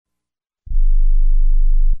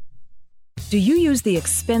Do you use the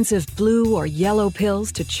expensive blue or yellow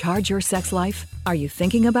pills to charge your sex life? Are you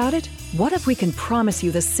thinking about it? What if we can promise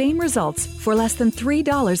you the same results for less than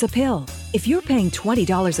 $3 a pill? If you're paying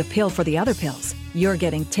 $20 a pill for the other pills, you're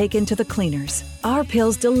getting taken to the cleaners. Our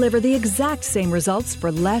pills deliver the exact same results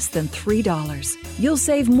for less than $3. You'll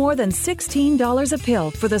save more than $16 a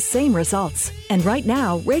pill for the same results. And right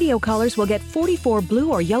now, radio callers will get 44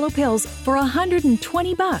 blue or yellow pills for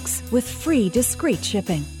 $120 with free discreet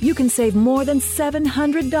shipping. You can save more than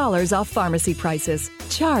 $700 off pharmacy prices.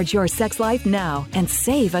 Charge your sex life now and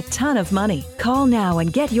save a ton of money. Call now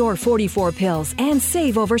and get your 44 pills and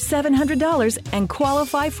save over $700 and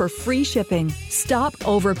qualify for free shipping. Stop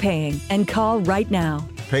overpaying and call right now.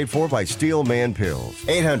 Paid for by Steelman Pills.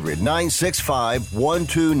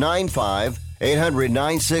 800-965-1295.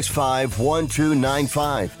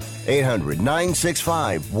 800-965-1295.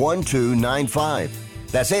 800-965-1295.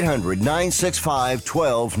 That's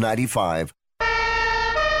 800-965-1295.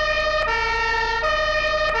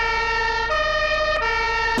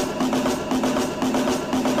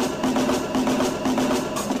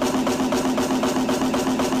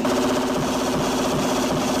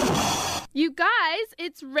 You guys,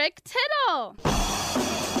 it's Rick Tittle.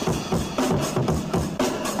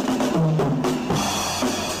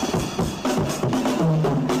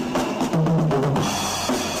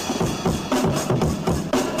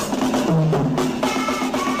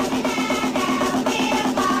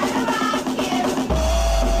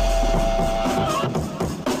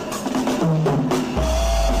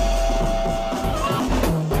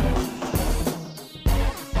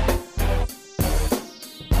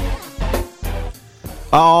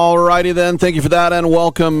 Alrighty then, thank you for that, and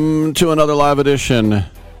welcome to another live edition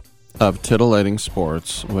of Titillating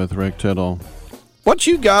Sports with Rick Tittle. What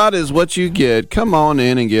you got is what you get. Come on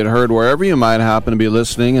in and get heard wherever you might happen to be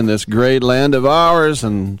listening in this great land of ours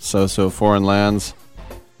and so foreign lands.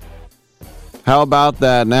 How about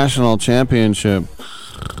that national championship?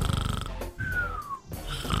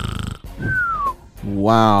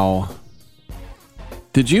 Wow.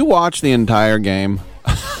 Did you watch the entire game?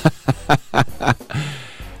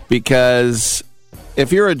 Because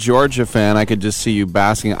if you're a Georgia fan, I could just see you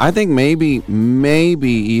basking. I think maybe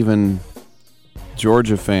even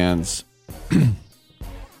Georgia fans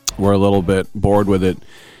were a little bit bored with it.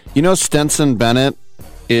 You know, Stetson Bennett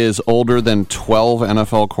is older than 12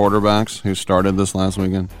 NFL quarterbacks who started this last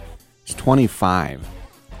weekend. He's 25.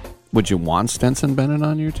 Would you want Stetson Bennett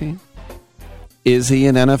on your team? Is he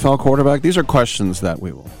an NFL quarterback? These are questions that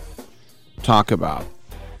we will talk about.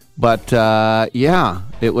 But, yeah,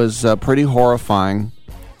 it was pretty horrifying.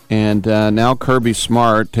 And now Kirby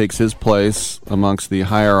Smart takes his place amongst the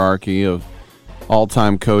hierarchy of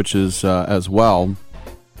all-time coaches as well.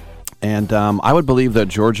 And I would believe that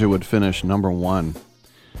Georgia would finish number one.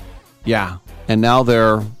 Yeah, and now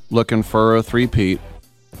they're looking for a three-peat.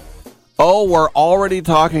 Oh, we're already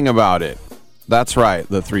talking about it. That's right,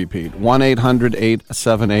 the three-peat.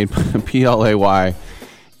 1-800-878-PLAY.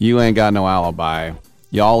 You ain't got no alibi.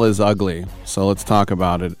 Y'all is ugly, so let's talk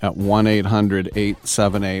about it at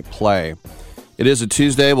 1-800-878-PLAY. It is a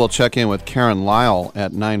Tuesday. We'll check in with Karen Lyle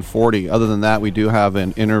at 9:40. Other than that, we do have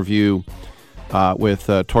an interview with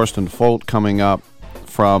Torsten Folt coming up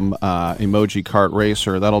from Emoji Kart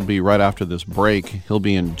Racer. That'll be right after this break. He'll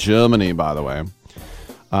be in Germany, by the way.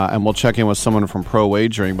 And we'll check in with someone from Pro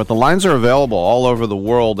Wagering. But the lines are available all over the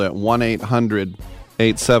world at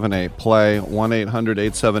 1-800-878-PLAY,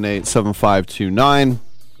 1-800-878-7529.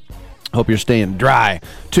 Hope you're staying dry.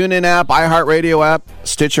 TuneIn app, iHeartRadio app,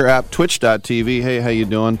 Stitcher app, Twitch.tv. Hey, how you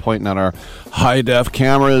doing? Pointing at our high-def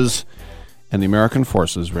cameras and the American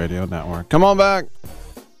Forces Radio Network. Come on back.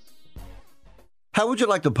 How would you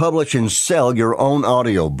like to publish and sell your own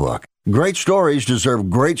audiobook? Great stories deserve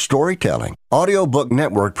great storytelling. Audiobook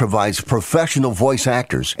Network provides professional voice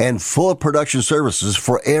actors and full production services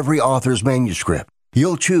for every author's manuscript.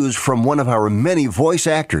 You'll choose from one of our many voice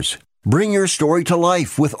actors. Bring your story to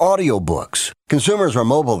life with audiobooks. Consumers are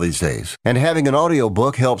mobile these days, and having an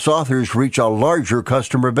audiobook helps authors reach a larger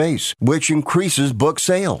customer base, which increases book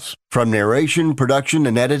sales. From narration, production,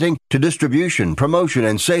 and editing to distribution, promotion,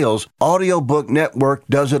 and sales, Audiobook Network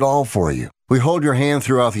does it all for you. We hold your hand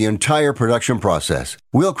throughout the entire production process.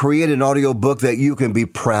 We'll create an audiobook that you can be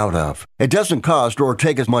proud of. It doesn't cost or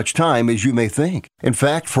take as much time as you may think. In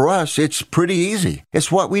fact, for us, it's pretty easy.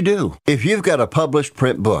 It's what we do. If you've got a published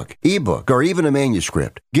print book, ebook, or even a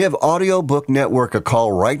manuscript, give Audiobook Network a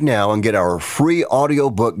call right now and get our free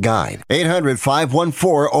audiobook guide.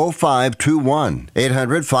 800-514-0521.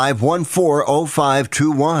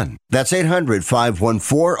 800-514-0521. That's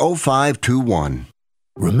 800-514-0521.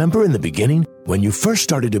 Remember in the beginning, when you first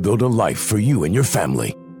started to build a life for you and your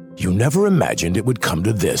family, you never imagined it would come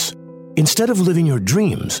to this. Instead of living your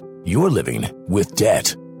dreams, you're living with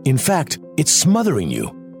debt. In fact, it's smothering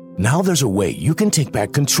you. Now there's a way you can take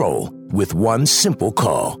back control with one simple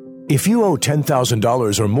call. If you owe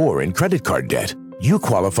 $10,000 or more in credit card debt, you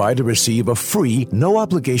qualify to receive a free,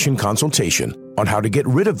 no-obligation consultation on how to get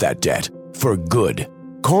rid of that debt for good.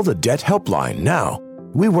 Call the Debt Helpline now.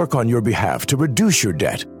 We work on your behalf to reduce your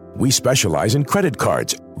debt. We specialize in credit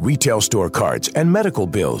cards, retail store cards, and medical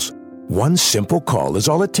bills. One simple call is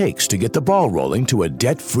all it takes to get the ball rolling to a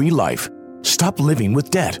debt-free life. Stop living with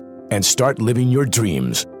debt and start living your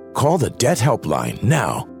dreams. Call the Debt Helpline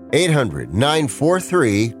now.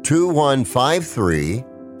 800-943-2153.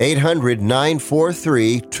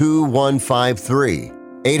 800-943-2153.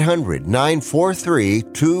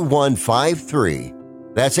 800-943-2153.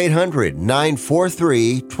 That's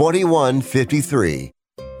 800-943-2153.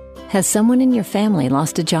 Has someone in your family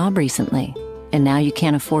lost a job recently, and now you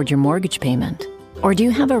can't afford your mortgage payment? Or do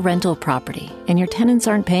you have a rental property and your tenants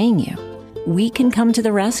aren't paying you? We can come to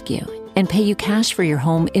the rescue and pay you cash for your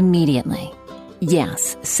home immediately.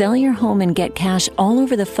 Yes, sell your home and get cash all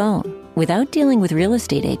over the phone without dealing with real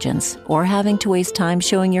estate agents or having to waste time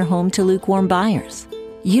showing your home to lukewarm buyers.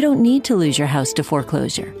 You don't need to lose your house to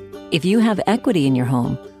foreclosure. If you have equity in your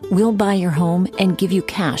home, we'll buy your home and give you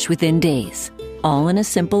cash within days, all in a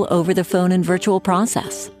simple over-the-phone and virtual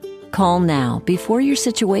process. Call now before your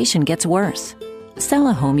situation gets worse. Sell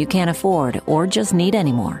a home you can't afford or just need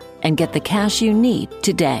anymore and get the cash you need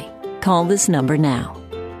today. Call this number now.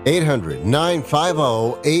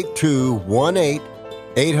 800-950-8218.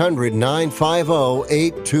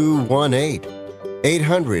 800-950-8218.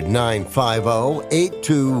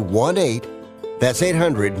 800-950-8218. That's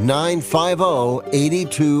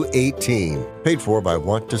 800-950-8218. Paid for by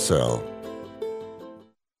Want to Sell.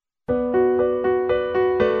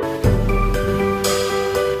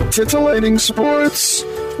 Titillating Sports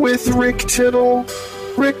with Rick Tittle.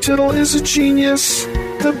 Rick Tittle is a genius,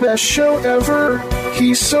 the best show ever.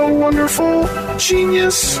 He's so wonderful,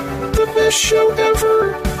 genius, the best show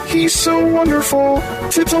ever. He's so wonderful.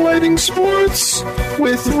 Titillating Sports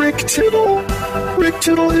with Rick Tittle. Rick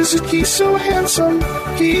Tittle he's so handsome,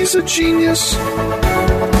 he's a genius.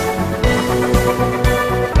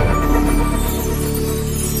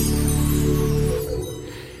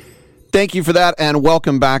 Thank you for that, and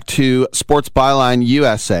welcome back to Sports Byline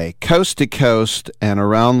USA, coast to coast and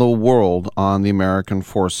around the world on the American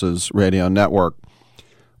Forces Radio Network.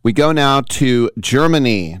 We go now to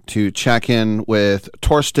Germany to check in with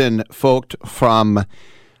Torsten Vogt from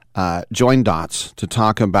Join Dots to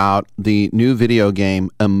talk about the new video game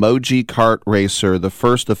Emoji Kart Racer, the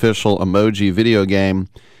first official emoji video game,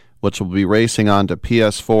 which will be racing onto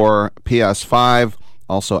PS4, PS5,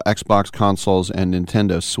 also Xbox consoles and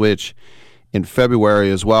Nintendo Switch in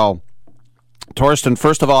February as well. Torsten,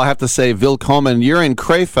 first of all, I have to say, willkommen. You're in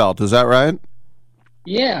Krefeld, is that right?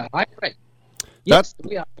 Yeah, hi, Rick. Yes,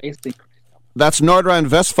 we are based in Krefeld. That's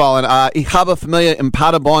Nordrhein-Westfalen. Ich habe Familie in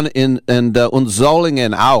Paderborn und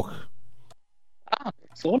Solingen auch. Ah,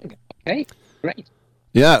 Solingen. Okay, great.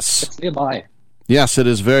 Yes. It's nearby. Yes, it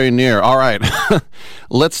is very near. All right.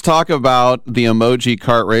 Let's talk about the Emoji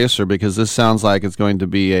Kart Racer, because this sounds like it's going to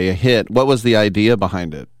be a hit. What was the idea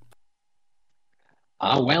behind it?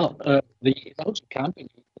 The Emoji company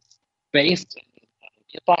is based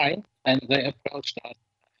nearby, and they approached us.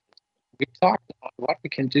 We talked about what we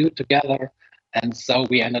can do together, and so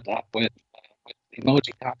we ended up with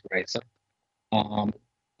Emoji Kart Racer.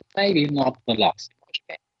 Maybe not the last emoji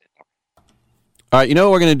game. All right, you know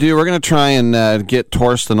what we're going to do? We're going to try and get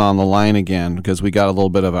Torsten on the line again, because we got a little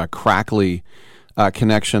bit of a crackly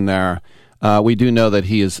connection there. We do know that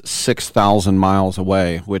he is 6,000 miles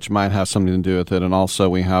away, which might have something to do with it, and also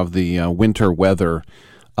we have the winter weather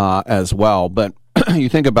as well. But you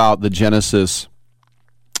think about the genesis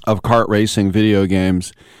of kart racing video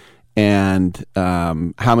games and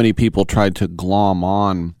how many people tried to glom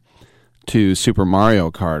on to Super Mario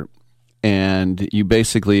Kart. And you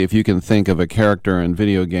basically, if you can think of a character in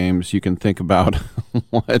video games, you can think about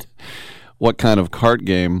what kind of kart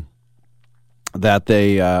game that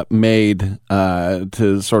they made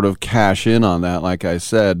to sort of cash in on that. Like I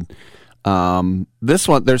said, this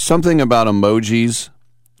one, there's something about emojis.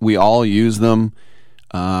 We all use them.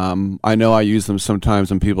 I know I use them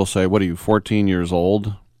sometimes, and people say, "What are you, 14 years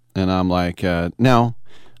old?" And I'm like, "No,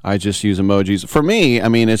 I just use emojis." For me, I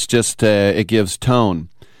mean, it's just it gives tone.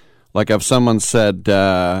 Like if someone said,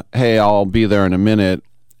 "Hey, I'll be there in a minute,"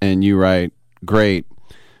 and you write, "Great,"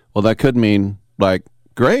 well, that could mean like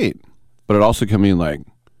great, but it also could mean like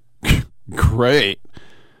great.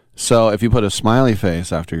 So if you put a smiley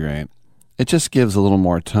face after your 8, it just gives a little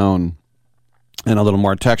more tone and a little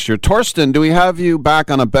more texture. Torsten, do we have you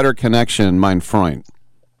back on a better connection, mein Freund?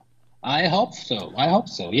 I hope so.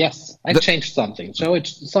 Yes, I changed something, so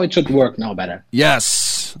it should work now better.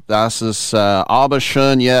 Yes, das ist aber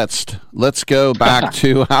schön jetzt. Let's go back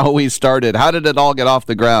to how we started. How did it all get off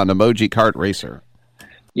the ground? Emoji Kart Racer.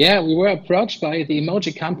 Yeah, we were approached by the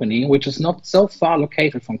Emoji Company, which is not so far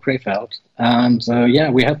located from Krefeld. And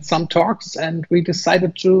we had some talks and we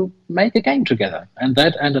decided to make a game together. And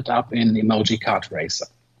that ended up in Emoji Kart Racer.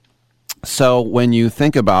 So when you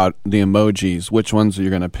think about the emojis, which ones you're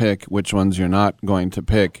going to pick, which ones you're not going to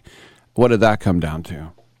pick, what did that come down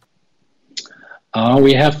to?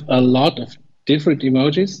 We have a lot of different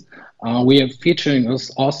emojis. We are featuring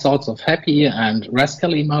all sorts of happy and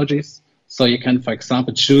rascal emojis. So you can, for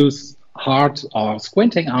example, choose heart or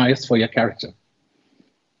squinting eyes for your character.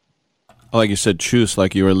 Oh, like you said, choose,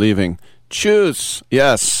 like you were leaving. Choose,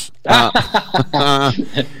 yes.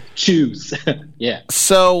 Choose, yeah.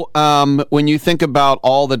 So when you think about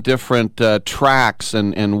all the different tracks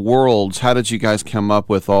and worlds, how did you guys come up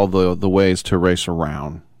with all the ways to race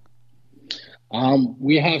around?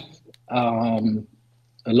 We have a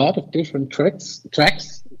lot of different tracks.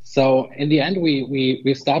 So in the end,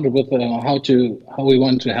 we started with how we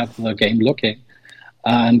want to have the game looking.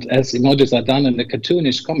 And as emojis are done in a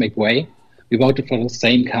cartoonish comic way, we voted for the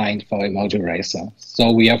same kind for Emoji Racer.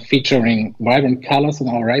 So we are featuring vibrant colors in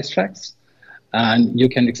our racetracks, and you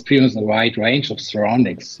can experience a wide range of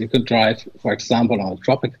surroundings. You could drive, for example, on a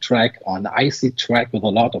tropical track, on an icy track with a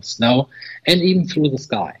lot of snow, and even through the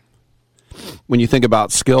sky. When you think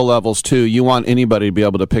about skill levels, too, you want anybody to be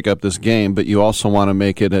able to pick up this game, but you also want to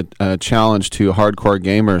make it a challenge to hardcore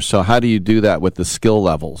gamers. So how do you do that with the skill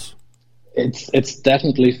levels? It's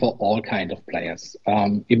definitely for all kind of players.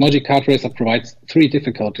 Emoji Kart Racer provides 3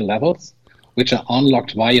 difficulty levels, which are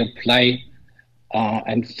unlocked while you play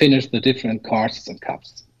and finish the different courses and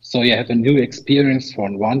cups. So you have a new experience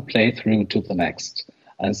from one playthrough to the next.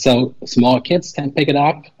 And so small kids can pick it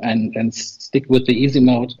up and stick with the easy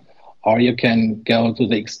mode, or you can go to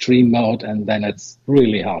the extreme mode, and then it's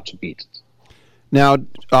really hard to beat it. Now,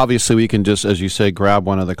 obviously, we can just, as you say, grab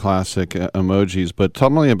one of the classic emojis, but tell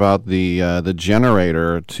me about the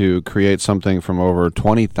generator to create something from over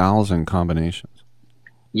 20,000 combinations.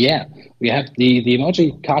 Yeah, we have the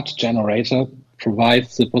Emoji Kart generator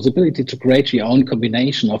provides the possibility to create your own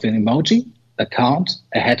combination of an emoji, a count,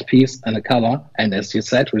 a headpiece, and a color, and as you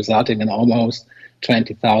said, resulting in almost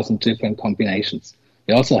 20,000 different combinations.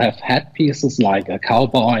 We also have headpieces like a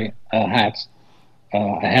cowboy hat,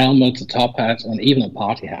 a helmet, a top hat, and even a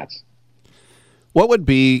party hat. What would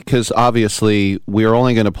be, because obviously we're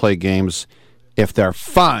only going to play games if they're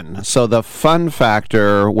fun. So the fun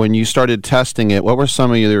factor, when you started testing it, what were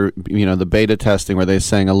some of your, the beta testing? Were they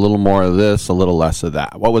saying a little more of this, a little less of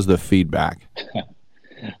that? What was the feedback?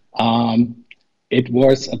 It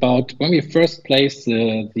was about when we first placed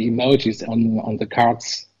the emojis on the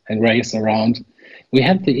cards and race around, we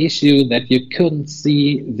had the issue that you couldn't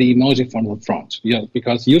see the emoji from the front,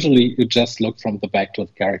 because usually you just look from the back to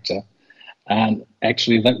the character. And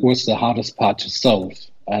actually that was the hardest part to solve.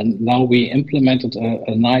 And now we implemented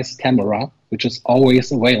a nice camera, which is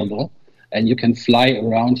always available, and you can fly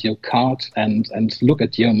around your card and look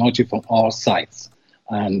at your emoji from all sides.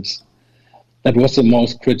 And that was the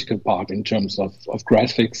most critical part in terms of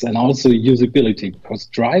graphics and also usability, because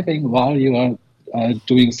driving while you are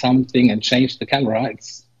doing something and change the camera, it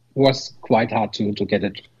was quite hard to get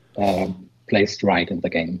it placed right in the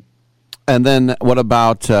game. And then what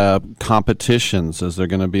about competitions? Is there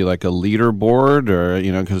going to be like a leaderboard, or,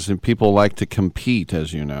 because people like to compete,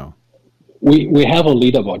 as you know? We have a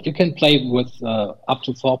leaderboard. You can play with up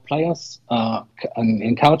to 4 players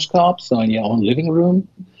in couch co-op, so in your own living room,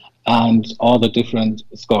 and all the different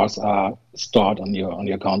scores are stored on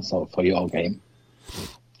your console for your game.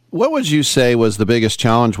 What would you say was the biggest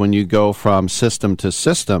challenge when you go from system to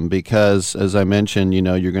system? Because, as I mentioned,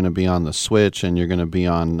 you're going to be on the Switch and you're going to be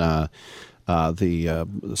on the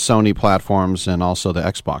Sony platforms and also the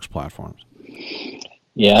Xbox platforms.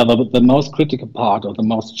 Yeah, the most critical part, or the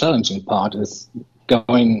most challenging part, is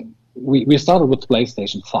going. We started with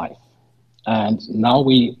PlayStation 5, and now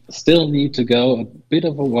we still need to go a bit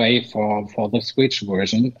of a way for the Switch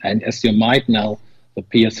version. And as you might know, the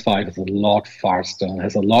PS5 is a lot faster and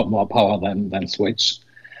has a lot more power than Switch.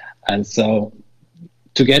 And so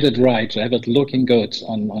to get it right, to have it looking good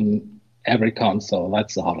on every console,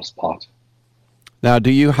 that's the hardest part. Now, do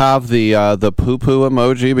you have the poo-poo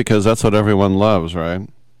emoji? Because that's what everyone loves, right?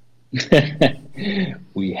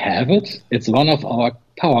 We have it. It's one of our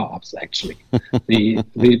power-ups, actually. The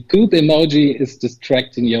poop emoji is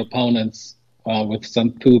distracting your opponents with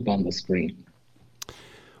some poop on the screen.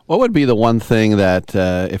 What would be the one thing that,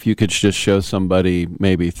 if you could just show somebody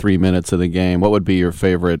maybe 3 minutes of the game, what would be your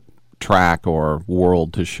favorite track or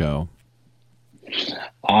world to show?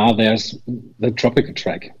 There's the tropical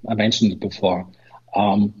track. I mentioned it before.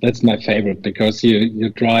 That's my favorite because you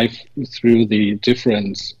drive through the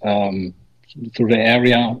different, through the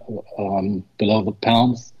area below the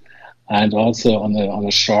palms and also on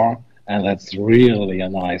the shore, and that's really a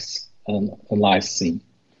nice scene.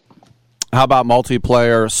 How about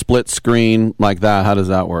multiplayer, split screen like that? How does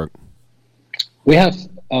that work? We have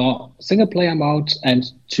single player mode and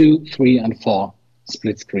 2, 3, and 4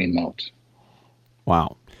 split screen mode.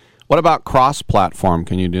 Wow. What about cross-platform?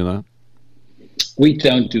 Can you do that? We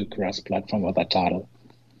don't do cross-platform with that title.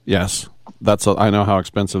 Yes. I know how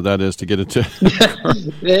expensive that is to get it to.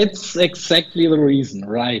 It's exactly the reason,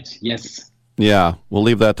 right? Yes. Yeah. We'll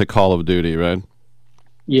leave that to Call of Duty, right?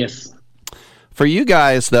 Yes. For you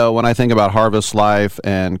guys, though, when I think about Harvest Life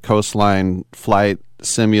and Coastline Flight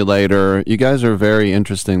Simulator, you guys are very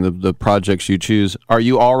interesting, the projects you choose. Are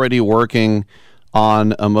you already working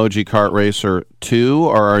on Emoji Kart Racer 2,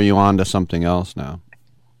 or are you on to something else now?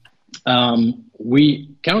 We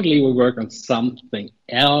currently work on something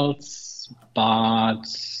else, but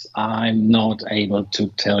I'm not able to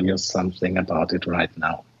tell you something about it right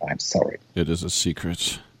now. I'm sorry. It is a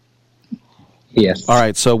secret. Yes. All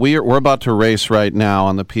right, so we're about to race right now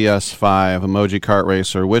on the PS5 Emoji Kart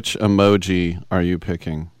Racer. Which emoji are you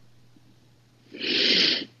picking?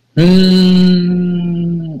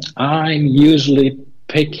 I'm usually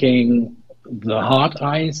picking the heart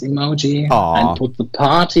eyes emoji. Aww. And put the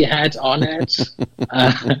party hat on it.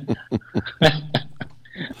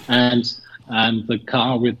 and the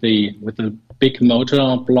car with the big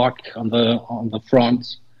motor block on the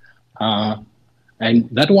front. And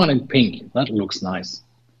that one in pink, that looks nice.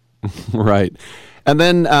 Right. And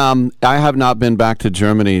then I have not been back to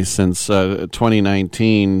Germany since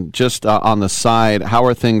 2019. Just on the side, how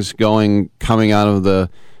are things going coming out of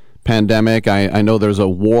the pandemic? I know there's a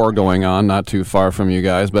war going on not too far from you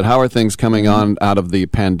guys, but how are things coming on out of the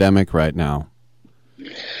pandemic right now?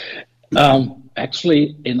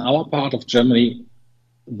 Actually, in our part of Germany,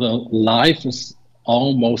 the life is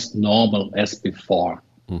almost normal as before.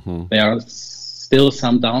 Mm-hmm. There are still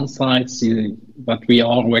some downsides, but we are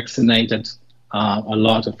all vaccinated. A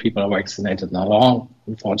lot of people are vaccinated, not all,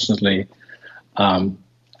 unfortunately.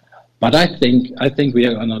 But I think we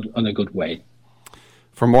are on a good way.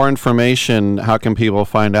 For more information, how can people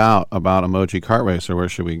find out about Emoji Kart Racer? Where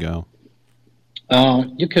should we go?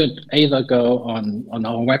 You could either go on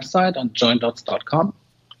our website on joindots.com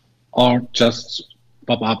or just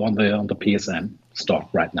pop up on the PSN store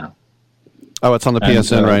right now. Oh, it's on the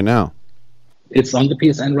PSN right now? It's on the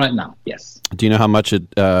PSN right now, yes. Do you know how much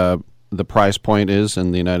the price point is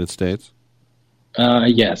in the United States?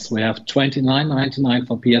 Yes, we have $29.99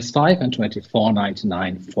 for PS5 and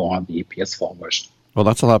 $24.99 for the PS4 version. Well,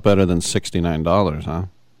 that's a lot better than $69, huh?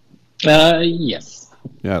 Yes.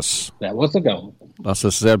 Yes. That was the goal. Das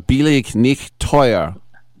ist sehr billig, nicht teuer.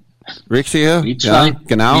 Richtig? Ja,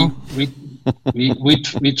 genau. We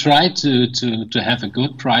try to have a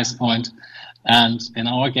good price point, and in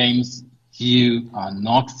our games, you are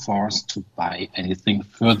not forced to buy anything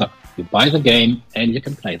further. You buy the game, and you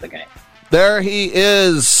can play the game. There he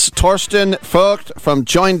is, Torsten Vogt from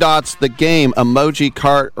Join Dots, the game Emoji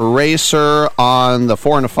Kart Racer on the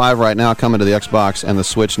 4 and the 5 right now, coming to the Xbox and the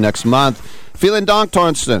Switch next month. Vielen Dank,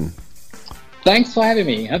 Torsten. Thanks for having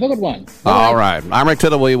me. Have a good one. Bye. All right. I'm Rick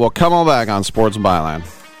Tittle. We will come on back on Sports Byline.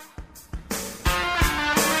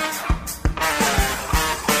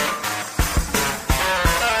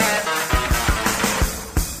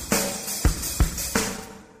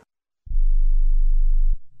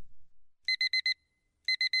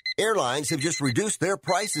 Airlines have just reduced their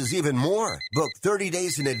prices even more. Book 30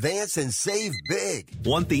 days in advance and save big.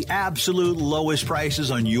 Want the absolute lowest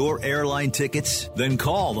prices on your airline tickets? Then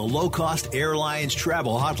call the Low Cost Airlines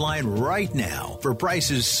Travel Hotline right now for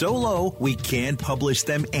prices so low we can't publish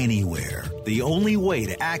them anywhere. The only way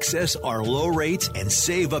to access our low rates and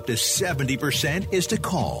save up to 70% is to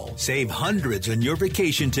call. Save hundreds on your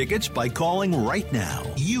vacation tickets by calling right now.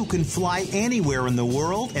 You can fly anywhere in the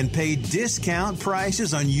world and pay discount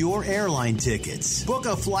prices on your airline tickets. Book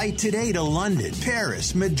a flight today to London,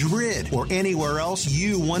 Paris, Madrid, or anywhere else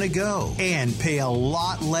you want to go and pay a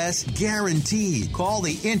lot less guaranteed. Call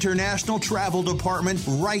the International Travel Department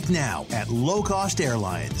right now at Low Cost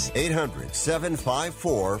Airlines.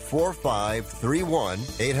 800-754-4500.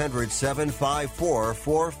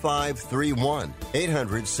 800-754-4531. 800-754-4531.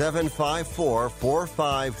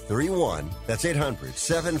 800-754-4531. That's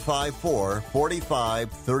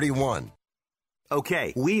 800-754-4531.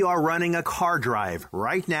 Okay, we are running a car drive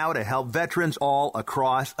right now to help veterans all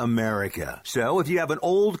across America. So if you have an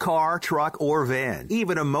old car, truck, or van,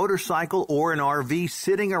 even a motorcycle or an RV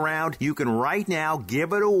sitting around, you can right now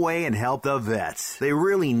give it away and help the vets. They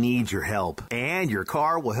really need your help. And your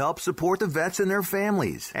car will help support the vets and their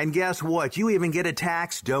families. And guess what? You even get a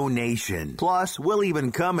tax donation. Plus, we'll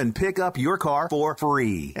even come and pick up your car for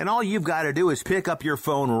free. And all you've got to do is pick up your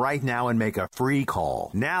phone right now and make a free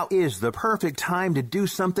call. Now is the perfect time to do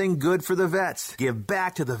something good for the vets. Give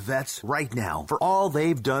back to the vets right now for all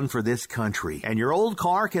they've done for this country. And your old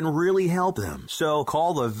car can really help them. So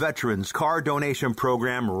call the Veterans Car Donation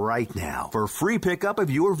Program right now for free pickup of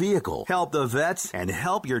your vehicle. Help the vets and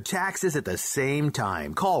help your taxes at the same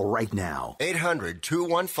time. Call right now.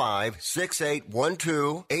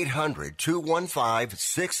 800-215-6812.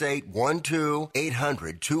 800-215-6812.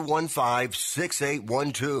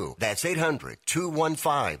 800-215-6812. That's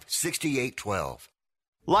 800-215-6812.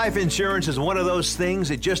 Life insurance is one of those things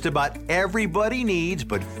that just about everybody needs,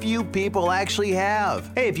 but few people actually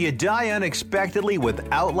have. Hey, if you die unexpectedly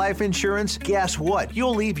without life insurance, guess what?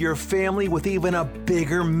 You'll leave your family with even a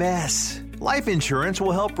bigger mess. Life insurance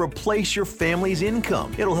will help replace your family's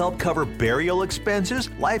income. It'll help cover burial expenses.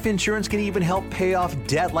 Life insurance can even help pay off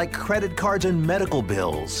debt like credit cards and medical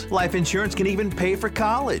bills. Life insurance can even pay for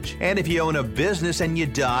college. And if you own a business and you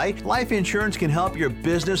die, life insurance can help your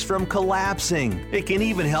business from collapsing. It can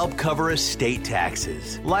even help cover estate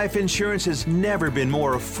taxes. Life insurance has never been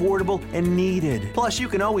more affordable and needed. Plus, you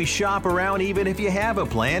can always shop around even if you have a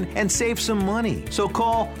plan and save some money. So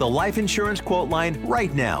call the Life Insurance Quote Line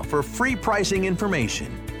right now for free pricing information.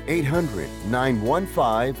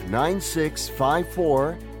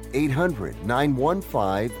 800-915-9654.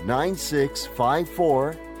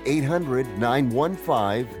 800-915-9654.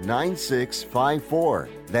 800-915-9654.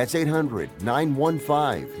 That's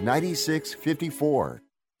 800-915-9654.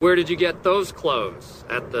 Where did you get those clothes?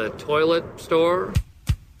 At the toilet store?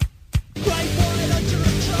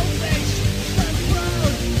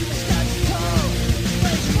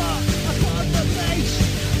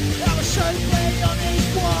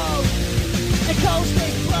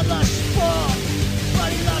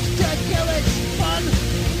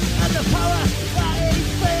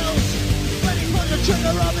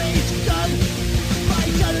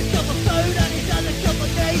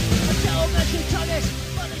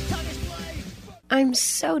 I'm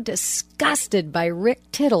so disgusted by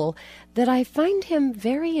Rick Tittle that I find him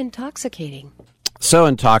very intoxicating. So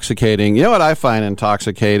intoxicating. You know what I find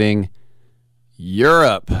intoxicating?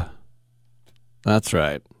 Europe. That's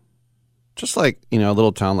right. Just like, a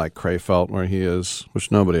little town like Krefeld where he is,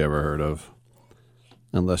 which nobody ever heard of.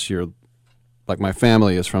 Unless you're, like my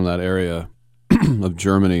family is from that area of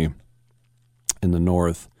Germany in the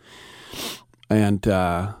north. And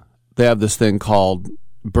they have this thing called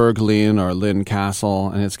Berglin or Lynn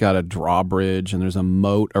Castle, and it's got a drawbridge, and there's a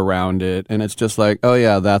moat around it, and it's just like, oh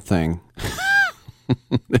yeah, that thing.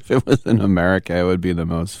 If it was in America, it would be the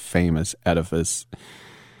most famous edifice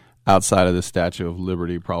outside of the Statue of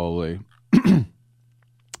Liberty, probably.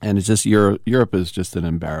 And it's just Europe is just an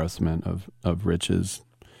embarrassment of riches.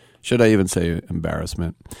 Should I even say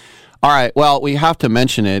embarrassment? All right, well, we have to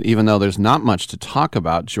mention it, even though there's not much to talk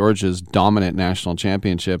about, Georgia's dominant national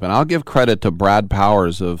championship. And I'll give credit to Brad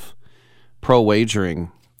Powers of Pro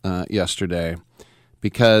Wagering yesterday,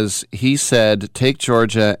 because he said take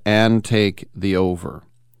Georgia and take the over.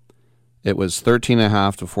 It was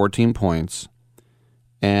 13.5 to 14 points.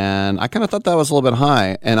 And I kind of thought that was a little bit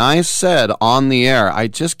high. And I said on the air, I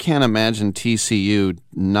just can't imagine TCU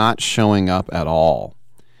not showing up at all.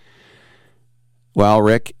 Well,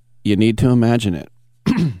 Rick, you need to imagine it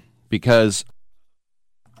because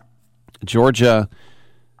Georgia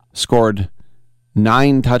scored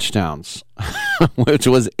 9 touchdowns, which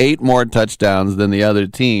was 8 more touchdowns than the other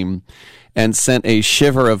team, and sent a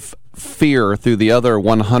shiver of fear through the other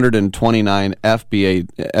 129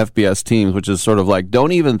 FBS teams, which is sort of like,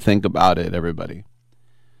 don't even think about it, everybody.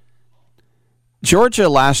 Georgia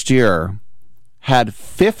last year had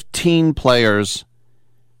 15 players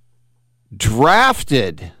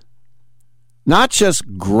drafted, not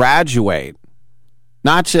just graduate,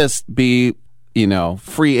 not just be,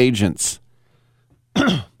 free agents,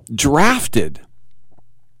 drafted.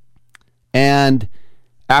 And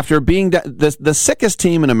after being the sickest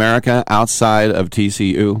team in America outside of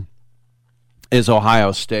TCU is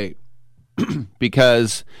Ohio State,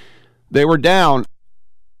 because they were down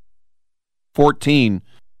 14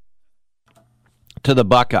 to the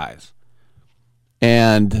Buckeyes.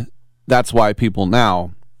 And that's why people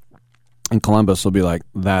now in Columbus will be like,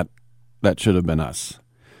 that should have been us.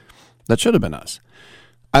 That should have been us.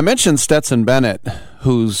 I mentioned Stetson Bennett,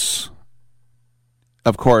 who's,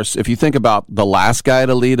 of course, if you think about the last guy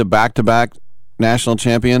to lead a back-to-back national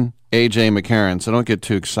champion, A.J. McCarron, so don't get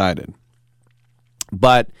too excited.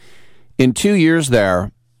 But in 2 years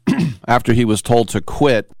there, after he was told to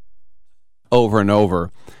quit over and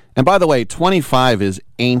over, and by the way, 25 is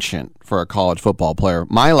ancient for a college football player.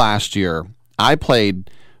 My last year, I played,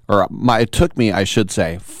 it took me, I should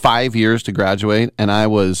say, 5 years to graduate, and I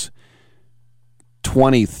was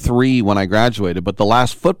 23 when I graduated. But the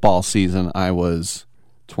last football season, I was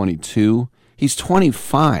 22. He's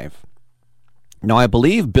 25. Now, I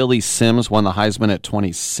believe Billy Sims won the Heisman at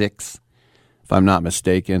 26, if I'm not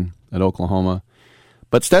mistaken, at Oklahoma.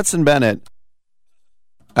 But Stetson Bennett,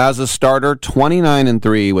 as a starter,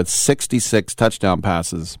 29-3 with 66 touchdown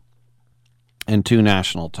passes and 2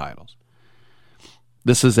 national titles.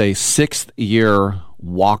 This is a 6th-year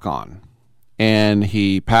walk-on. And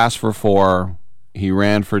he passed for 4, he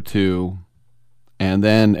ran for 2, and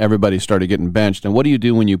then everybody started getting benched. And what do you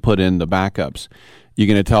do when you put in the backups? You're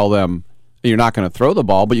going to tell them you're not going to throw the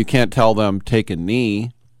ball, but you can't tell them take a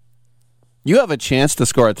knee. You have a chance to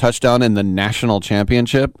score a touchdown in the national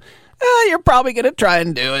championship. You're probably going to try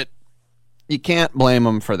and do it. You can't blame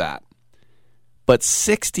them for that. But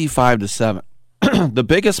 65-7, the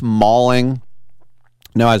biggest mauling.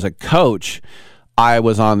 Now, as a coach, I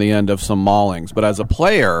was on the end of some maulings. But as a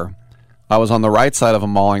player, I was on the right side of a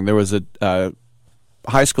mauling. There was a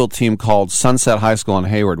high school team called Sunset High School in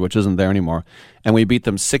Hayward, which isn't there anymore. And we beat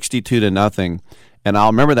them 62-0. And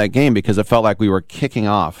I'll remember that game because it felt like we were kicking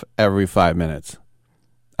off every 5 minutes.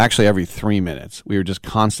 Actually, every 3 minutes. We were just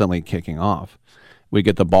constantly kicking off. We'd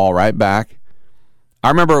get the ball right back. I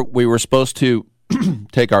remember we were supposed to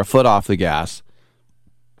take our foot off the gas.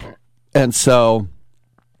 And so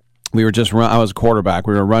we were just I was a quarterback.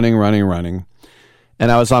 We were running.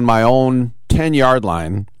 And I was on my own 10-yard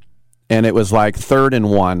line. And it was like 3rd and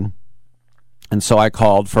 1. And so I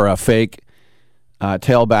called for a fake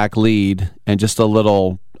tailback lead and just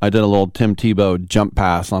I did a little Tim Tebow jump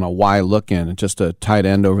pass on a Y look-in, just a tight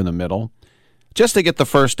end over the middle, just to get the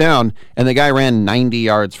first down, and the guy ran 90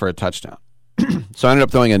 yards for a touchdown. So I ended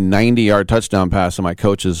up throwing a 90-yard touchdown pass, and my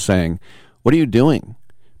coach is saying, "What are you doing?"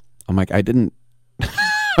 I'm like, I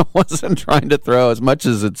wasn't trying to throw, as much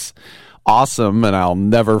as it's awesome, and I'll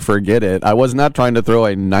never forget it. I was not trying to throw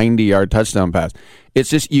a 90-yard touchdown pass. It's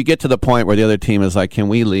just you get to the point where the other team is like, can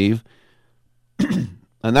we leave?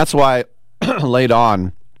 And that's why late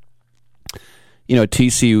on,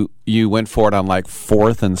 TCU went for it on like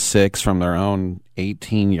 4th and 6 from their own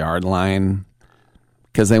 18-yard line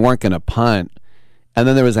because they weren't going to punt. And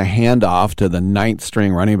then there was a handoff to the 9th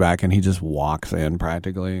string running back, and he just walks in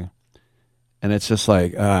practically. And it's just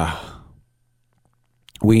like,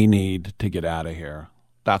 we need to get out of here.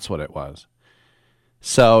 That's what it was.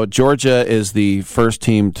 So Georgia is the first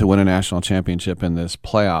team to win a national championship in this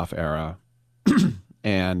playoff era.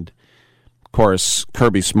 And, of course,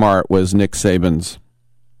 Kirby Smart was Nick Saban's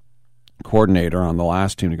coordinator on the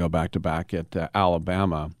last team to go back-to-back at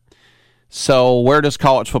Alabama. So where does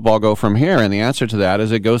college football go from here? And the answer to that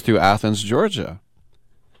is it goes through Athens, Georgia.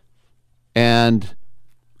 And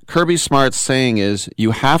Kirby Smart's saying is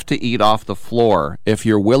you have to eat off the floor. If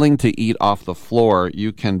you're willing to eat off the floor,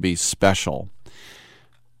 you can be special.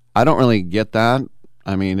 I don't really get that.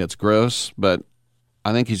 I mean, it's gross, but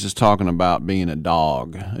I think he's just talking about being a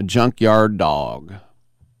dog, a junkyard dog,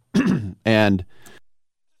 and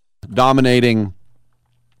dominating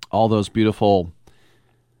all those beautiful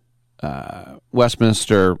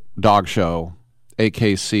Westminster Dog Show,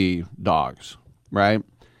 AKC dogs, right?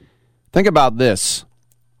 Think about this.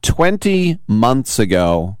 20 months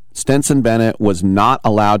ago, Stetson Bennett was not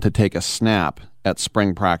allowed to take a snap at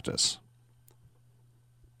spring practice.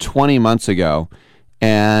 20 months ago.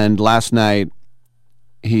 And last night,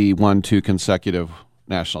 he won 2 consecutive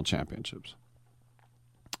national championships.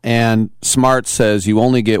 And Smart says you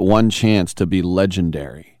only get one chance to be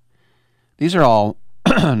legendary. These are all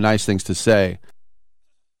nice things to say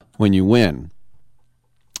when you win.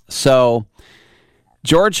 So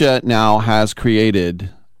Georgia now has created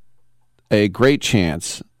a great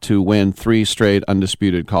chance to win 3 straight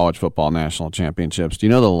undisputed college football national championships. Do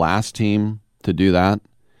you know the last team to do that?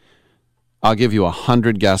 I'll give you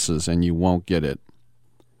 100 guesses and you won't get it.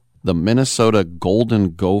 The Minnesota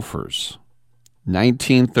Golden Gophers,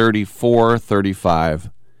 1934,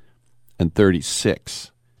 35, and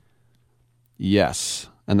 36. Yes,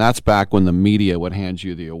 and that's back when the media would hand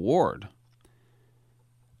you the award.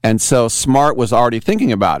 And so Smart was already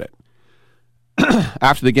thinking about it.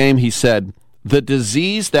 After the game, he said, "The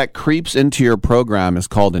disease that creeps into your program is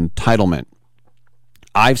called entitlement.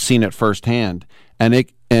 I've seen it firsthand.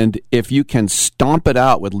 And if you can stomp it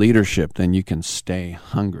out with leadership, then you can stay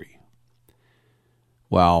hungry."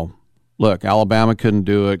 Well, look, Alabama couldn't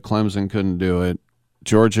do it. Clemson couldn't do it.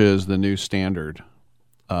 Georgia is the new standard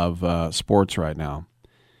of sports right now.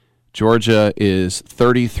 Georgia is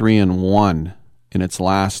 33-1 in its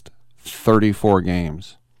last 34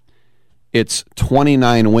 games. Its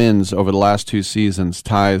 29 wins over the last 2 seasons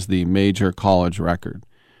ties the major college record.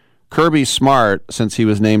 Kirby Smart, since he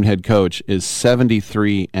was named head coach, is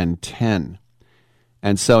 73-10.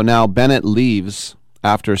 And so now Bennett leaves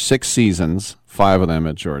after 6 seasons, 5 of them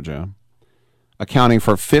at Georgia, accounting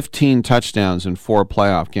for 15 touchdowns in 4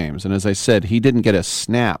 playoff games. And as I said, he didn't get a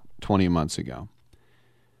snap 20 months ago.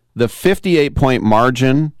 The 58-point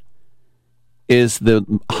margin is the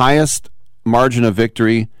highest margin of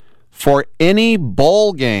victory for any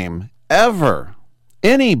bowl game ever.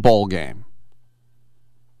 Any bowl game.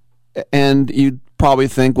 And you'd probably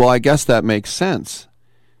think, well, I guess that makes sense.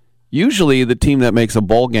 Usually the team that makes a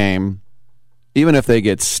bowl game, even if they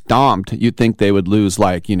get stomped, you'd think they would lose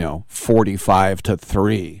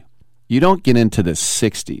 45-3. You don't get into the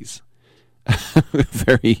 60s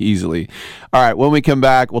very easily. All right, when we come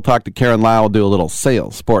back, we'll talk to Karen Lyle. We'll do a little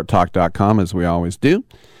sales, sporttalk.com, as we always do,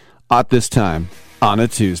 at this time on a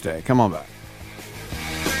Tuesday. Come on back.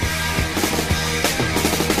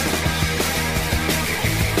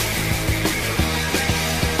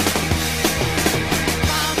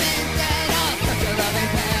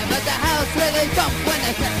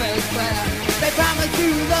 They promise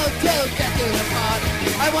you those till death do them part.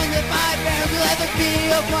 I wonder if my parents will ever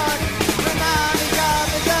be apart. My mommy's job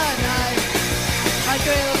is a knife. I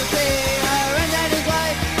thrill to see her and daddy's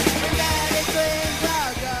wife. And daddy's twins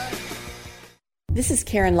are gone. This is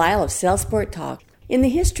Karen Lyle of Salesport Talk. In the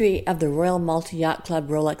history of the Royal Malta Yacht Club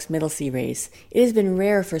Rolex Middle Sea Race, it has been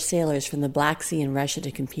rare for sailors from the Black Sea and Russia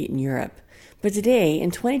to compete in Europe. But today,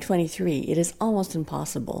 in 2023, it is almost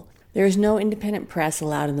impossible. There is no independent press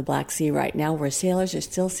allowed in the Black Sea right now, where sailors are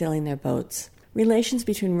still sailing their boats. Relations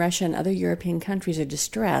between Russia and other European countries are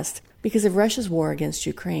distressed because of Russia's war against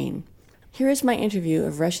Ukraine. Here is my interview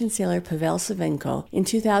of Russian sailor Pavel Savenko in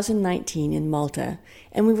 2019 in Malta,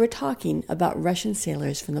 and we were talking about Russian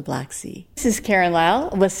sailors from the Black Sea. This is Karen Lyle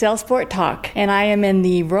with Salesport Talk, and I am in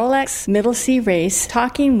the Rolex Middle Sea Race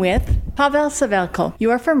talking with Pavel Savenko.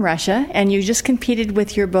 You are from Russia, and you just competed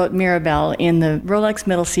with your boat Mirabel in the Rolex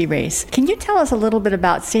Middle Sea Race. Can you tell us a little bit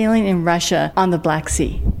about sailing in Russia on the Black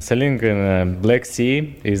Sea? Sailing in Black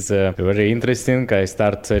Sea is very interesting. I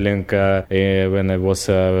started sailing when I was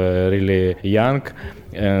really young,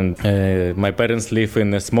 and my parents live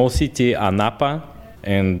in a small city, Anapa,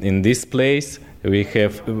 and in this place we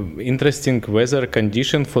have interesting weather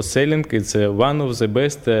condition for sailing. It's one of the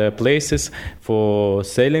best places for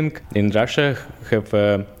sailing. In Russia have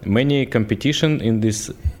many competition in this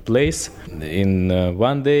place. In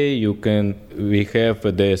one day we have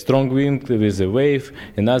the strong wind with a wave.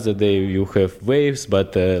 Another day you have waves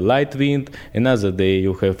but light wind. Another day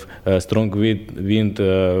you have strong wind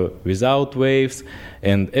without waves.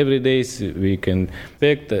 And every day we can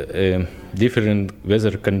expect different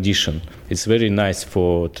weather condition. It's very nice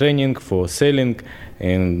for training, for sailing,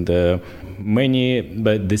 and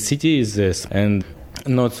but the city is this, and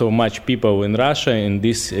not so much people in Russia in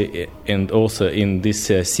this, and also in this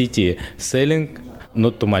city sailing.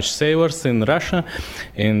 Not too much sailors in Russia,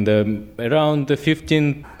 and around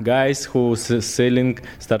 15 guys who start sailing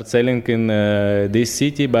in this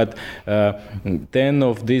city, but 10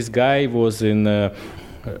 of these guys was in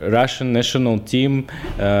Russian national team.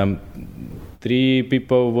 3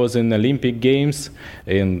 people was in Olympic Games,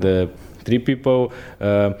 and 3 people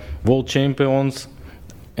world champions,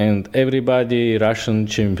 and everybody Russian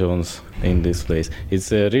champions in this place.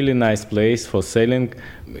 It's a really nice place for sailing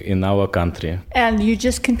in our country. And you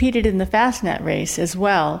just competed in the Fastnet race as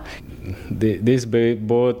well. This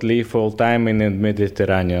boat live all time in the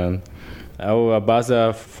Mediterranean. Our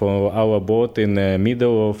base for our boat in the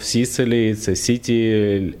middle of Sicily, it's a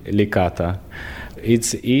city, Licata.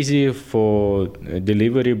 It's easy for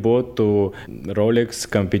delivery boat to Rolex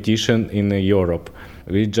competition in Europe.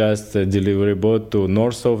 We just deliver boat to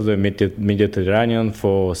north of the Mediterranean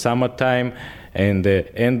for summertime, and the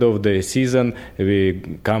end of the season we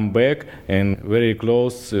come back and very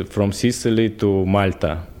close from Sicily to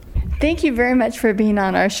Malta. Thank you very much for being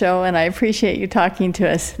on our show, and I appreciate you talking to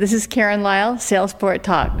us. This is Karen Lyle, Salesport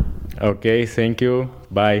Talk. Okay, thank you.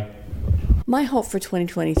 Bye. My hope for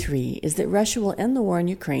 2023 is that Russia will end the war in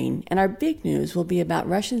Ukraine, and our big news will be about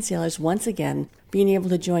Russian sailors once again being able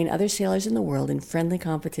to join other sailors in the world in friendly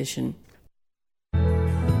competition.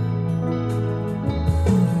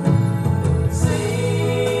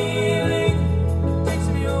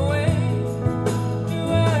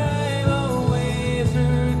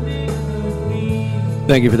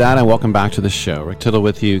 Thank you for that, and welcome back to the show. Rick Tittle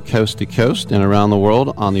with you coast to coast and around the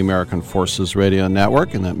world on the American Forces Radio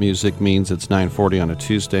Network, and that music means it's 9:40 on a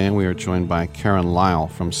Tuesday, and we are joined by Karen Lyle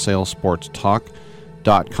from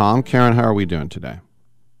SailSportsTalk.com. Karen, how are we doing today?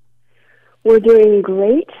 We're doing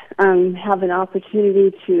great. Have an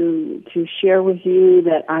opportunity to share with you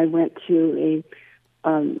that I went to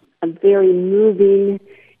a very moving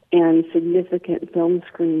and significant film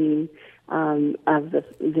screening of the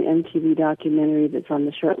MTV documentary that's on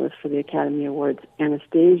the shortlist for the Academy Awards,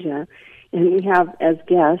 Anastasia. And we have as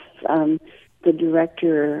guests the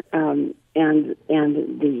director and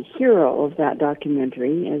the hero of that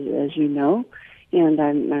documentary, as you know. And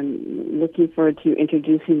I'm looking forward to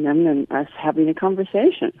introducing them and us having a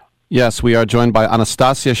conversation. Yes, we are joined by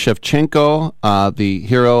Anastasia Shevchenko, the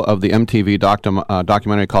hero of the MTV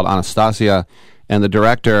documentary called Anastasia, and the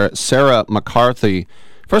director, Sarah McCarthy.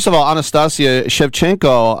 First of all, Anastasia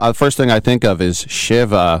Shevchenko, first thing I think of is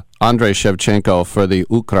Sheva, Andrei Shevchenko for the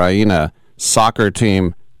Ukraine soccer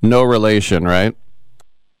team. No relation, right?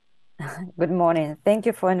 Good morning. Thank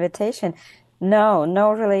you for invitation. No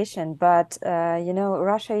relation. But,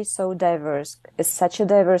 Russia is so diverse. It's such a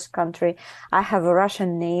diverse country. I have a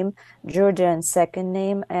Russian name, Georgian second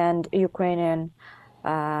name, and Ukrainian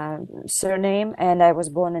surname. And I was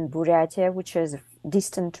born in Buryatia, which is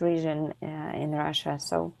distant region in Russia.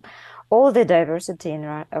 So all the diversity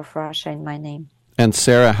of Russia in my name. And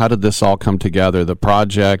Sarah, how did this all come together, the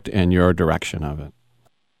project and your direction of it?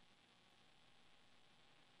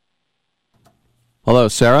 Hello,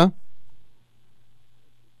 Sarah?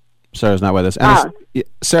 Sarah's not with us.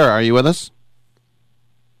 Sarah, are you with us?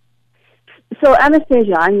 So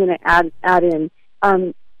Anastasia, I'm going to add in.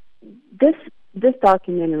 This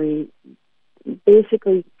documentary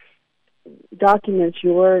basically documents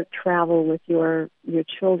your travel with your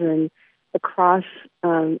children across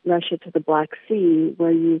Russia to the Black Sea,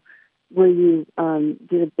 where you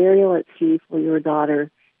did a burial at sea for your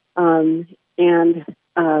daughter. And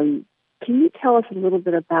can you tell us a little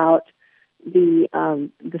bit about the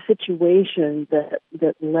situation that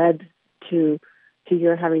led to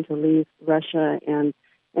your having to leave Russia and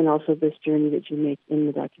also this journey that you make in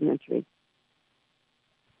the documentary?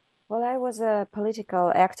 Well, I was a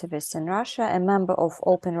political activist in Russia, a member of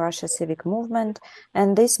Open Russia Civic Movement,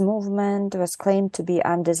 and this movement was claimed to be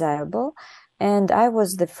undesirable, and I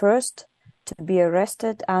was the first to be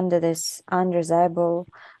arrested under this undesirable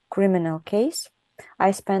criminal case.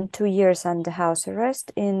 I spent 2 years under house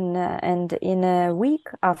arrest, and in a week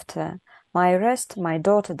after my arrest, my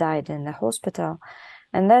daughter died in the hospital,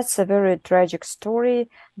 and that's a very tragic story.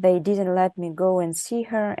 They didn't let me go and see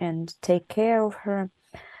her and take care of her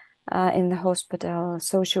in the hospital,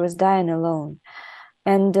 so she was dying alone.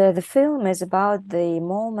 And the film is about the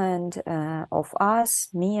moment of us,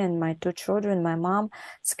 me and my 2 children, my mom,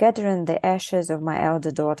 scattering the ashes of my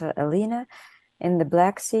elder daughter, Alina, in the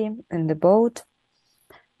Black Sea, in the boat.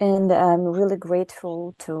 And I'm really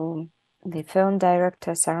grateful to the film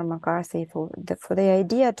director, Sarah McCarthy, for the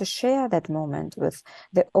idea to share that moment with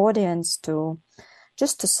the audience, to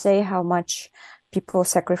say how much people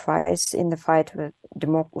sacrifice in the fight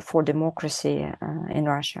for democracy in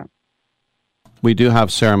Russia. We do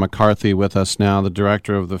have Sarah McCarthy with us now, the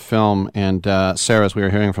director of the film. And Sarah, as we were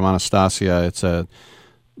hearing from Anastasia, it's a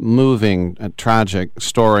moving, a tragic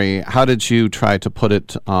story. How did you try to put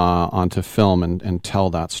it onto film and tell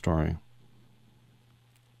that story?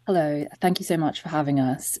 Hello, thank you so much for having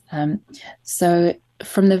us. So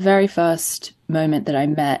from the very first moment that I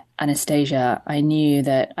met Anastasia, I knew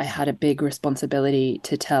that I had a big responsibility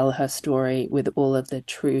to tell her story with all of the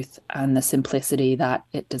truth and the simplicity that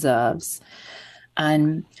it deserves.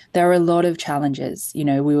 And there are a lot of challenges. You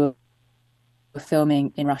know, we were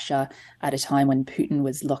filming in Russia at a time when Putin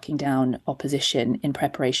was locking down opposition in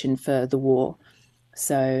preparation for the war.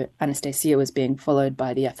 So Anastasia was being followed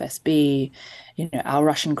by the FSB. You know, our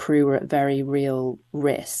Russian crew were at very real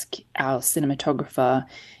risk. Our cinematographer,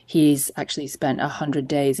 he's actually spent 100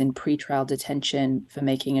 days in pretrial detention for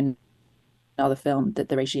making another film that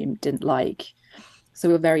the regime didn't like. So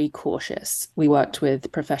we were very cautious. We worked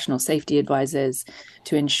with professional safety advisors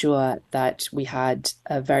to ensure that we had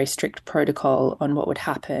a very strict protocol on what would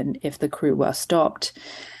happen if the crew were stopped.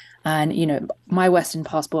 And, you know, my Western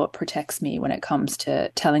passport protects me when it comes to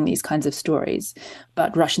telling these kinds of stories.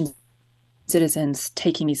 But Russian citizens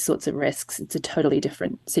taking these sorts of risks, it's a totally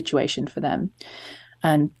different situation for them.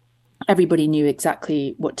 And everybody knew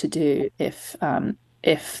exactly what to do if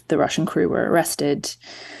the Russian crew were arrested.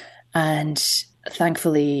 And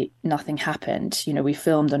thankfully, nothing happened. We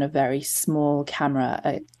filmed on a very small camera,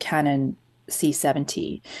 a Canon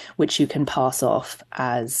C70, which you can pass off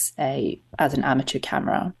as an amateur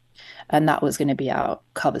camera. And that was going to be our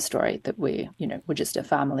cover story, that we're just a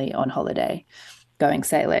family on holiday going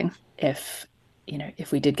sailing if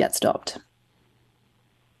we did get stopped.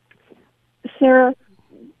 Sarah,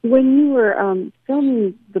 when you were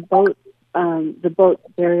filming the boat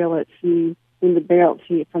burial at sea, in the burial at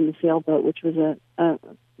sea from the sailboat, which was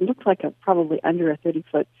looked like probably under a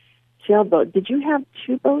 30-foot sailboat, did you have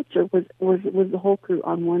two boats, or was the whole crew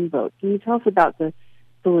on one boat? Can you tell us about the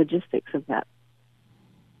logistics of that?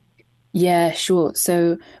 Yeah, sure.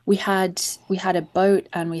 So we had a boat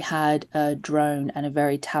and we had a drone, and a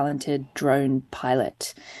very talented drone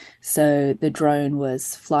pilot. So the drone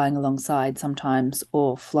was flying alongside sometimes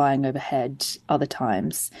or flying overhead other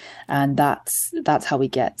times. And that's how we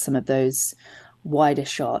get some of those wider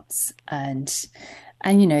shots. And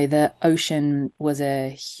the ocean was a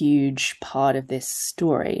huge part of this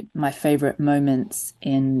story. My favorite moments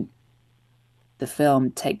in the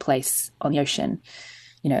film take place on the ocean.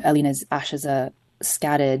 Elena's ashes are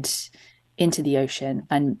scattered into the ocean,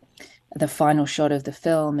 and the final shot of the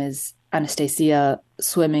film is Anastasia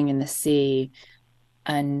swimming in the sea.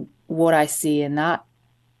 And what I see in that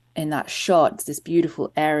shot is this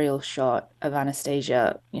beautiful aerial shot of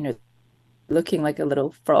Anastasia, looking like a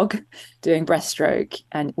little frog doing breaststroke,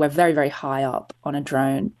 and we're very, very high up on a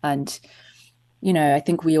drone. And I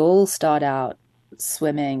think we all start out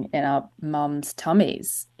swimming in our mums'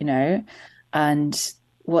 tummies, and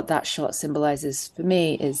what that shot symbolizes for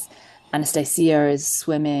me is Anastasia is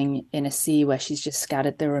swimming in a sea where she's just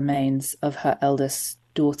scattered the remains of her eldest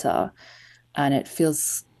daughter. And it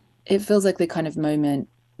feels like the kind of moment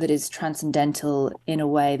that is transcendental in a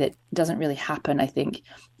way that doesn't really happen, I think,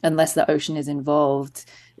 unless the ocean is involved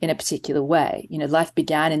in a particular way. Life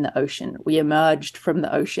began in the ocean. We emerged from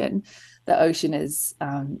the ocean. The ocean is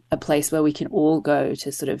a place where we can all go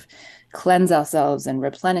to sort of cleanse ourselves and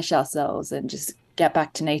replenish ourselves and just get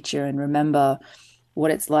back to nature and remember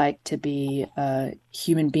what it's like to be a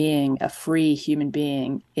human being, a free human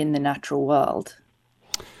being in the natural world.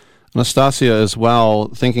 Anastasia, as well,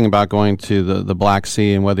 thinking about going to the Black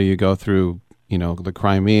Sea, and whether you go through, the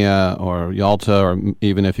Crimea or Yalta, or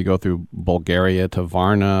even if you go through Bulgaria to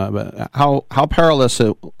Varna, but how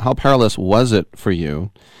perilous was it for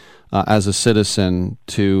you as a citizen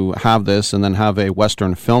to have this and then have a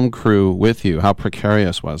Western film crew with you? How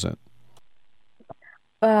precarious was it?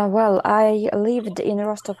 Well, I lived in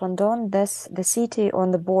Rostov-on-Don, that's the city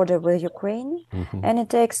on the border with Ukraine, and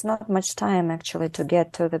it takes not much time actually to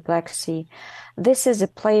get to the Black Sea. This is a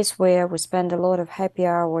place where we spend a lot of happy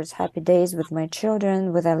hours, happy days with my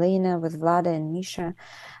children, with Alina, with Vlada and Misha,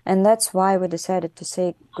 and that's why we decided to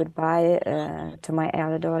say goodbye to my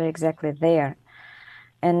elder daughter exactly there.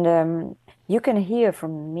 And you can hear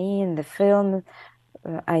from me in the film,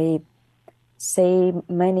 I say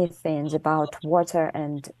many things about water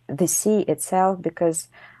and the sea itself, because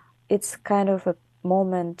it's kind of a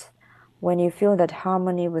moment when you feel that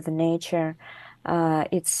harmony with nature.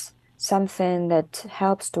 It's something that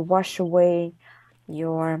helps to wash away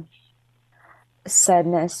your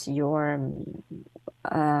sadness, your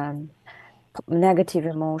negative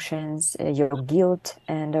emotions, your guilt,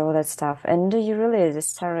 and all that stuff. And you really, as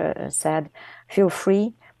Sarah said, feel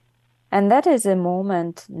free. And that is a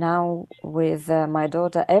moment now with my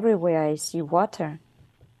daughter. Everywhere I see water,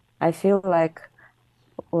 I feel like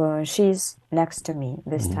she's next to me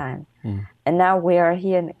this time. And now we are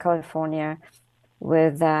here in California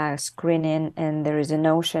with screening, and there is an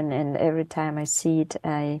ocean, and every time I see it,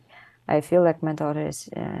 I feel like my daughter is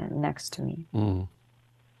next to me.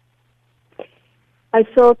 I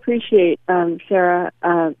so appreciate, Sarah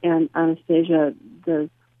and Anastasia, the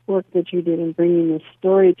work that you did in bringing this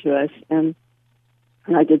story to us, and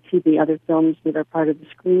I did see the other films that are part of the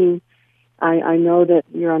screening. I know that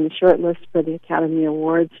you're on the short list for the Academy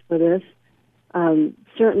Awards for this.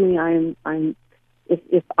 Certainly, I'm.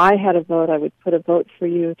 If I had a vote, I would put a vote for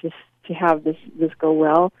you to have this go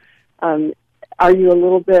well. Are you a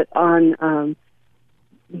little bit on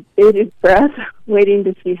bated breath, waiting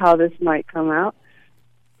to see how this might come out?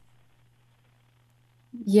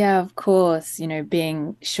 Yeah, of course.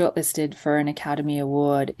 Being shortlisted for an Academy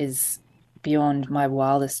Award is beyond my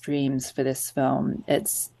wildest dreams for this film.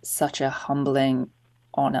 It's such a humbling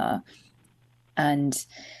honor. And,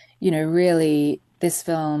 really, this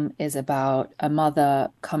film is about a mother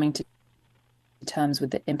coming terms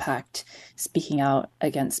with the impact speaking out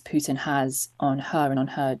against Putin has on her and on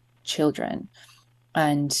her children.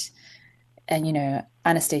 And you know,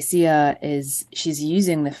 Anastasia she's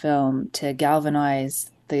using the film to galvanize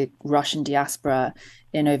the Russian diaspora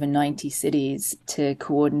in over 90 cities to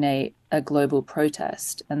coordinate a global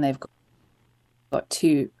protest. And they've got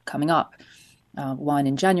two coming up, one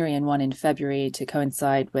in January and one in February, to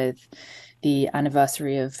coincide with the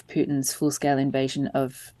anniversary of Putin's full-scale invasion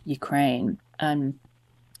of Ukraine. And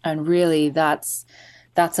really that's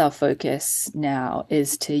our focus now,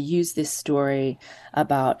 is to use this story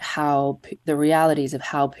about how the realities of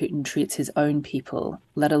how Putin treats his own people,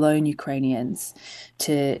 let alone Ukrainians,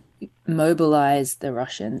 to mobilize the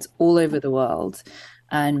Russians all over the world.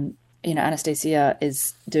 And, you know, Anastasia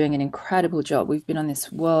is doing an incredible job. We've been on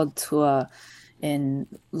this world tour in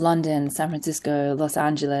London, San Francisco, Los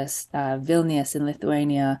Angeles, Vilnius in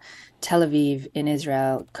Lithuania, Tel Aviv in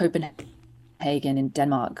Israel, Copenhagen in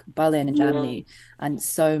Denmark, Berlin in Germany, and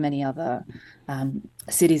so many other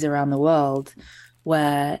cities around the world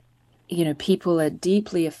where, you know, people are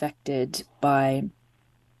deeply affected by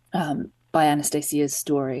Anastasia's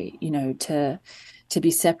story. You know, to be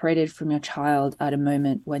separated from your child at a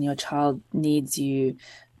moment when your child needs you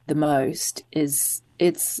the most it's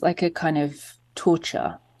like a kind of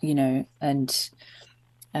torture, you know, and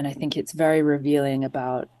I think it's very revealing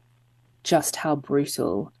about just how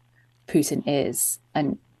brutal Putin is.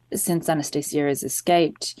 And since Anastasia has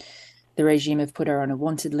escaped, the regime have put her on a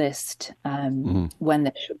wanted list. When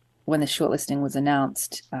the shortlisting was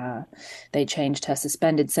announced, they changed her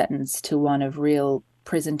suspended sentence to one of real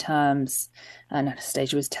prison terms. And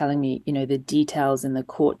Anastasia was telling me, you know, the details in the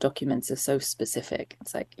court documents are so specific.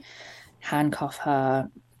 It's like handcuff her,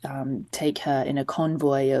 take her in a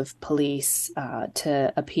convoy of police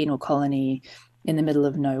to a penal colony in the middle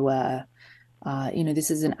of nowhere. You know,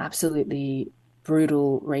 this is an absolutely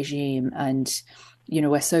brutal regime. And, you know,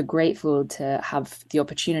 we're so grateful to have the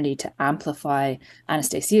opportunity to amplify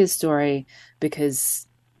Anastasia's story because,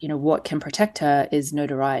 you know, what can protect her is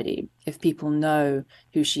notoriety. If people know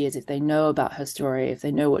who she is, if they know about her story, if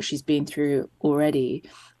they know what she's been through already,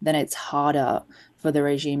 then it's harder for the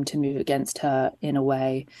regime to move against her in a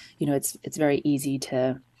way. You know, it's very easy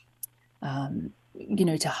to, you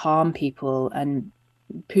know, to harm people. And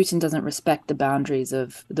Putin doesn't respect the boundaries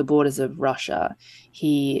of the borders of Russia.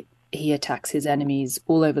 He attacks his enemies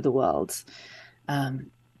all over the world.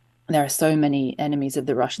 There are so many enemies of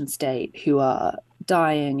the Russian state who are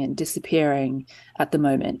dying and disappearing at the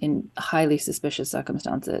moment in highly suspicious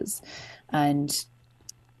circumstances. And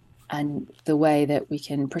the way that we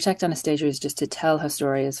can protect Anastasia is just to tell her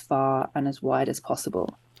story as far and as wide as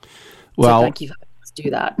possible. Well, so thank you for letting us do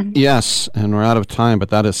that. Yes, and we're out of time, but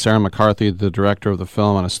that is Sarah McCarthy, the director of the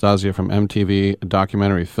film Anastasia from MTV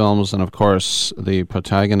Documentary Films, and of course the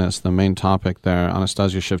protagonist, the main topic there,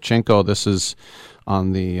 Anastasia Shevchenko. This is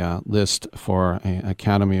on the list for an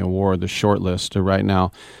Academy Award, the short list right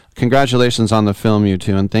now. Congratulations on the film, you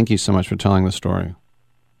two, and thank you so much for telling the story.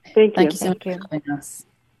 Thank you so much for joining us.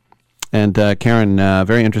 And Karen,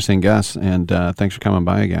 very interesting guest, and thanks for coming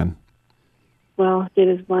by again. Well, it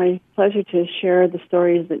is my pleasure to share the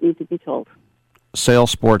stories that need to be told.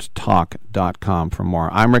 SailSportsTalk.com for more.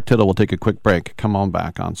 I'm Rick Tittle. We'll take a quick break. Come on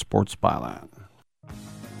back on Sports Byline.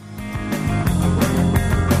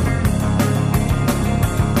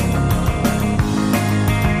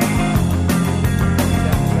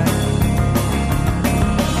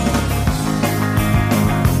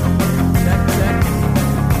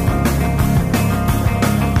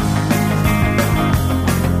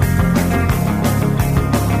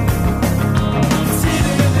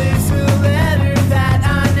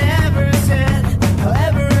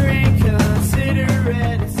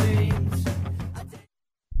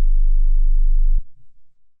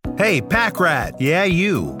 Hey, Pack Rat. Yeah,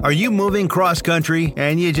 you. Are you moving cross-country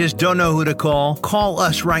and you just don't know who to call? Call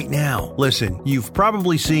us right now. Listen, you've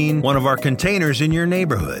probably seen one of our containers in your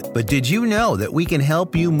neighborhood, but did you know that we can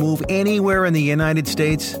help you move anywhere in the United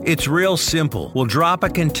States? It's real simple. We'll drop a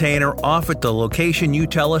container off at the location you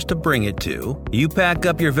tell us to bring it to. You pack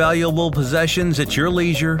up your valuable possessions at your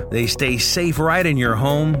leisure. They stay safe right in your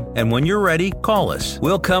home. And when you're ready, call us.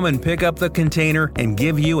 We'll come and pick up the container and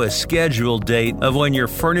give you a scheduled date of when your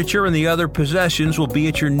furniture and the other possessions will be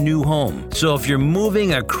at your new home. So if you're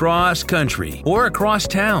moving across country or across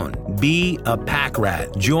town, be a Pack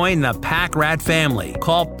Rat. Join the Pack Rat family.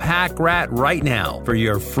 Call Pack Rat right now for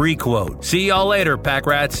your free quote. See y'all later, Pack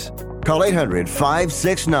Rats. Call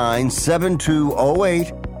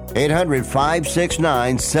 800-569-7208.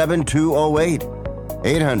 800-569-7208.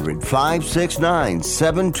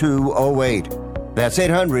 800-569-7208. That's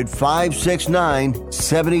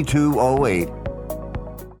 800-569-7208.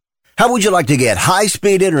 How would you like to get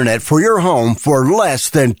high-speed internet for your home for less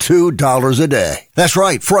than $2 a day? That's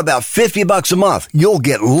right. For about $50 a month, you'll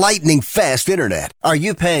get lightning fast internet. Are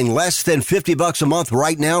you paying less than $50 a month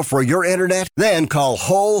right now for your internet? Then call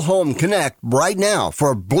Whole Home Connect right now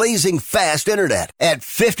for blazing fast internet at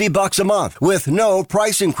 $50 a month with no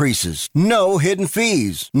price increases, no hidden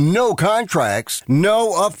fees, no contracts,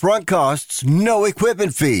 no upfront costs, no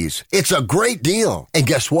equipment fees. It's a great deal. And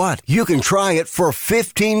guess what? You can try it for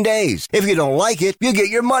 15 days. If you don't like it, you get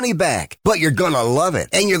your money back. But you're gonna love it,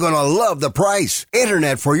 and you're gonna love the price.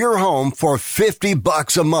 Internet for your home for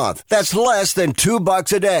 $50 a month. That's less than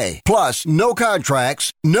 $2 a day. Plus, no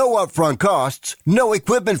contracts, no upfront costs, no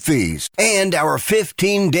equipment fees, and our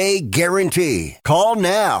 15-day guarantee. Call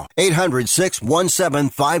now.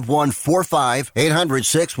 800-617-5145.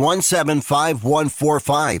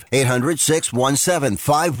 800-617-5145.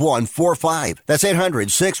 800-617-5145. That's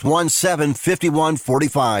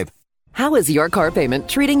 800-617-5145. How is your car payment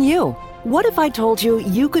treating you? What if I told you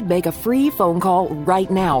you could make a free phone call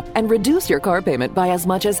right now and reduce your car payment by as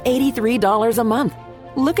much as $83 a month?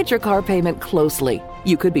 Look at your car payment closely.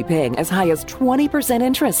 You could be paying as high as 20%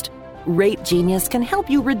 interest. Rate Genius can help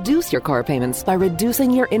you reduce your car payments by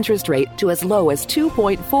reducing your interest rate to as low as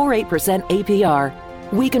 2.48% APR.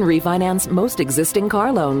 We can refinance most existing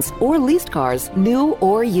car loans or leased cars, new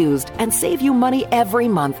or used, and save you money every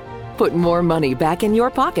month. Put more money back in your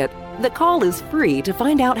pocket. The call is free to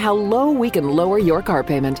find out how low we can lower your car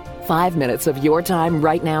payment. 5 minutes of your time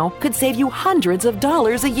right now could save you hundreds of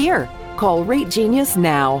dollars a year. Call Rate Genius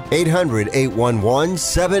now.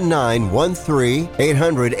 800-811-7913.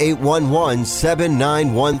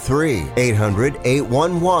 800-811-7913.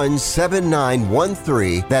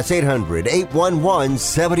 800-811-7913. That's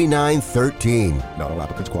 800-811-7913. Not all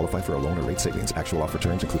applicants qualify for a loan or rate savings. Actual offer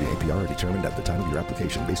terms, including APR, are determined at the time of your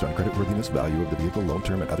application based on creditworthiness, value of the vehicle, loan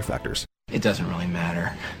term, and other factors. It doesn't really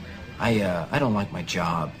matter. I don't like my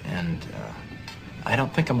job, and I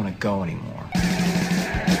don't think I'm going to go anymore.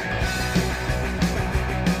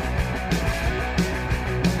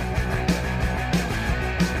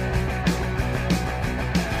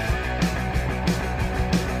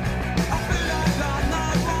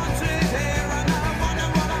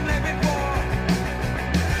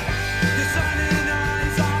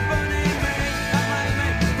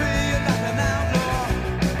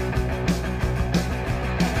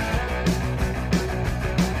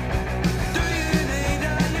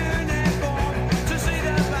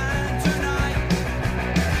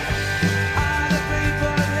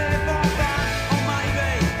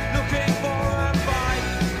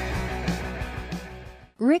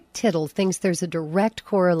 Rick Tittle thinks there's a direct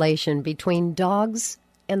correlation between dogs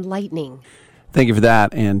and lightning. Thank you for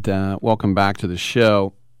that, and welcome back to the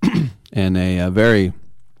show. And a very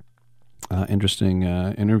interesting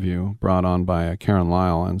interview brought on by Karen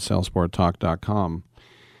Lyle on SalesportTalk.com.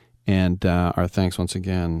 And our thanks once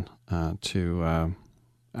again to,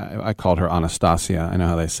 I called her Anastasia. I know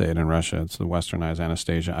how they say it in Russia. It's the westernized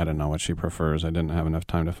Anastasia. I don't know what she prefers. I didn't have enough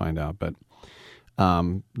time to find out. But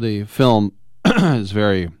the film is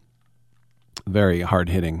very, very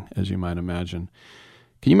hard-hitting, as you might imagine.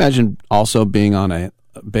 Can you imagine also being on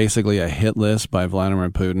basically a hit list by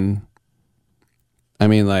Vladimir Putin? I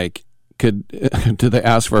mean, like, did they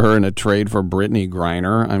ask for her in a trade for Brittany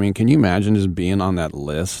Griner? I mean, can you imagine just being on that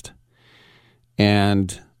list?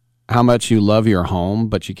 And how much you love your home,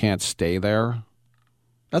 but you can't stay there?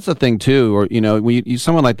 That's the thing, too. Or, you know, when you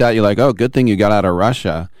someone like that, you're like, oh, good thing you got out of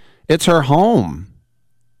Russia. It's her home.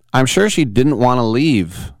 I'm sure she didn't want to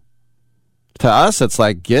leave. To us, it's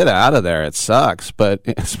like, get out of there. It sucks. But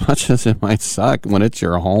as much as it might suck, when it's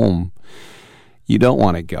your home, you don't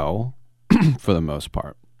want to go for the most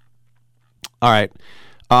part. All right.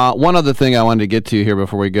 One other thing I wanted to get to here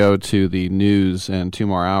before we go to the news and 2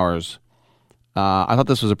 more hours. I thought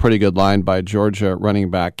this was a pretty good line by Georgia running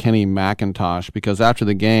back Kenny McIntosh, because after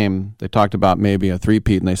the game, they talked about maybe a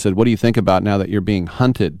three-peat, and they said, what do you think about now that you're being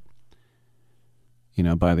hunted,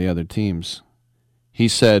 by the other teams? He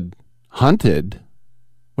said, hunted?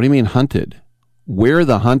 What do you mean hunted? We're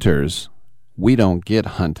the hunters. We don't get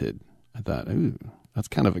hunted. I thought, ooh, that's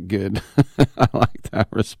kind of a good, I like that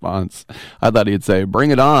response. I thought he'd say, bring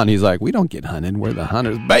it on. He's like, we don't get hunted. We're the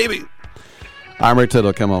hunters, baby. I'm Rick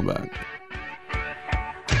Tittle. Come on back.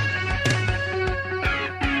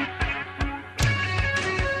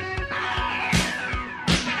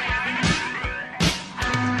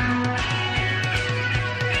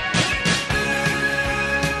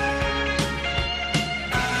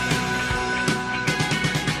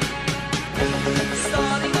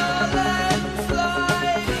 Starting a landslide.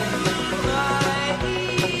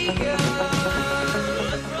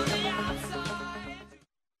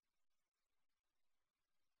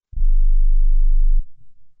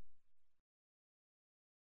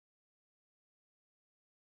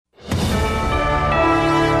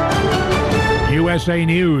 USA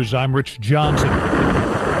News, I'm Rich Johnson.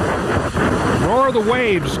 Roar of the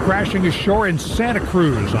waves crashing ashore in Santa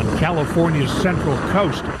Cruz on California's central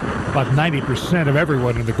coast. About 90% of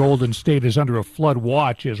everyone in the Golden State is under a flood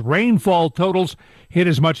watch as rainfall totals hit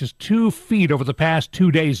as much as 2 feet over the past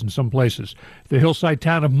 2 days in some places. The hillside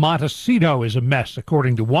town of Montecito is a mess,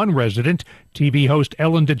 according to one resident, TV host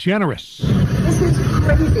Ellen DeGeneres. This is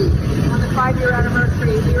crazy. On the 5-year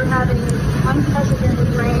anniversary, we were having unprecedented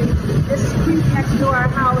rain. This creek next to our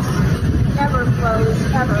house never flows,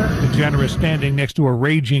 ever. DeGeneres standing next to a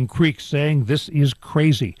raging creek saying this is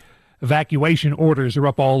crazy. Evacuation orders are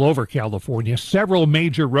up all over California. Several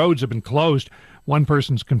major roads have been closed. One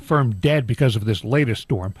person's confirmed dead because of this latest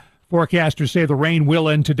storm. Forecasters say the rain will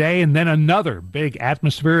end today, and then another big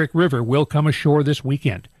atmospheric river will come ashore this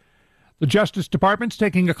weekend. The Justice Department's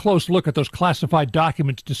taking a close look at those classified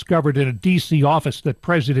documents discovered in a D.C. office that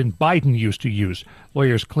President Biden used to use.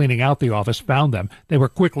 Lawyers cleaning out the office found them. They were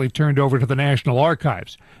quickly turned over to the National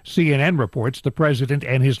Archives. CNN reports the president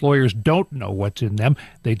and his lawyers don't know what's in them.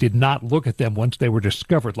 They did not look at them once they were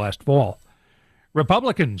discovered last fall.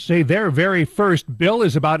 Republicans say their very first bill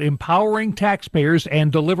is about empowering taxpayers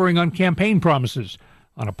and delivering on campaign promises.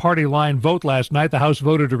 On a party line vote last night, the House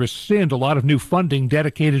voted to rescind a lot of new funding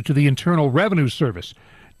dedicated to the Internal Revenue Service.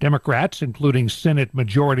 Democrats, including Senate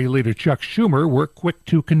Majority Leader Chuck Schumer, were quick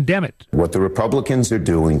to condemn it. What the Republicans are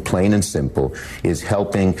doing, plain and simple, is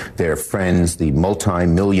helping their friends, the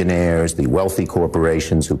multimillionaires, the wealthy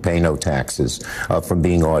corporations who pay no taxes, from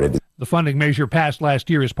being audited. The funding measure passed last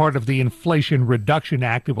year as part of the Inflation Reduction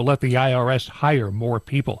Act. It will let the IRS hire more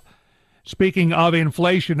people. Speaking of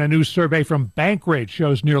inflation, a new survey from Bankrate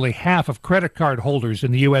shows nearly half of credit card holders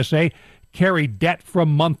in the USA carry debt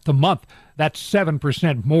from month to month. That's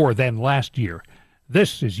 7% more than last year.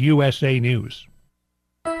 This is USA News.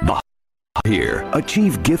 Here,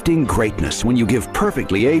 achieve gifting greatness when you give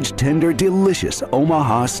perfectly aged, tender, delicious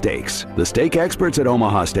Omaha steaks. The steak experts at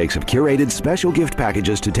Omaha Steaks have curated special gift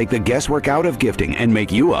packages to take the guesswork out of gifting and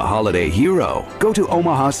make you a holiday hero. Go to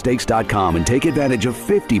omahasteaks.com and take advantage of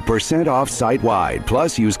 50% off site-wide.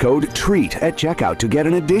 Plus, use code TREAT at checkout to get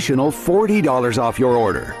an additional $40 off your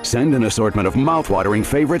order. Send an assortment of mouth-watering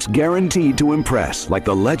favorites guaranteed to impress, like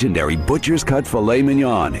the legendary Butcher's Cut Filet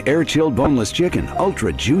Mignon, air-chilled boneless chicken,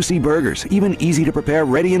 ultra-juicy burgers, even easy-to-prepare,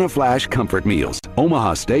 ready-in-a-flash comfort meals.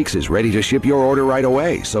 Omaha Steaks is ready to ship your order right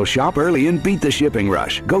away, so shop early and beat the shipping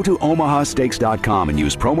rush. Go to omahasteaks.com and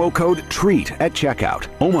use promo code TREAT at checkout.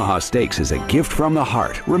 Omaha Steaks is a gift from the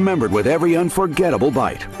heart, remembered with every unforgettable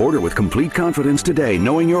bite. Order with complete confidence today,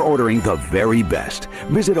 knowing you're ordering the very best.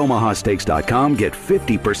 Visit omahasteaks.com, get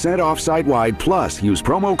 50% off site-wide, plus use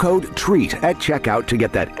promo code TREAT at checkout to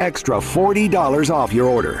get that extra $40 off your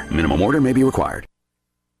order. Minimum order may be required.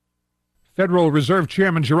 Federal Reserve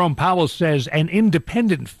Chairman Jerome Powell says an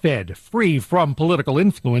independent Fed, free from political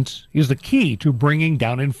influence, is the key to bringing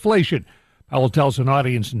down inflation. Powell tells an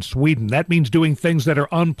audience in Sweden that means doing things that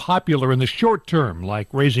are unpopular in the short term, like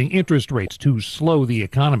raising interest rates to slow the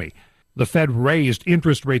economy. The Fed raised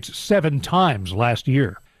interest rates 7 times last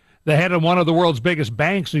year. The head of one of the world's biggest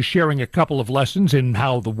banks is sharing a couple of lessons in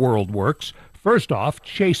how the world works. First off,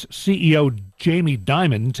 Chase CEO Jamie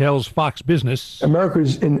Dimon tells Fox Business, America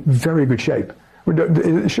is in very good shape.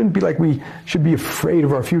 It shouldn't be like we should be afraid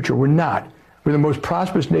of our future. We're not. We're the most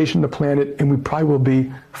prosperous nation on the planet, and we probably will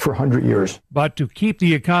be for 100 years. But to keep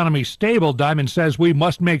the economy stable, Dimon says we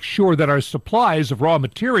must make sure that our supplies of raw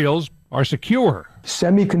materials are secure.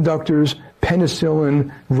 Semiconductors,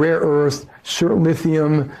 penicillin, rare earth, certain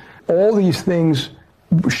lithium, all these things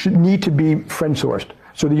should need to be friend-sourced,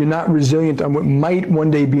 so that you're not resilient on what might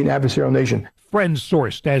one day be an adversarial nation.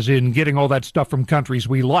 Friend-sourced, as in getting all that stuff from countries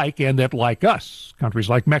we like and that like us. Countries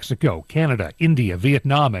like Mexico, Canada, India,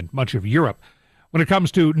 Vietnam, and much of Europe. When it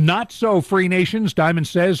comes to not-so-free nations, Dimon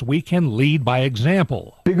says we can lead by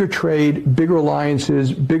example. Bigger trade, bigger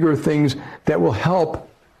alliances, bigger things that will help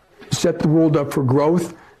set the world up for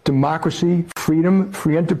growth, democracy, freedom,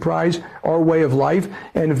 free enterprise, our way of life.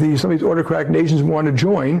 And if some of these autocratic nations want to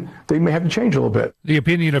join, they may have to change a little bit. The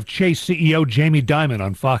opinion of Chase CEO Jamie Dimon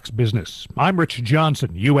on Fox Business. I'm Rich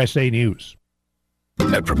Johnson, USA News.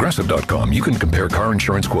 At Progressive.com, you can compare car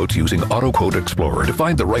insurance quotes using Auto Quote Explorer to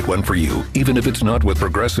find the right one for you, even if it's not with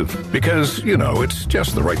Progressive. Because, it's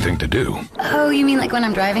just the right thing to do. Oh, you mean like when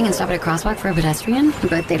I'm driving and stop at a crosswalk for a pedestrian?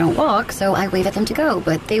 But they don't walk, so I wave at them to go,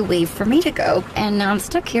 but they wave for me to go. And now I'm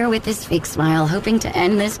stuck here with this fake smile, hoping to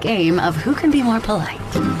end this game of who can be more polite.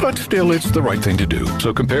 But still, it's the right thing to do.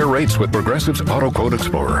 So compare rates with Progressive's Auto Quote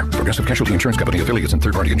Explorer. Progressive Casualty Insurance Company, affiliates, and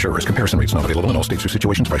third-party insurers. Comparison rates not available in all states or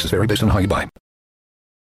situations. Prices vary based on how you buy.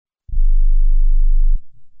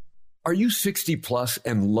 Are you 60 plus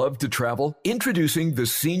and love to travel? Introducing the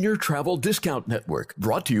Senior Travel Discount Network,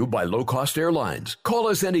 brought to you by Low Cost Airlines. Call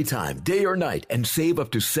us anytime, day or night, and save up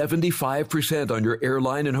to 75% on your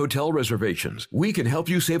airline and hotel reservations. We can help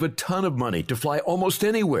you save a ton of money to fly almost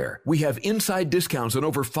anywhere. We have inside discounts on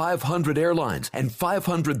over 500 airlines and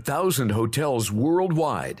 500,000 hotels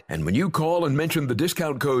worldwide. And when you call and mention the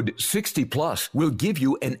discount code 60 plus, we'll give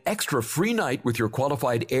you an extra free night with your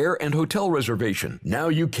qualified air and hotel reservation. Now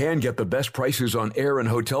you can get the best prices on air and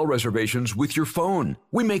hotel reservations with your phone.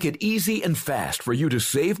 We make it easy and fast for you to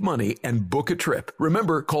save money and book a trip.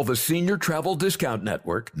 Remember, call the Senior Travel Discount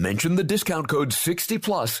Network, mention the discount code 60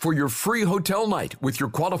 plus for your free hotel night with your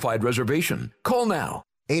qualified reservation. Call now.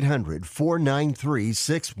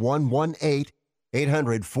 800-493-6118.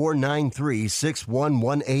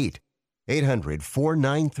 800-493-6118.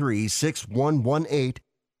 800-493-6118.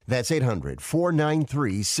 That's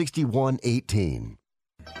 800-493-6118.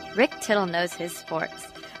 Rick Tittle knows his sports.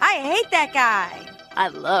 I hate that guy. I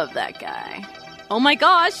love that guy. Oh my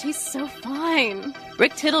gosh, he's so fine.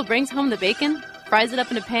 Rick Tittle brings home the bacon, fries it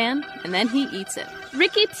up in a pan, and then he eats it.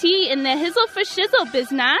 Ricky T in the hizzle for shizzle,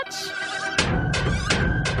 biznatch.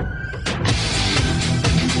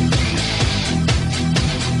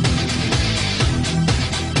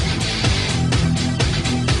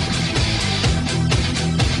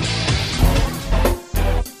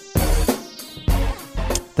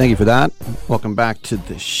 Thank you for that. Welcome back to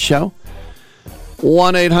the show.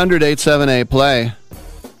 1-800-878-PLAY.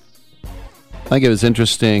 I think it was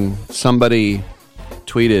interesting. Somebody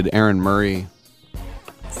tweeted Aaron Murray,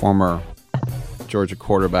 former Georgia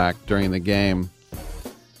quarterback, during the game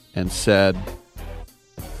and said,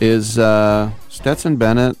 is Stetson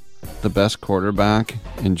Bennett the best quarterback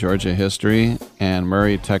in Georgia history? And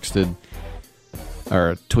Murray tweeted,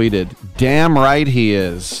 damn right he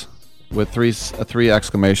is, with three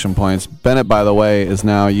exclamation points. Bennett, by the way, is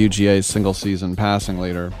now UGA's single-season passing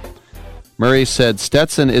leader. Murray said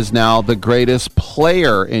Stetson is now the greatest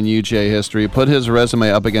player in UGA history. Put his resume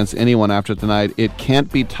up against anyone after tonight. It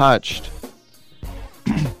can't be touched.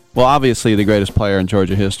 Well, obviously, the greatest player in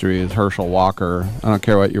Georgia history is Herschel Walker. I don't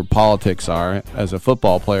care what your politics are. As a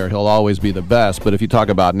football player, he'll always be the best. But if you talk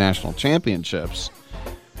about national championships,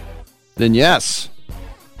 then yes,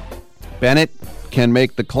 Bennett can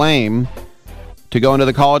make the claim to go into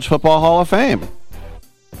the College Football Hall of Fame.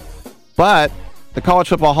 But the College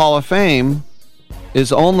Football Hall of Fame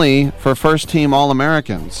is only for first-team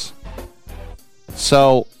All-Americans.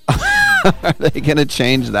 So are they going to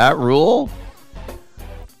change that rule?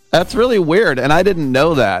 That's really weird, and I didn't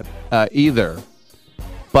know that either.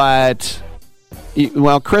 But,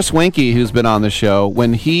 well, Chris Winkie, who's been on the show,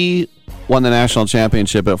 when he won the national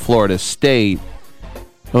championship at Florida State,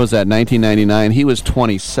 what was that, 1999? He was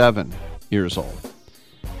 27 years old.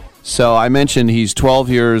 So I mentioned he's 12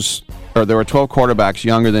 years, or there were 12 quarterbacks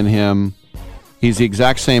younger than him. He's the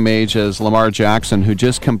exact same age as Lamar Jackson, who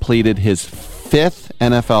just completed his fifth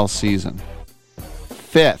NFL season.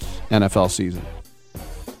 Fifth NFL season.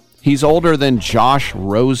 He's older than Josh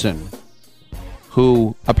Rosen,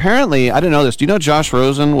 who apparently, I didn't know this. Do you know Josh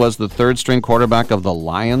Rosen was the third-string quarterback of the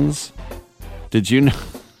Lions? Did you know?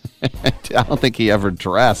 I don't think he ever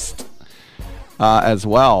dressed as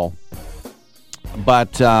well.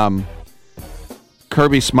 But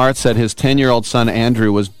Kirby Smart said his 10-year-old son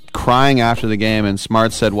Andrew was crying after the game, and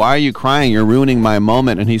Smart said, "Why are you crying? You're ruining my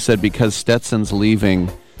moment." And he said, "Because Stetson's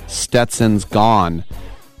leaving. Stetson's gone."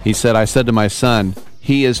 He said, "I said to my son,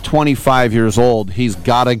 he is 25 years old. He's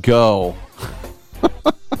got to go."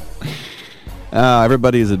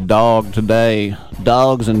 Everybody's a dog today.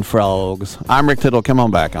 Dogs and frogs. I'm Rick Tittle. Come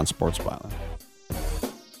on back on Sports Byline.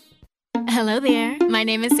 Hello there. My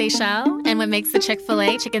name is Seychelle, and what makes the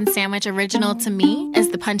Chick-fil-A chicken sandwich original to me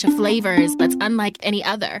is the punch of flavors that's unlike any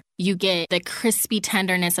other. You get the crispy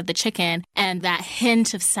tenderness of the chicken and that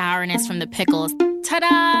hint of sourness from the pickles.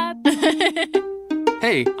 Ta-da!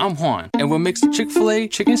 Hey, I'm Juan, and what makes the Chick-fil-A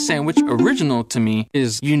chicken sandwich original to me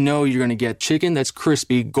is you know you're going to get chicken that's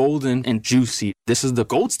crispy, golden, and juicy. This is the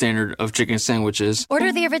gold standard of chicken sandwiches.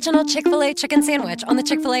 Order the original Chick-fil-A chicken sandwich on the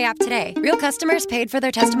Chick-fil-A app today. Real customers paid for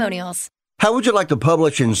their testimonials. How would you like to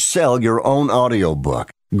publish and sell your own audiobook?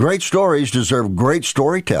 Great stories deserve great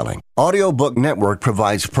storytelling. Audiobook Network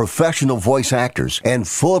provides professional voice actors and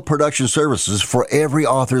full production services for every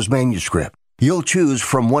author's manuscript. You'll choose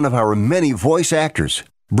from one of our many voice actors.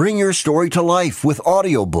 Bring your story to life with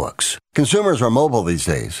audiobooks. Consumers are mobile these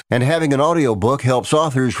days, and having an audiobook helps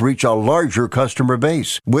authors reach a larger customer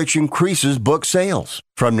base, which increases book sales.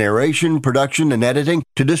 From narration, production, and editing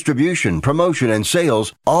to distribution, promotion, and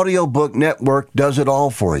sales, Audiobook Network does it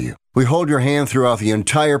all for you. We hold your hand throughout the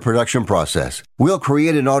entire production process. We'll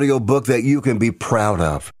create an audiobook that you can be proud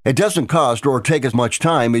of. It doesn't cost or take as much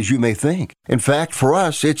time as you may think. In fact, for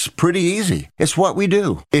us, it's pretty easy. It's what we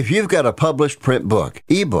do. If you've got a published print book,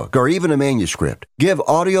 ebook, or even a manuscript, give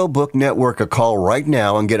Audiobook Network a call right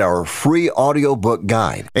now and get our free audiobook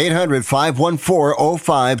guide.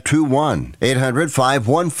 800-514-0521.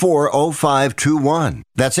 800-514-0521.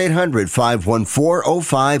 That's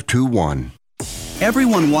 800-514-0521.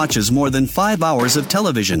 Everyone watches more than 5 hours of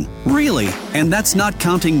television. Really? And that's not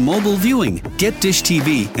counting mobile viewing. Get Dish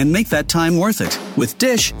TV and make that time worth it. With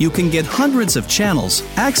Dish, you can get hundreds of channels,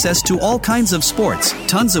 access to all kinds of sports,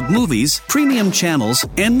 tons of movies, premium channels,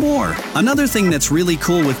 and more. Another thing that's really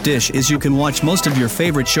cool with Dish is you can watch most of your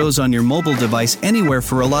favorite shows on your mobile device anywhere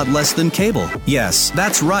for a lot less than cable. Yes,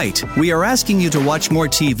 that's right. We are asking you to watch more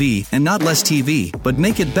TV and not less TV, but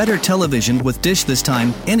make it better television with Dish this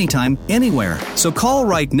time, anytime, anywhere. So call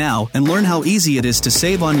right now and learn how easy it is to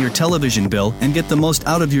save on your television bill and get the most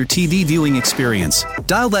out of your TV viewing experience.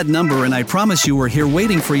 Dial that number and I promise you we're here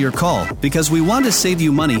waiting for your call because we want to save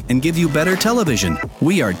you money and give you better television.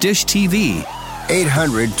 We are Dish TV.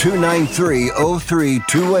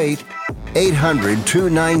 800-293-0328.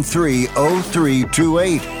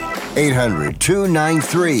 800-293-0328.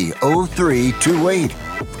 800-293-0328.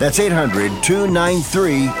 That's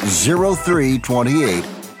 800-293-0328.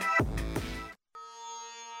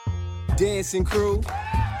 Dancing crew,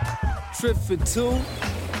 trip for two,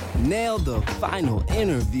 nailed the final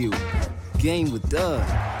interview. Game with Doug,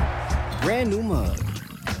 brand new mug.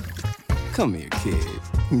 Come here, kid,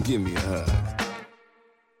 give me a hug.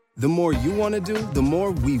 The more you want to do, the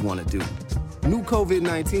more we want to do. New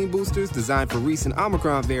COVID-19 boosters designed for recent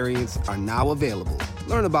Omicron variants are now available.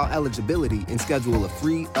 Learn about eligibility and schedule a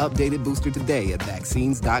free updated booster today at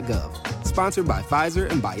vaccines.gov. Sponsored by Pfizer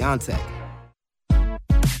and BioNTech.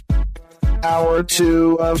 Hour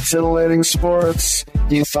 2 of titillating sports.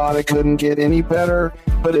 You thought it couldn't get any better,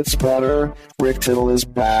 but it's better. Rick Tittle is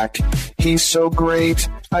back. He's so great.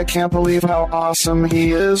 I can't believe how awesome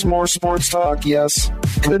he is. More sports talk, yes.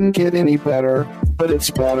 Couldn't get any better, but it's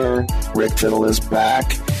better. Rick Tittle is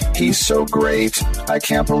back. He's so great. I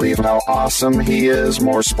can't believe how awesome he is.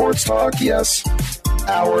 More sports talk, yes.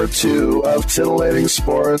 Hour 2 of titillating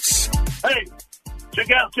sports. Hey! Check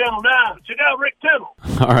out Channel 9. Check out Rick Tittle.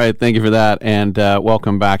 All right, thank you for that, and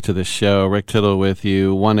welcome back to the show. Rick Tittle with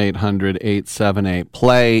you,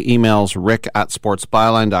 1-800-878-PLAY. Emails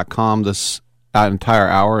rick@sportsbyline.com. This entire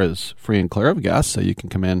hour is free and clear of guests, so you can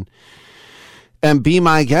come in and be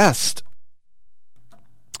my guest.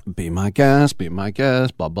 Be my guest, blah,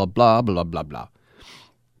 blah, blah, blah, blah, blah.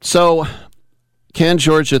 So, can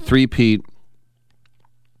Georgia three-peat?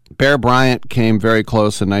 Bear Bryant came very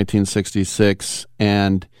close in 1966,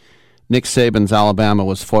 and Nick Saban's Alabama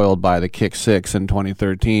was foiled by the kick six in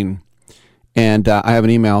 2013. And I have an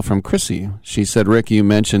email from Chrissy. She said, Rick, you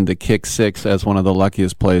mentioned the kick six as one of the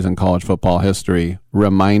luckiest plays in college football history.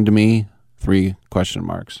 Remind me, 3 question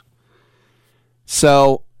marks.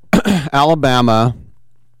 So, Alabama,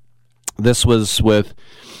 this was with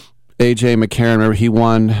A.J. McCarron. Remember, he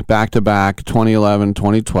won back-to-back 2011,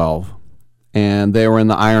 2012. And they were in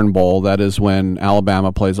the Iron Bowl. That is when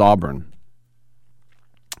Alabama plays Auburn.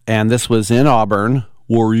 And this was in Auburn,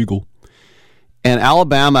 War Eagle. And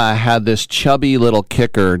Alabama had this chubby little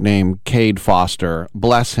kicker named Cade Foster.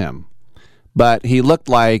 Bless him. But he looked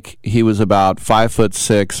like he was about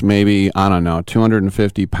 5'6", maybe,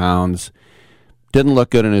 250 pounds. Didn't look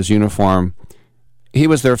good in his uniform. He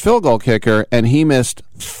was their field goal kicker, and he missed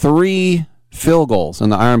 3 field goals in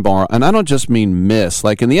the Iron Bowl. And I don't just mean miss.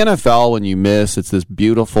 Like in the NFL, when you miss, it's this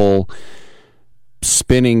beautiful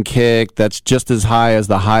spinning kick that's just as high as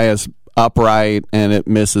the highest upright, and it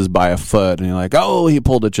misses by a foot. And you're like, oh, he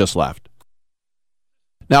pulled it just left.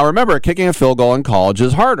 Now, remember, kicking a field goal in college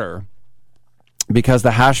is harder because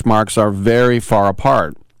the hash marks are very far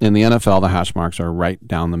apart. In the NFL, the hash marks are right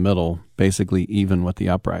down the middle, basically even with the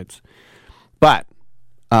uprights. But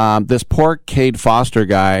this poor Cade Foster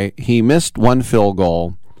guy, he missed 1 field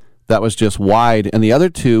goal that was just wide, and the other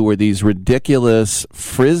 2 were these ridiculous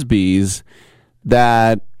Frisbees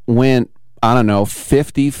that went,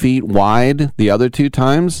 50 feet wide the other 2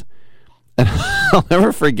 times. And I'll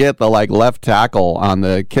never forget the left tackle on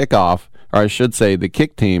the kickoff, or I should say the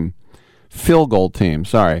kick team, field goal team,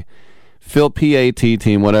 PAT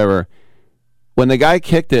team, whatever. When the guy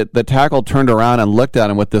kicked it, the tackle turned around and looked at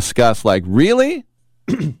him with disgust, like, really?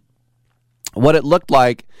 What it looked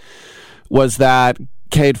like was that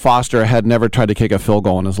Cade Foster had never tried to kick a field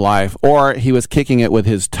goal in his life, or he was kicking it with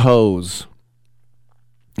his toes.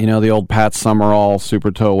 You know, the old Pat Summerall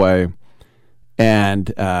super toe way.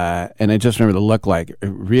 And I just remember the look like,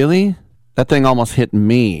 really? That thing almost hit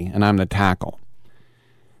me, and I'm the tackle.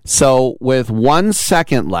 So with 1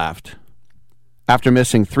 second left, after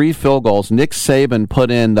missing 3 field goals, Nick Saban put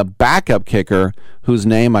in the backup kicker, whose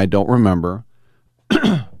name I don't remember,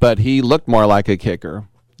 but he looked more like a kicker.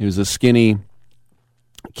 He was a skinny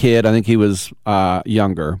kid. I think he was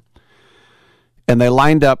younger. And they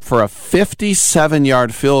lined up for a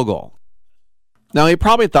 57-yard field goal. Now, he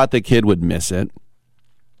probably thought the kid would miss it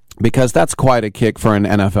because that's quite a kick for an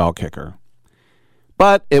NFL kicker.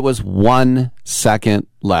 But it was 1 second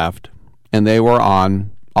left, and they were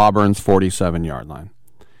on Auburn's 47-yard line.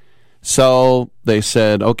 So they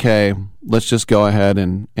said, okay, let's just go ahead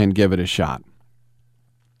and give it a shot.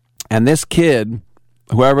 And this kid,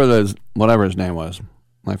 whatever his name was,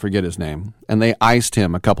 I forget his name, and they iced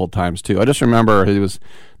him a couple times too. I just remember he was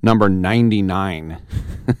number 99.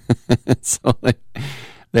 So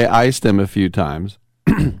they iced him a few times.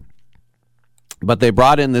 But they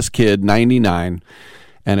brought in this kid, 99,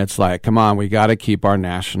 and it's like, come on, we got to keep our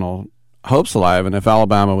national hopes alive. And if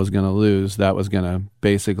Alabama was going to lose, that was going to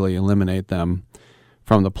basically eliminate them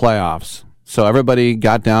from the playoffs. So everybody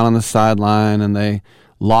got down on the sideline, and they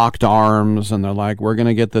locked arms, and they're like, we're going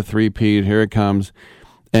to get the three-peat. Here it comes.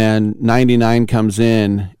 And 99 comes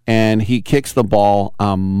in, and he kicks the ball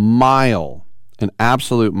a mile, an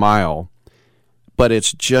absolute mile, but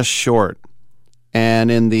it's just short.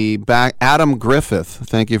 And in the back, Adam Griffith,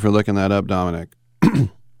 thank you for looking that up, Dominic.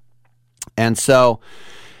 And so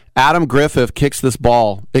Adam Griffith kicks this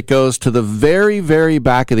ball. It goes to the very, very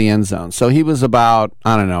back of the end zone. So he was about,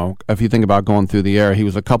 I don't know, if you think about going through the air, he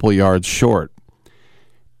was a couple yards short.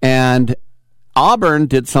 And Auburn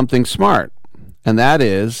did something smart. And that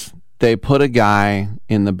is, they put a guy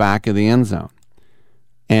in the back of the end zone.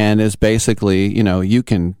 And is basically,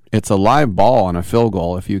 it's a live ball on a field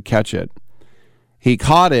goal if you catch it. He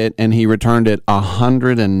caught it, and he returned it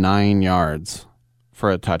 109 yards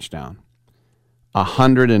for a touchdown.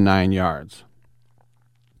 109 yards.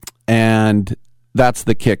 And that's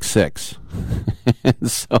the kick six.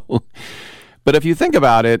 But if you think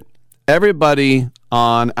about it, everybody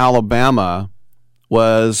on Alabama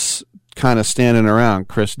was kind of standing around.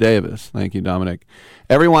 Chris Davis. Thank you, Dominic.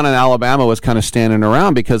 Everyone in Alabama was kind of standing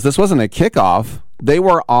around because this wasn't a kickoff. They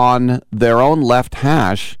were on their own left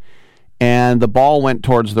hash, and the ball went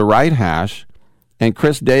towards the right hash. And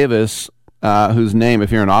Chris Davis, whose name,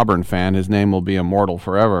 if you're an Auburn fan, his name will be immortal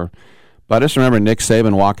forever. But I just remember Nick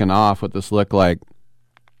Saban walking off with this look like,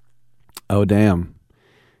 oh, damn.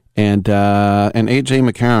 And A.J.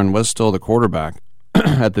 McCarron was still the quarterback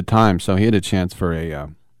at the time, so he had a chance for a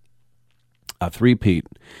three-peat.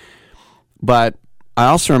 But I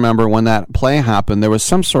also remember when that play happened, there was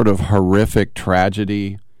some sort of horrific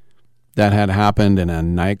tragedy that had happened in a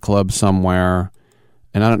nightclub somewhere.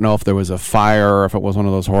 And I don't know if there was a fire or if it was one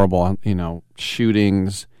of those horrible,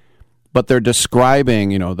 shootings. But they're describing,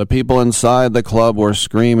 the people inside the club were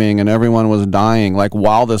screaming and everyone was dying, like,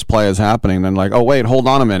 while this play is happening. Then like, oh, wait, hold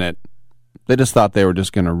on a minute. They just thought they were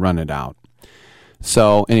just going to run it out.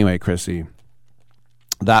 So anyway, Chrissy,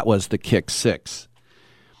 that was the kick six.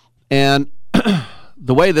 And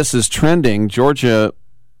the way this is trending, Georgia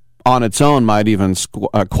on its own might even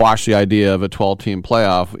quash the idea of a 12-team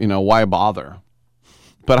playoff. Why bother?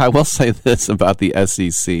 But I will say this about the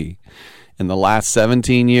SEC. In the last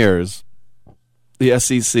 17 years, the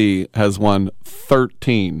SEC has won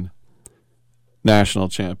 13 national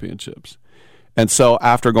championships. And so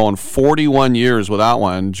after going 41 years without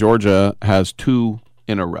one, Georgia has 2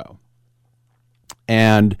 in a row.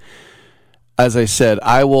 And as I said,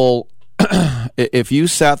 I will, if you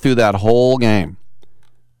sat through that whole game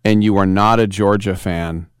and you are not a Georgia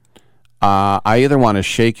fan, I either want to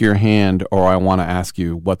shake your hand or I want to ask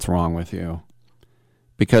you what's wrong with you.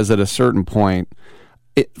 Because at a certain point,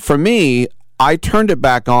 for me, I turned it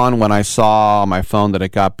back on when I saw on my phone that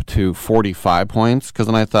it got to 45 points, because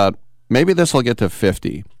then I thought, maybe this will get to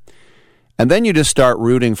 50. And then you just start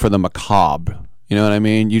rooting for the macabre. You know what I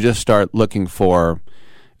mean? You just start looking for,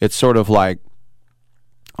 it's sort of like,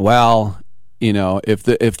 well, if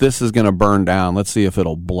this is going to burn down, let's see if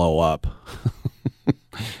it'll blow up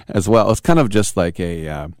as well. It's kind of just like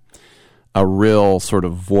a real sort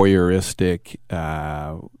of voyeuristic,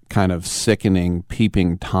 kind of sickening,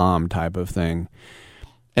 peeping Tom type of thing.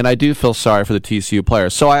 And I do feel sorry for the TCU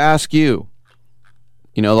players. So I ask you,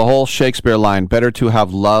 the whole Shakespeare line, better to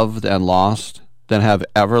have loved and lost than have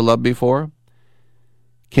ever loved before.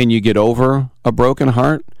 Can you get over a broken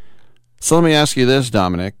heart? So let me ask you this,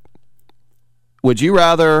 Dominic. Would you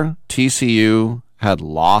rather TCU had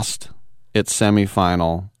lost its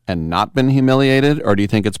semifinal and not been humiliated, or do you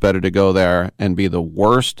think it's better to go there and be the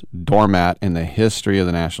worst doormat in the history of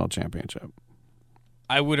the national championship?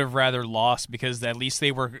 I would have rather lost, because at least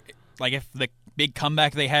they were, like, if the big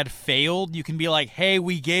comeback they had failed, you can be like, hey,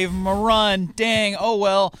 we gave them a run. Dang, oh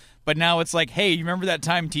well. But now it's like, hey, you remember that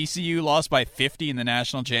time TCU lost by 50 in the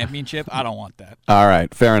national championship? I don't want that. All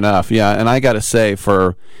right, fair enough. Yeah, and I got to say,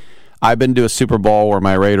 I've been to a Super Bowl where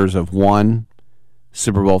my Raiders have won,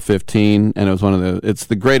 Super Bowl 15, and it's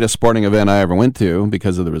the greatest sporting event I ever went to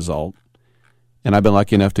because of the result. And I've been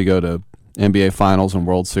lucky enough to go to NBA Finals and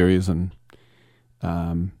World Series and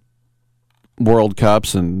World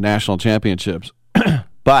Cups and national championships.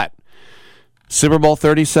 But Super Bowl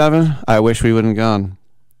 37, I wish we wouldn't have gone.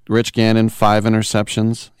 Rich Gannon, 5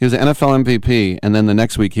 interceptions. He was an NFL MVP, and then the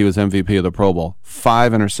next week he was MVP of the Pro Bowl.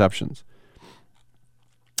 5 interceptions.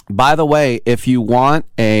 By the way, if you want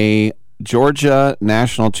a Georgia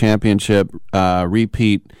National Championship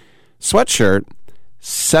repeat sweatshirt,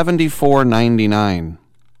 $74.99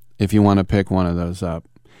 if you want to pick one of those up.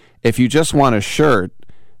 If you just want a shirt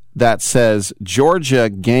that says Georgia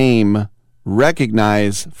Game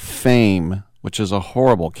Recognize Fame, which is a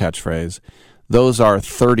horrible catchphrase, those are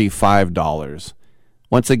 $35.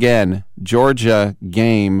 Once again, Georgia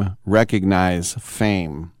Game Recognize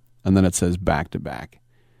Fame. And then it says back to back.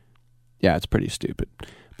 Yeah, it's pretty stupid.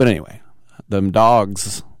 But anyway, them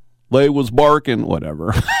dogs, they was barking,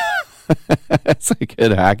 whatever. It's a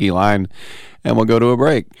good hacky line. And we'll go to a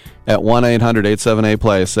break at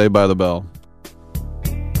 1-800-878-PLAY, Saved by the Bell.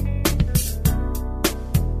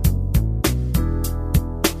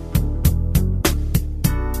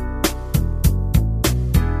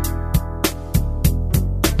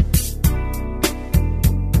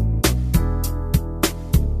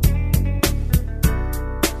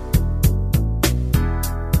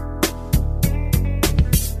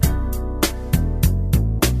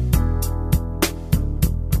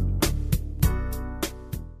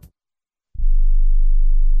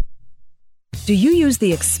 Do you use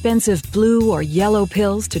the expensive blue or yellow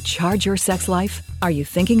pills to charge your sex life? Are you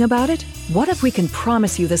thinking about it? What if we can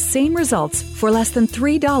promise you the same results for less than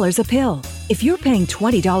 $3 a pill? If you're paying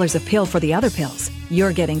 $20 a pill for the other pills,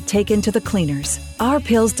 you're getting taken to the cleaners. Our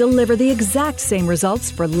pills deliver the exact same results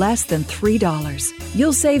for less than $3.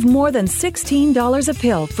 You'll save more than $16 a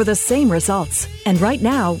pill for the same results. And right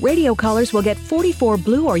now, radio callers will get 44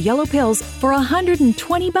 blue or yellow pills for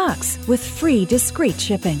 $120 with free discreet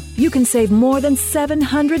shipping. You can save more than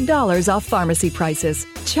 $700 off pharmacy prices.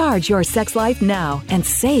 Charge your sex life now and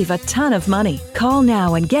save a ton of money. Call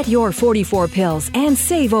now and get your 44 pills and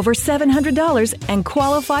save over $700 and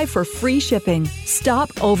qualify for free shipping.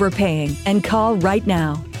 Stop overpaying and call right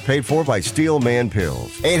now. Paid for by Steelman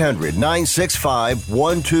Pills.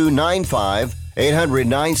 800-965-1295.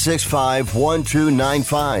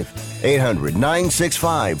 800-965-1295.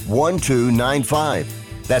 800-965-1295.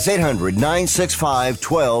 That's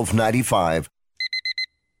 800-965-1295.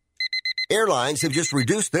 Airlines have just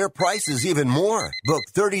reduced their prices even more. Book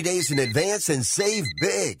 30 days in advance and save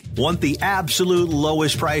big. Want the absolute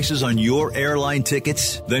lowest prices on your airline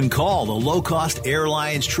tickets? Then call the Low Cost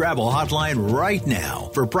Airlines Travel Hotline right now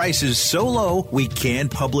for prices so low we can't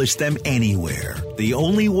publish them anywhere. The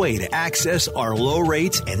only way to access our low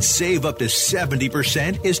rates and save up to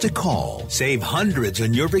 70% is to call. Save hundreds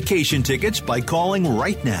on your vacation tickets by calling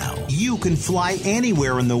right now. You can fly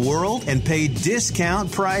anywhere in the world and pay discount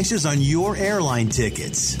prices on your airline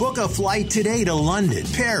tickets. Book a flight today to London,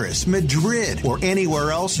 Paris, Madrid, or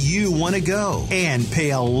anywhere else you want to go and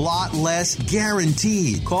pay a lot less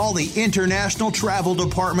guaranteed. Call the International Travel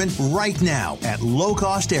Department right now at Low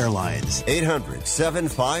Cost Airlines.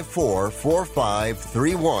 800-754-4531.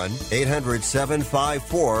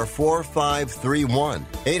 800-754-4531.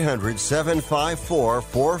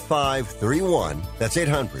 800-754-4531. That's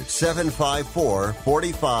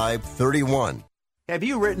 800-754-4531. Have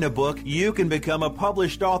you written a book? You can become a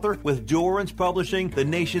published author with Dorrance Publishing, the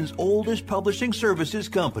nation's oldest publishing services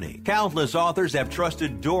company. Countless authors have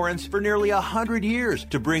trusted Dorrance for nearly 100 years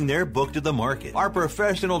to bring their book to the market. Our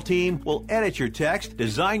professional team will edit your text,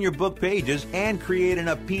 design your book pages, and create an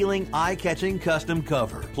appealing, eye-catching custom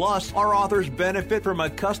cover. Plus, our authors benefit from a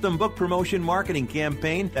custom book promotion marketing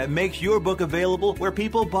campaign that makes your book available where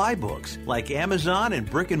people buy books, like Amazon and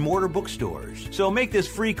brick-and-mortar bookstores. So make this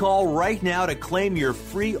free call right now to claim your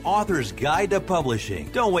free Author's Guide to Publishing.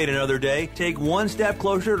 Don't wait another day. Take one step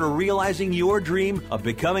closer to realizing your dream of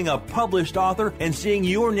becoming a published author and seeing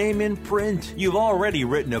your name in print. You've already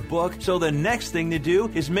written a book, so the next thing to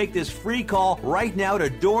do is make this free call right now to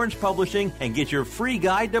Dorrance Publishing and get your free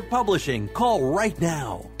guide to publishing. Call right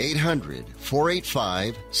now.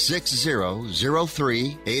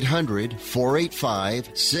 800-485-6003.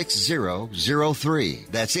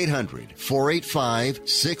 800-485-6003. That's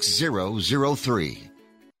 800-485-6003.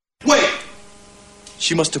 Wait!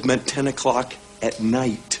 She must have meant 10 o'clock at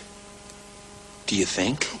night. Do you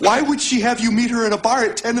think? Why would she have you meet her in a bar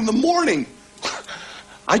at 10 in the morning?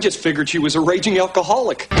 I just figured she was a raging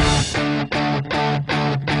alcoholic.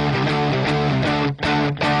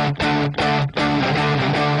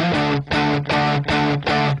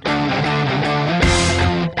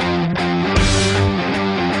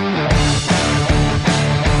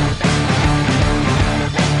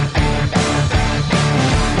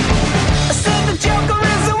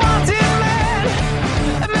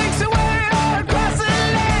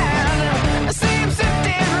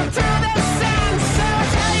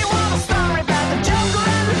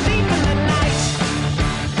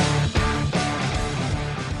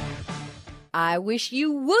 I wish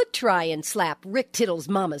you would try and slap Rick Tittle's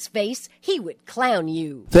mama's face. He would clown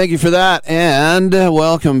you. Thank you for that, and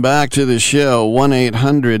welcome back to the show.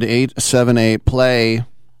 1-800-878-PLAY.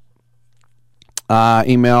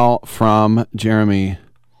 Email from Jeremy.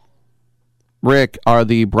 Rick, are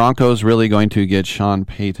the Broncos really going to get Sean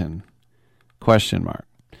Payton? ?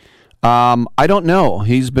 I don't know.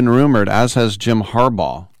 He's been rumored, as has Jim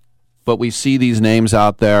Harbaugh. But we see these names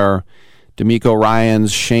out there. DeMeco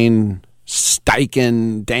Ryans, Shane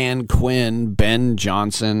Steichen, Dan Quinn, Ben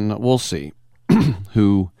Johnson. We'll see. Is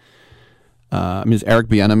Eric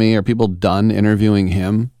Bieniemy? Are people done interviewing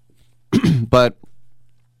him? But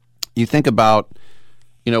you think about,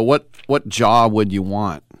 what job would you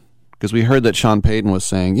want? Because we heard that Sean Payton was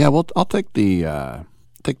saying, "Yeah, well, I'll take the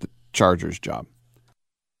Chargers job."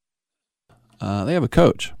 They have a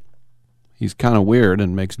coach. He's kind of weird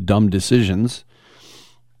and makes dumb decisions,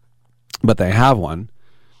 but they have one.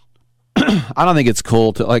 I don't think it's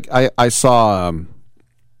cool to I saw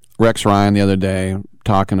Rex Ryan the other day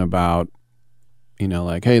talking about,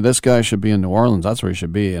 hey, this guy should be in New Orleans. That's where he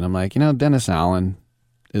should be. And I'm like, Dennis Allen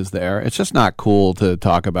is there. It's just not cool to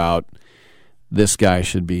talk about this guy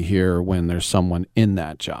should be here when there's someone in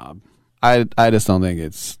that job. I just don't think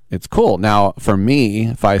it's cool. Now, for me,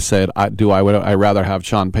 if I said, would I rather have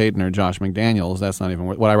Sean Payton or Josh McDaniels? That's not even.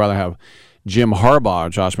 Would I rather have Jim Harbaugh or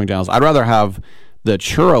Josh McDaniels? I'd rather have the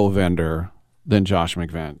churro vendor than Josh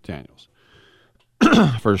McDaniels,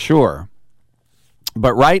 for sure.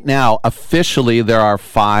 But right now, officially, there are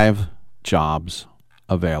 5 jobs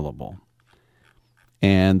available.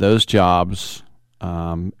 And those jobs,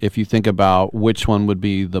 if you think about which one would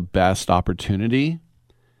be the best opportunity,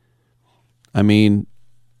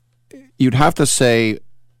 you'd have to say,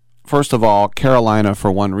 first of all, Carolina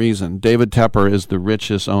for one reason. David Tepper is the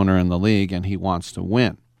richest owner in the league, and he wants to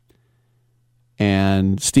win.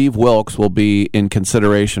 And Steve Wilkes will be in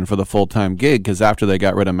consideration for the full-time gig because after they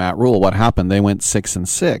got rid of Matt Rule, what happened? They went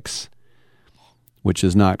 6-6, which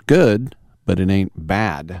is not good, but it ain't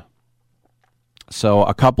bad. So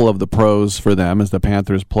a couple of the pros for them is the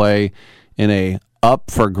Panthers play in a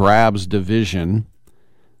up-for-grabs division.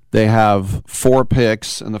 They have 4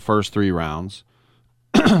 picks in the first 3 rounds.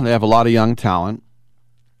 They have a lot of young talent.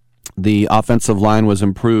 The offensive line was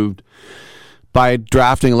improved by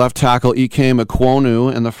drafting left tackle Ike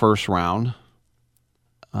Mekwonu in the first round.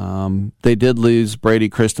 They did lose Brady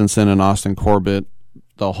Christensen and Austin Corbett,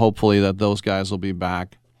 though hopefully that those guys will be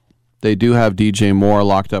back. They do have DJ Moore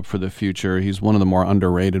locked up for the future. He's one of the more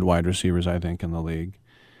underrated wide receivers, I think, in the league.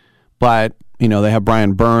 But, they have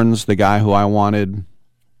Brian Burns, the guy who I wanted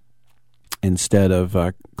instead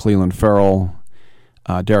of Cleveland Ferrell.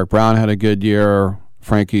 Derek Brown had a good year.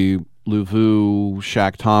 Frankie Louvu,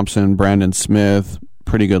 Shaq Thompson, Brandon Smith,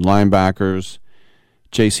 pretty good linebackers.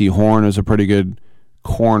 J.C. Horn is a pretty good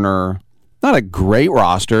corner. Not a great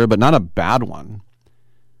roster, but not a bad one.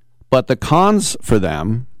 But the cons for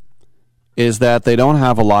them is that they don't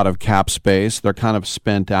have a lot of cap space. They're kind of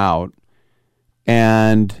spent out.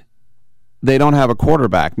 And they don't have a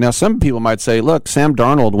quarterback. Now, some people might say, look, Sam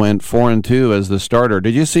Darnold went 4-2 as the starter.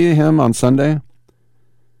 Did you see him on Sunday?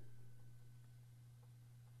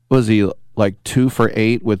 Was he like 2 for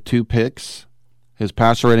 8 with 2 picks? His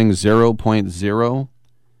passer rating 0.0.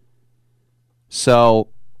 So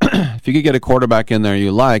if you could get a quarterback in there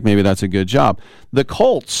you like, maybe that's a good job. The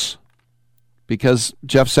Colts, because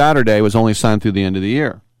Jeff Saturday was only signed through the end of the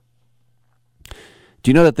year. Do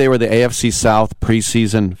you know that they were the AFC South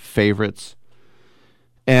preseason favorites?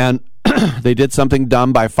 And they did something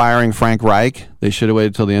dumb by firing Frank Reich. They should have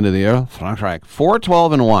waited till the end of the year. Frank Reich,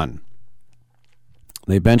 4-12-1.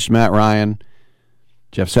 They benched Matt Ryan.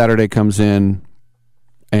 Jeff Saturday comes in,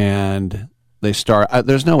 and they start.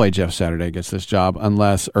 There's no way Jeff Saturday gets this job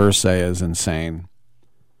unless Irsay is insane.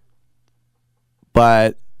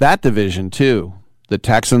 But that division, too. The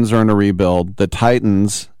Texans are in a rebuild. The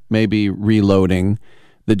Titans may be reloading.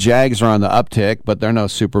 The Jags are on the uptick, but they're no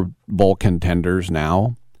Super Bowl contenders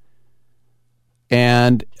now.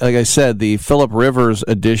 And like I said, the Phillip Rivers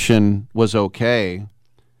addition was okay.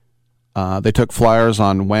 They took flyers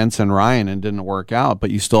on Wentz and Ryan and didn't work out,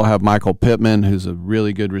 but you still have Michael Pittman, who's a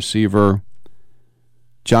really good receiver.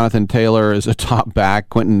 Jonathan Taylor is a top back.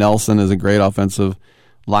 Quentin Nelson is a great offensive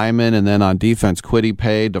lineman. And then on defense, Kwity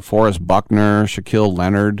Paye, DeForest Buckner, Shaquille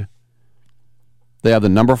Leonard. They have the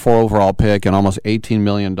number 4 overall pick and almost $18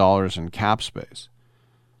 million in cap space.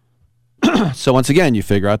 So once again, you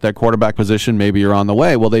figure out that quarterback position, maybe you're on the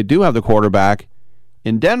way. Well, they do have the quarterback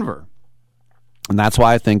in Denver. And that's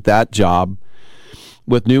why I think that job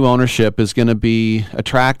with new ownership is going to be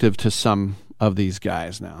attractive to some of these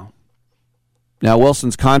guys now. Now,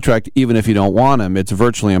 Wilson's contract, even if you don't want him, it's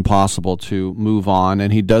virtually impossible to move on,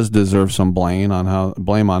 and he does deserve some blame on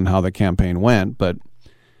how the campaign went, but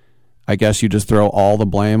I guess you just throw all the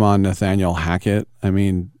blame on Nathaniel Hackett. I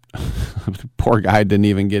mean, poor guy didn't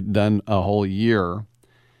even get done a whole year.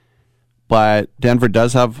 But Denver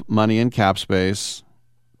does have money in cap space,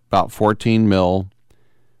 about $14 million.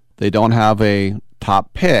 They don't have a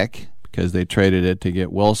top pick because they traded it to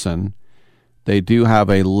get Wilson. They do have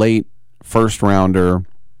a late first-rounder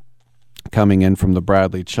coming in from the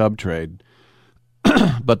Bradley Chubb trade.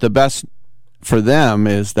 But the best for them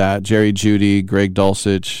is that Jerry Jeudy, Greg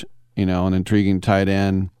Dulcich, an intriguing tight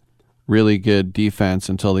end, really good defense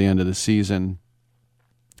until the end of the season.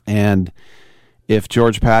 And if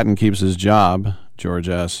George Patton keeps his job, George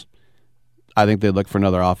S., I think they'd look for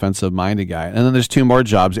another offensive-minded guy. And then there's 2 more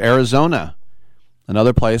jobs. Arizona,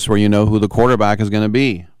 another place where you know who the quarterback is going to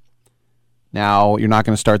be. Now, you're not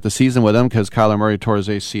going to start the season with him because Kyler Murray tore his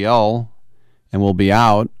ACL and will be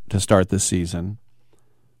out to start the season.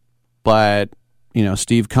 But,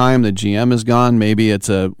 Steve Keim, the GM, is gone. Maybe it's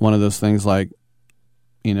one of those things like,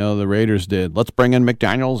 the Raiders did. Let's bring in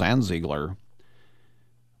McDaniels and Ziegler.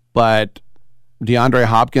 But DeAndre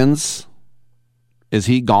Hopkins, is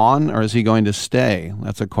he gone or is he going to stay?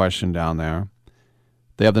 That's a question down there.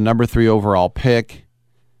 They have the number 3 overall pick.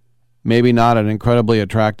 Maybe not an incredibly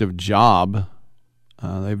attractive job.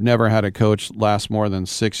 They've never had a coach last more than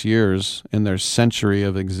 6 years in their century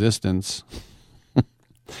of existence.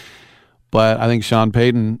 But I think Sean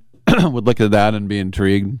Payton would look at that and be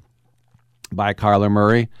intrigued by Kyler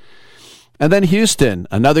Murray. And then Houston,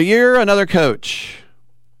 another year, another coach.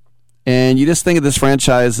 And you just think of this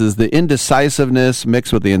franchise as the indecisiveness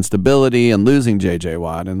mixed with the instability and losing J.J.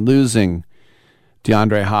 Watt and losing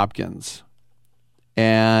DeAndre Hopkins.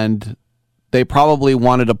 And they probably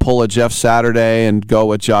wanted to pull a Jeff Saturday and go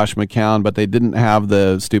with Josh McCown, but they didn't have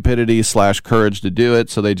the stupidity/courage to do it,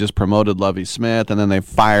 so they just promoted Lovie Smith, and then they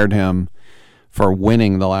fired him for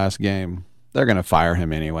winning the last game. They're going to fire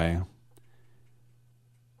him anyway.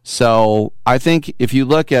 So I think if you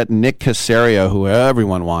look at Nick Caserio, who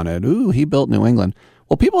everyone wanted, he built New England.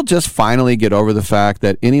 Well, people just finally get over the fact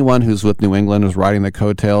that anyone who's with New England is riding the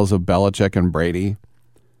coattails of Belichick and Brady.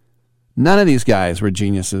 None of these guys were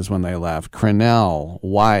geniuses when they left. Crennel,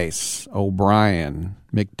 Weiss, O'Brien,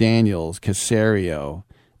 McDaniels, Caserio,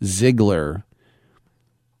 Ziegler.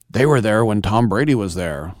 They were there when Tom Brady was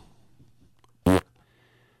there.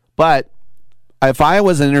 But if I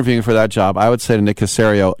was interviewing for that job, I would say to Nick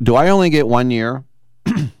Caserio, do I only get 1 year?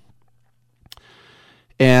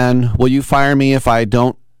 And will you fire me if I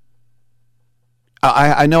don't?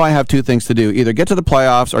 I know I have 2 things to do. Either get to the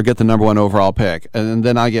playoffs or get the number 1 overall pick. And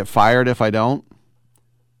then I get fired if I don't.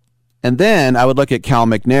 And then I would look at Cal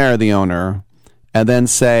McNair, the owner, and then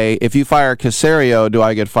say, if you fire Caserio, do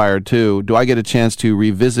I get fired too? Do I get a chance to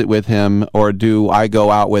revisit with him, or do I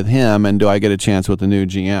go out with him, and do I get a chance with the new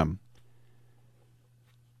GM?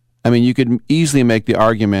 I mean, you could easily make the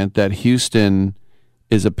argument that Houston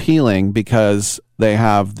is appealing because they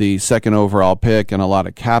have the 2nd overall pick and a lot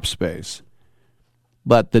of cap space.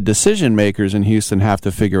 But the decision makers in Houston have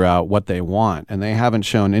to figure out what they want, and they haven't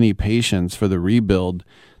shown any patience for the rebuild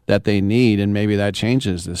that they need, and maybe that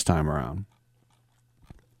changes this time around.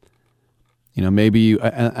 Maybe you,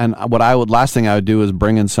 and last thing I would do is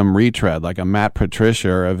bring in some retread, like a Matt Patricia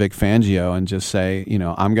or a Vic Fangio, and just say,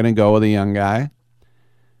 I'm going to go with a young guy.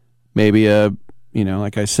 Maybe a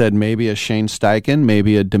like I said, maybe a Shane Steichen,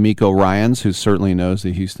 maybe a D'Amico Ryans, who certainly knows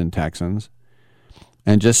the Houston Texans,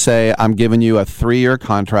 and just say, I'm giving you a 3-year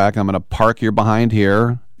contract. I'm going to park your behind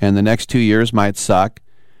here, and the next 2 years might suck,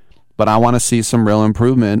 but I want to see some real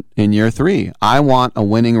improvement in year 3. I want a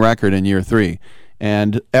winning record in year 3.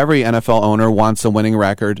 And every NFL owner wants a winning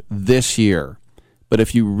record this year. But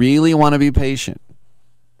if you really want to be patient,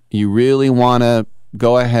 you really want to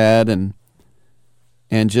go ahead and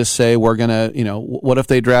just say, we're going to, what if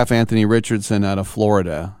they draft Anthony Richardson out of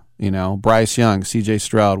Florida? Bryce Young, C.J.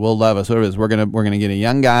 Stroud, Will Levis, whatever it is. We're going to get a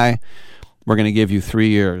young guy. We're going to give you 3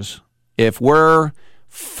 years. If we're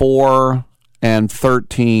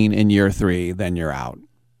 4-13 in year 3, then you're out.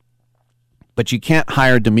 But you can't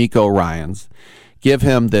hire D'Amico Ryans, give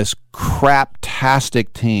him this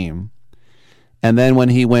craptastic team, and then when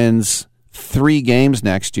he wins 3 games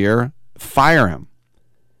next year, fire him.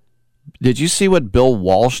 Did you see what Bill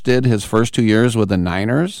Walsh did his first 2 years with the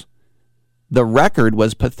Niners? The record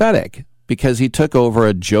was pathetic because he took over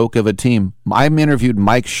a joke of a team. I interviewed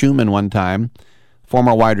Mike Schumann one time,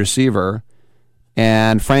 former wide receiver,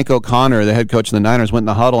 and Frank O'Connor, the head coach of the Niners, went in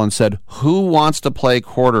the huddle and said, who wants to play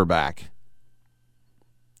quarterback?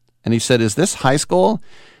 And he said, is this high school?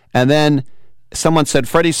 And then someone said,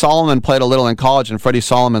 Freddie Solomon played a little in college, and Freddie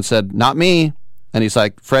Solomon said, not me. And he's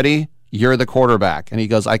like, Freddie, you're the quarterback. And he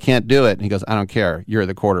goes, I can't do it. And he goes, I don't care. You're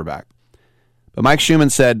the quarterback. But Mike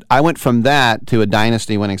Schumann said, I went from that to a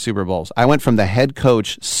dynasty winning Super Bowls. I went from the head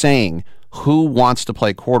coach saying, who wants to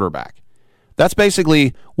play quarterback? That's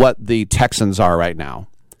basically what the Texans are right now.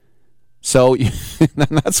 So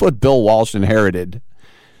that's what Bill Walsh inherited.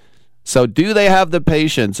 So do they have the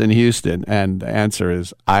patience in Houston? And the answer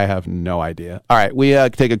is, I have no idea. All right, we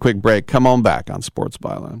take a quick break. Come on back on Sports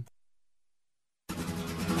Byline.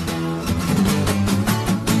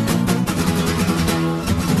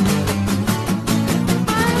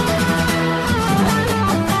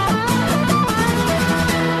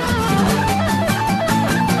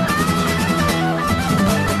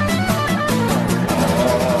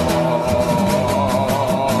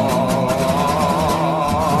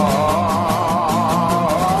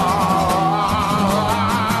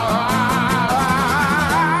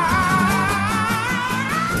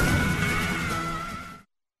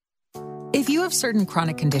 If you have certain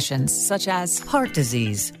chronic conditions, such as heart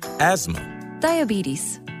disease, asthma,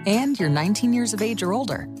 diabetes, and you're 19 years of age or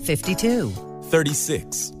older, 52,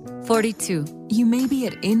 36, 42, you may be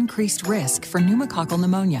at increased risk for pneumococcal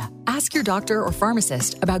pneumonia. Ask your doctor or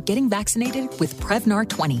pharmacist about getting vaccinated with Prevnar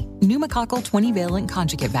 20, pneumococcal 20-valent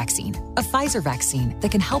conjugate vaccine, a Pfizer vaccine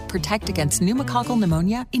that can help protect against pneumococcal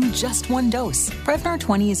pneumonia in just 1 dose. Prevnar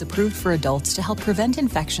 20 is approved for adults to help prevent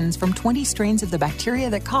infections from 20 strains of the bacteria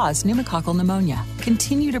that cause pneumococcal pneumonia.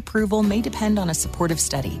 Continued approval may depend on a supportive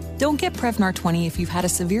study. Don't get Prevnar 20 if you've had a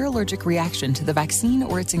severe allergic reaction to the vaccine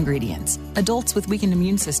or its ingredients. Adults with weakened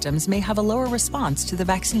immune systems may have a lower response to the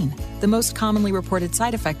vaccine. The most commonly reported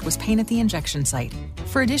side effect was pain at the injection site.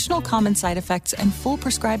 For additional common side effects and full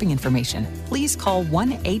prescribing information, please call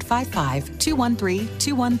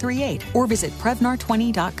 1-855-213-2138 or visit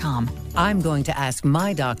Prevnar20.com. I'm going to ask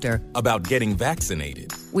my doctor about getting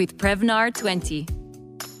vaccinated with Prevnar 20.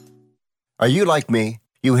 Are you like me?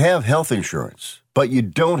 You have health insurance, but you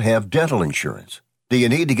don't have dental insurance. Do you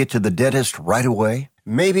need to get to the dentist right away?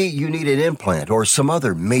 Maybe you need an implant or some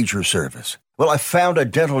other major service. Well, I found a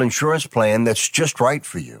dental insurance plan that's just right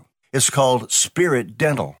for you. It's called Spirit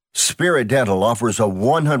Dental. Spirit Dental offers a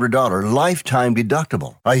 $100 lifetime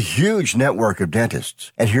deductible, a huge network of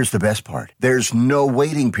dentists. And here's the best part. There's no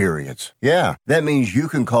waiting periods. Yeah, that means you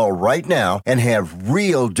can call right now and have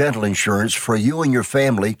real dental insurance for you and your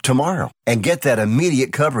family tomorrow and get that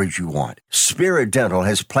immediate coverage you want. Spirit Dental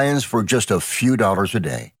has plans for just a few dollars a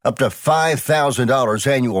day, up to $5,000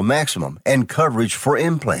 annual maximum, and coverage for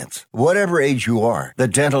implants. Whatever age you are, the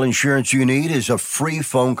dental insurance you need is a free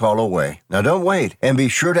phone call away. Now don't wait, and be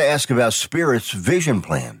sure to ask about Spirit's vision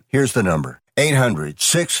plan. Here's the number: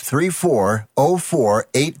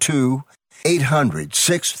 800-634-0482.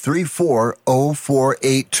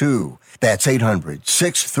 800-634-0482. That's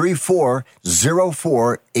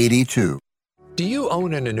 800-634-0482. Do you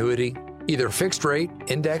own an annuity, either fixed rate,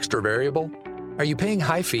 indexed, or variable? Are you paying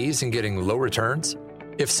high fees and getting low returns?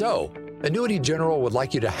 If so, Annuity General would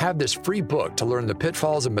like you to have this free book to learn the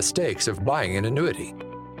pitfalls and mistakes of buying an annuity.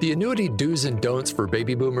 The Annuity Do's and Don'ts for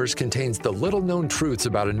Baby Boomers contains the little-known truths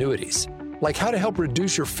about annuities, like how to help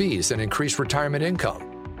reduce your fees and increase retirement income.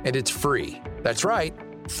 And it's free. That's right,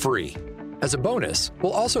 free. As a bonus,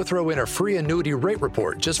 we'll also throw in a free annuity rate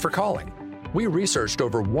report just for calling. We researched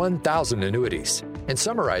over 1,000 annuities and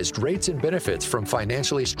summarized rates and benefits from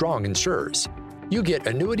financially strong insurers. You get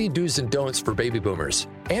Annuity Do's and Don'ts for Baby Boomers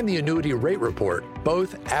and the Annuity Rate Report,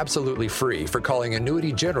 both absolutely free for calling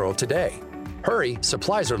Annuity General today. Hurry,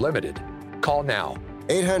 supplies are limited. Call now.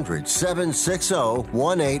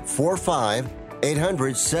 800-760-1845.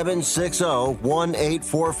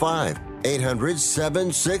 800-760-1845.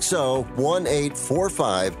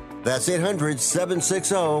 800-760-1845. That's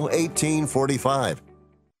 800-760-1845.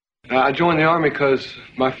 I joined the Army because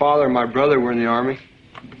my father and my brother were in the Army.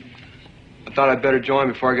 I thought I'd better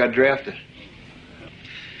join before I got drafted.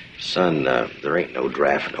 Son, there ain't no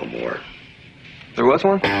draft no more. There was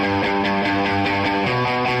one?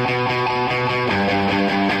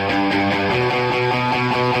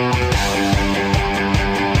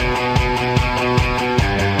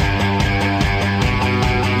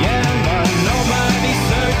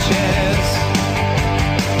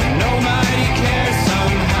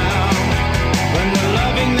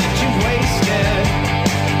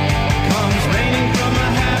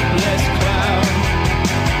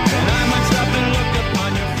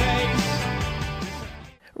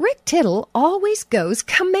 Rick Tittle always goes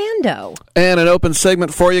commando. And an open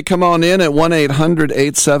segment for you. Come on in at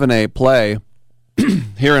 1-800-878-PLAY.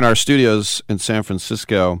 Here in our studios in San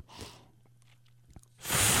Francisco,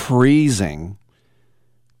 freezing.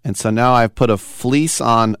 And so now I've put a fleece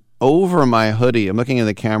on over my hoodie. I'm looking at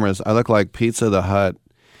the cameras. I look like Pizza the Hut.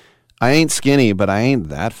 I ain't skinny, but I ain't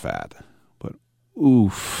that fat. But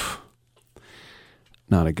oof.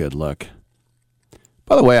 Not a good look.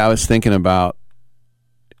 By the way, I was thinking about,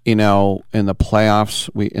 in the playoffs,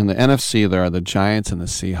 in the NFC, there are the Giants and the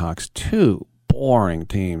Seahawks, two boring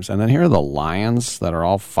teams. And then here are the Lions that are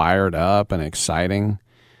all fired up and exciting.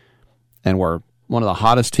 And we're one of the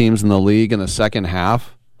hottest teams in the league in the second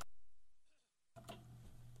half.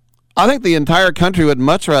 I think the entire country would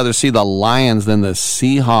much rather see the Lions than the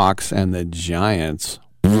Seahawks and the Giants.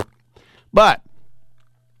 But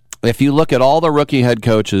if you look at all the rookie head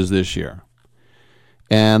coaches this year,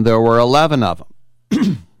 and there were 11 of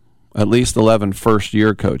them, at least 11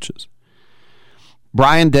 first-year coaches,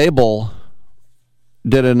 Brian Daboll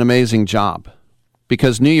did an amazing job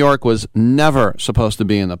because New York was never supposed to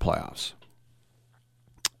be in the playoffs.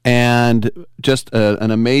 And just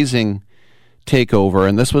an amazing takeover.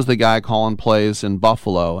 And this was the guy calling plays in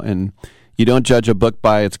Buffalo. And you don't judge a book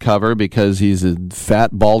by its cover because he's a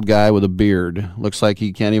fat, bald guy with a beard. Looks like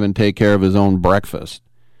he can't even take care of his own breakfast.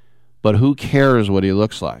 But who cares what he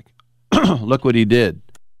looks like? Look what he did.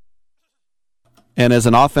 And as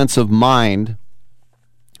an offensive mind,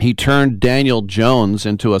 he turned Daniel Jones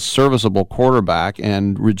into a serviceable quarterback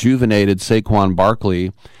and rejuvenated Saquon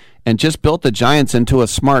Barkley and just built the Giants into a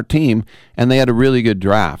smart team, and they had a really good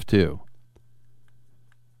draft, too.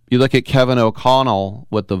 You look at Kevin O'Connell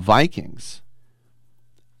with the Vikings,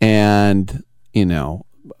 and,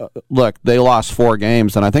 look, they lost 4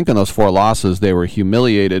 games, and I think in those 4 losses they were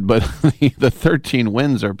humiliated, but the 13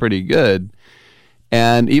 wins are pretty good.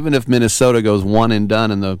 And even if Minnesota goes one and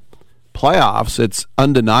done in the playoffs, it's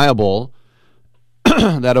undeniable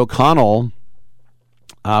that O'Connell,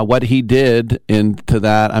 what he did into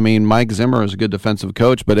that, Mike Zimmer is a good defensive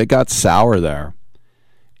coach, but it got sour there.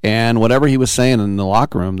 And whatever he was saying in the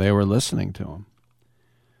locker room, they were listening to him.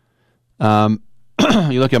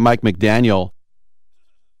 You look at Mike McDaniel,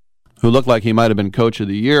 who looked like he might have been coach of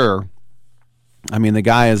the year. The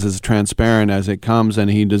guy is as transparent as it comes, and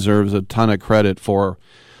he deserves a ton of credit for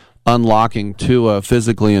unlocking Tua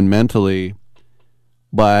physically and mentally.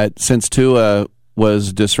 But since Tua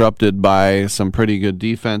was disrupted by some pretty good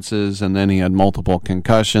defenses, and then he had multiple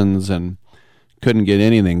concussions and couldn't get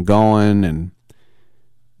anything going, and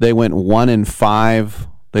they went 1-5.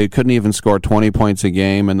 They couldn't even score 20 points a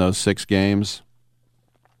game in those 6 games,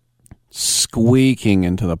 squeaking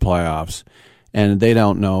into the playoffs. And they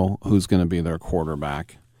don't know who's going to be their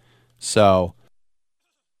quarterback. So,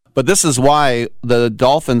 but this is why the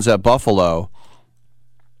Dolphins at Buffalo,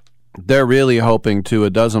 they're really hoping Tua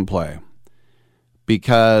doesn't play.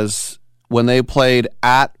 Because when they played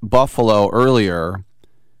at Buffalo earlier,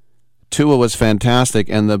 Tua was fantastic,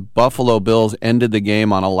 and the Buffalo Bills ended the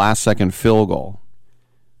game on a last-second field goal.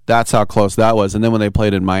 That's how close that was. And then when they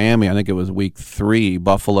played in Miami, I think it was week 3,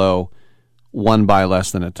 Buffalo won by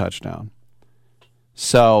less than a touchdown.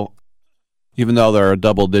 So, even though they're a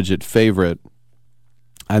double-digit favorite,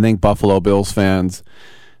 I think Buffalo Bills fans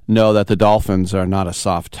know that the Dolphins are not a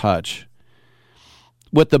soft touch.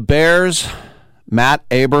 With the Bears, Matt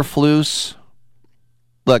Eberflus,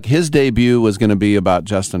 look, his debut was going to be about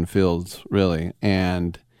Justin Fields, really,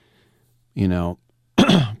 and,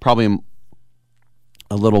 probably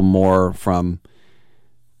a little more from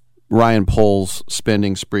Ryan Poles'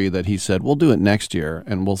 spending spree that he said, we'll do it next year,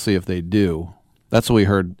 and we'll see if they do. That's what we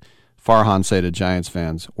heard Farhan say to Giants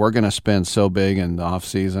fans. We're going to spend so big in the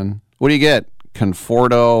offseason. What do you get?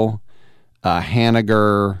 Conforto,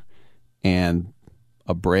 Haniger, and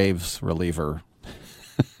a Braves reliever.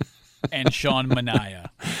 And Sean Manaea.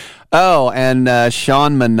 Oh, and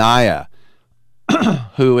Sean Manaea,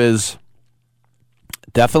 who is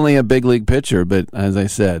definitely a big league pitcher, but as I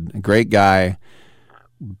said, a great guy,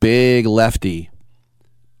 big lefty,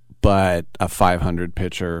 but a 500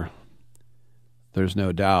 pitcher. There's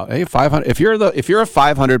no doubt. Hey, 500. If you're a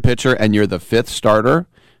 500 pitcher and you're the fifth starter,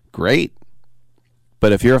 great.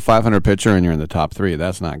 But if you're a 500 pitcher and you're in the top 3,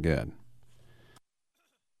 that's not good.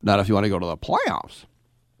 Not if you want to go to the playoffs.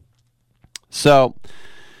 So,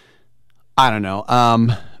 I don't know.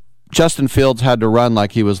 Justin Fields had to run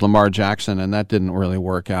like he was Lamar Jackson, and that didn't really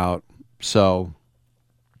work out. So,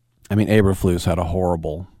 I mean, Eberflus had a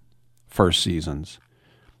horrible first season.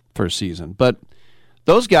 But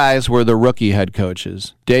those guys were the rookie head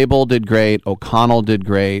coaches. Dable did great. O'Connell did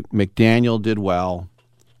great. McDaniel did well.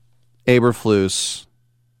 Eberflus,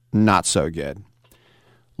 not so good.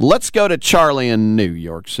 Let's go to Charlie in New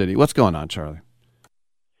York City. What's going on, Charlie?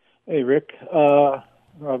 Hey, Rick. I'll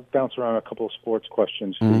bounce around a couple of sports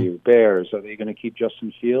questions for you. Bears, are they going to keep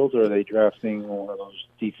Justin Fields, or are they drafting one of those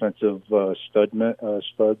defensive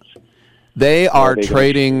studs? They are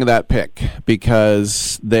trading that pick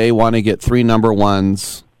because they want to get 3 number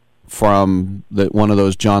ones from one of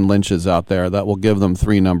those John Lynch's out there that will give them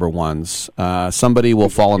 3 number ones. Somebody will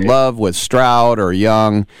fall in love with Stroud or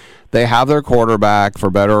Young. They have their quarterback,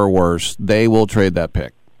 for better or worse. They will trade that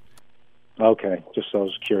pick. Okay, just I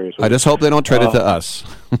was curious. I just hope they don't trade it to us.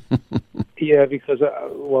 Yeah, because,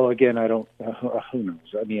 again, I don't, who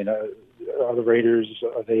knows? I mean, are the Raiders,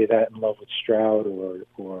 are they that in love with Stroud or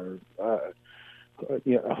I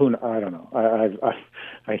don't know.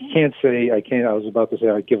 I can't say, I was about to say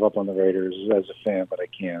I give up on the Raiders as a fan, but I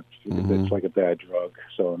can't. It's like a bad drug,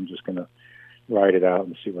 so I'm just going to ride it out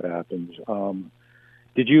and see what happens.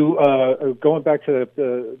 Did you, going back to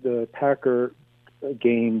the Packer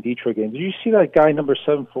game, Detroit game, did you see that guy number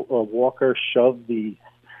 7 Walker shove the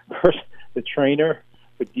trainer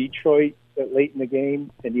for Detroit late in the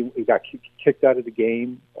game, and he got kicked out of the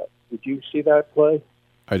game? Did you see that play?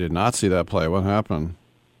 I did not see that play. What happened?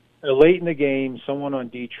 Late in the game, someone on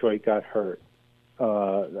Detroit got hurt.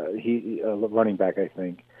 He running back, I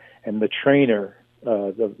think, and the trainer,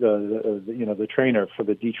 the trainer for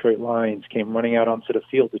the Detroit Lions came running out onto the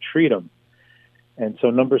field to treat him. And so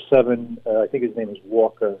number 7, I think his name is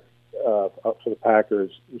Walker, up for the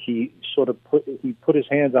Packers. He sort of put his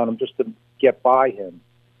hands on him just to get by him,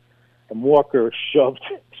 and Walker shoved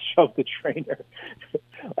the trainer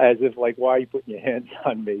as if like, why are you putting your hands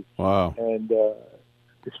on me? Wow. And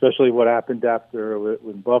especially what happened after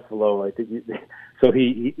with Buffalo, I think.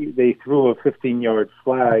 They threw a 15-yard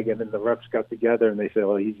flag, and then the refs got together and they said,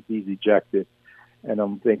 well, he's ejected. And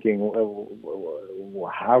I'm thinking, well,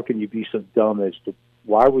 how can you be so dumb as to,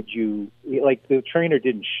 why would you, like, the trainer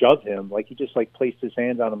didn't shove him, like he just like placed his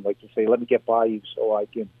hands on him, like to say, let me get by you so I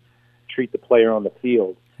can treat the player on the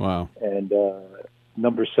field. Wow. And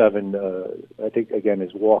number 7, I think again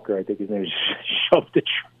is Walker. I think his name is shoved the,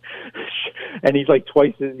 and he's like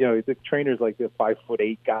twice, the trainer's like a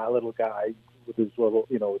 5'8" guy, little guy with his little,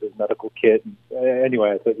 with his medical kit.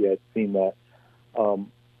 Anyway, I thought you had seen that.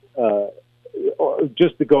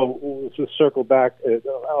 Just to circle back,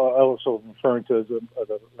 also referring to the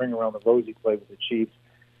ring around the rosy play with the Chiefs,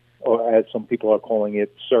 or as some people are calling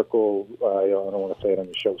it, Circle. I don't want to say it on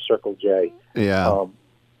the show, Circle J. Yeah.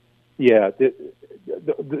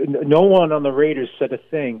 No one on the Raiders said a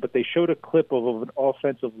thing, but they showed a clip of an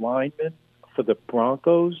offensive lineman for the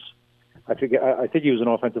Broncos. I think he was an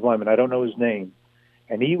offensive lineman. I don't know his name,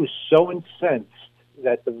 and he was so incensed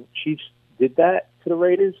that the Chiefs did that to the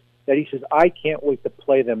Raiders that he says, I can't wait to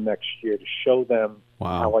play them next year to show them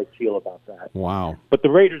how I feel about that. Wow. But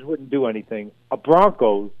the Raiders wouldn't do anything. A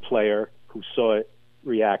Bronco player who saw it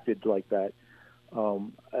reacted like that.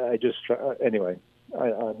 Anyway,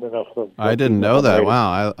 enough of I didn't know that. Raiders.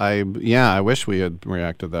 Wow. I wish we had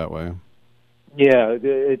reacted that way. Yeah,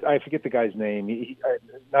 I forget the guy's name.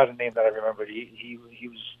 Not a name that I remember. He was.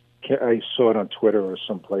 I saw it on Twitter or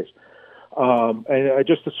someplace. And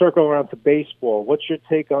just to circle around to baseball, what's your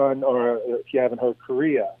take on, or if you haven't heard,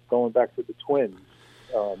 Correa going back to the Twins?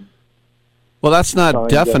 Well, that's not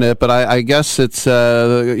definite, but I guess it's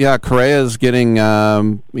Correa's getting they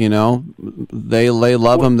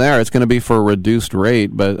love him there. It's going to be for a reduced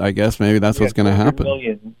rate, but I guess maybe that's what's going to happen.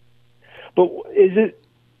 Million. But is it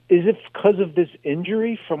because of this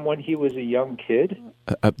injury from when he was a young kid?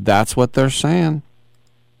 That's what they're saying.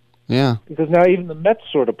 Yeah. Because now even the Mets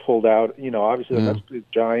sort of pulled out. Obviously the Mets, the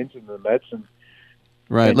Giants, and the Mets, and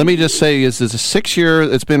right. Let me just say, is this a 6 year?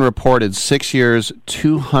 It's been reported 6 years,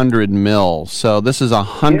 $200 million. So this is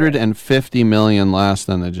 $150 million less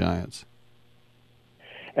than the Giants.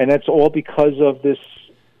 And that's all because of this.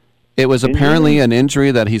 It was apparently an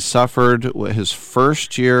injury that he suffered his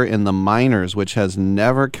first year in the minors, which has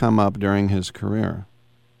never come up during his career.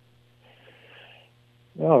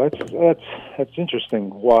 No, that's interesting.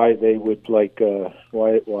 Why they would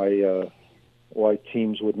why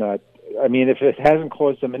teams would not. I mean, if it hasn't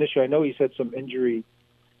caused them an issue, I know he's had some injury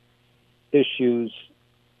issues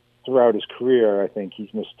throughout his career. I think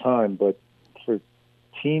he's missed time, but for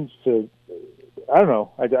teams to. I don't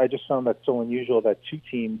know. I just found that so unusual that two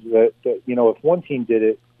teams that if one team did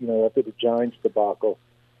it, after the Giants debacle,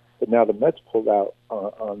 but now the Mets pulled out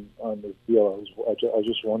on this deal. I was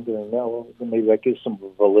just wondering now, maybe that gives some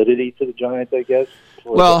validity to the Giants, I guess.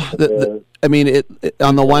 Well, I mean,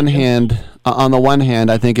 on the one hand,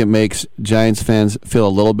 I think it makes Giants fans feel a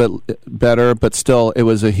little bit better, but still, it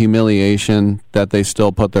was a humiliation that they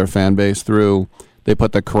still put their fan base through. They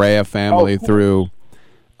put the Correa family through.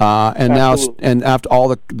 And Absolutely. Now, and after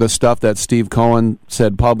all the stuff that Steve Cohen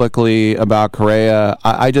said publicly about Correa,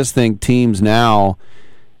 I just think teams now,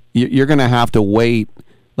 you're going to have to wait.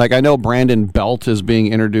 Like, I know Brandon Belt is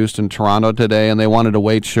being introduced in Toronto today, and they wanted to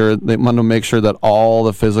make sure that all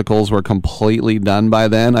the physicals were completely done by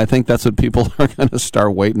then. I think that's what people are going to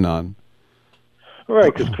start waiting on.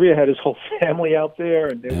 Right, because Correa had his whole family out there,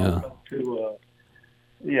 and they were going to.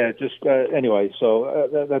 Anyway,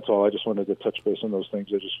 so that's all. I just wanted to touch base on those things.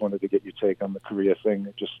 I just wanted to get your take on the Korea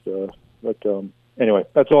thing. Anyway,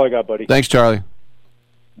 that's all I got, buddy. Thanks, Charlie.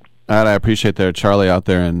 All right, I appreciate that, Charlie, out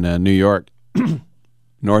there in New York,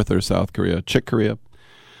 North or South Korea, Chick Korea.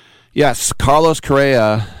 Yes, Carlos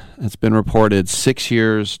Correa. It's been reported 6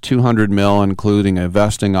 years, $200 million, including a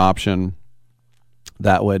vesting option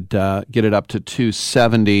that would get it up to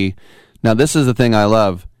 $270. Now, this is the thing I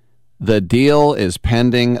love. The deal is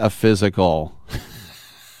pending a physical.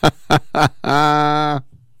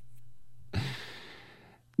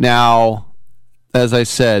 Now, as I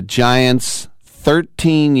said, Giants,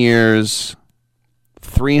 13 years,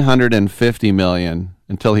 $350 million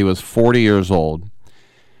until he was 40 years old.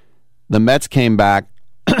 The Mets came back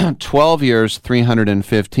 12 years,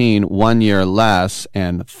 $315, 1 year less,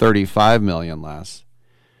 and $35 million less.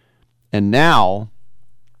 And now,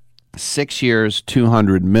 6 years,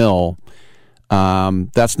 $200 million.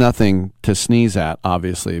 That's nothing to sneeze at,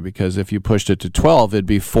 obviously, because if you pushed it to 12, it'd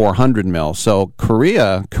be $400 million. So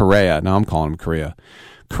Correa, now I'm calling him Correa.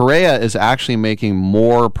 Correa is actually making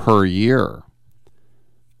more per year.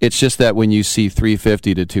 It's just that when you see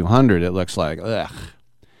 350 to 200, it looks like, ugh.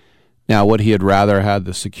 Now, would he had rather had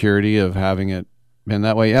the security of having it been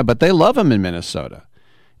that way? Yeah, but they love him in Minnesota.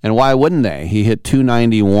 And why wouldn't they? He hit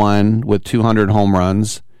 291 with 200 home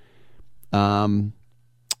runs. I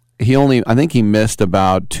think he missed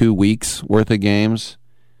about 2 weeks worth of games.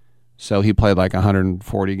 So he played like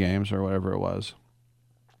 140 games or whatever it was.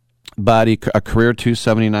 But a career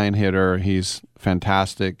 279 hitter. He's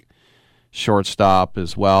fantastic shortstop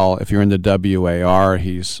as well. If you're in the WAR,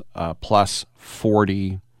 he's plus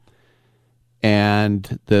 40.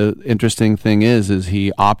 And the interesting thing is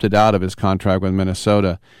he opted out of his contract with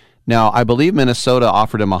Minnesota. Now, I believe Minnesota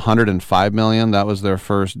offered him $105 million. That was their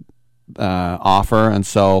first offer. And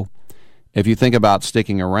so if you think about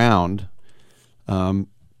sticking around in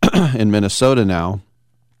Minnesota now,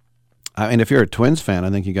 I mean, if you're a Twins fan, I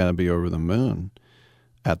think you got to be over the moon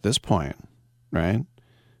at this point, right?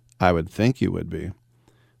 I would think you would be.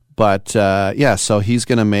 But, so he's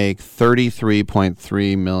going to make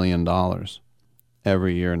 $33.3 million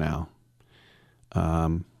every year now.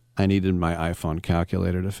 I needed my iPhone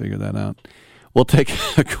calculator to figure that out. We'll take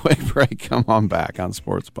a quick break. Come on back on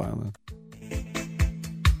Sports Byline.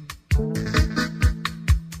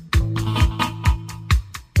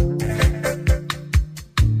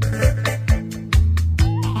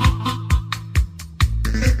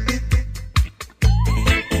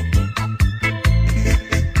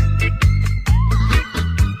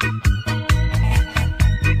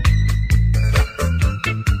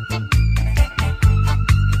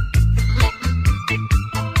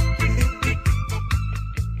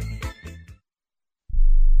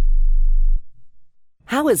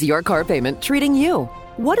 How is your car payment treating you?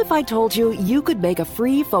 What if I told you you could make a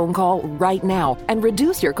free phone call right now and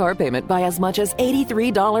reduce your car payment by as much as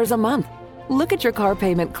 $83 a month? Look at your car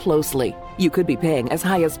payment closely. You could be paying as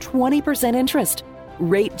high as 20% interest.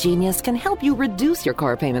 Rate Genius can help you reduce your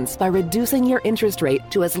car payments by reducing your interest rate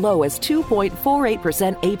to as low as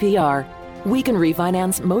 2.48% APR. We can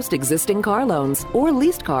refinance most existing car loans or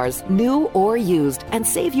leased cars, new or used, and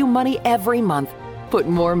save you money every month. Put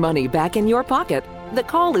more money back in your pocket. The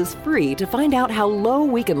call is free to find out how low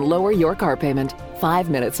we can lower your car payment. 5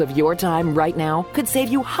 minutes of your time right now could save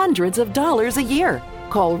you hundreds of dollars a year.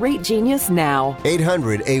 Call Rate Genius now.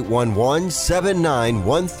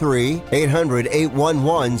 800-811-7913.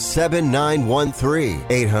 800-811-7913.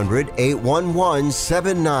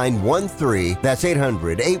 800-811-7913. That's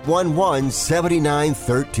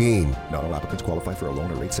 800-811-7913. Not all applicants qualify for a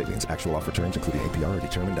loan or rate savings. Actual offer terms, including APR, are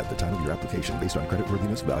determined at the time of your application based on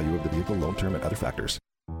creditworthiness, value of the vehicle, loan term, and other factors.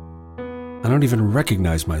 I don't even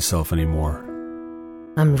recognize myself anymore.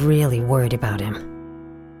 I'm really worried about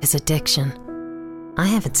him. His addiction. I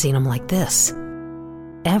haven't seen him like this.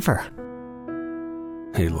 Ever.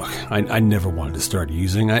 Hey, look, I never wanted to start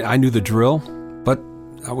using. I knew the drill, but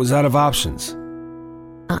I was out of options.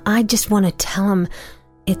 I just want to tell him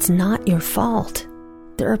it's not your fault.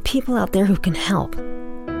 There are people out there who can help.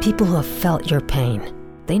 People who have felt your pain.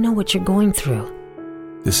 They know what you're going through.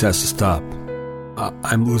 This has to stop.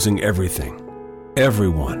 I'm losing everything.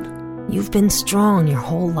 Everyone. You've been strong your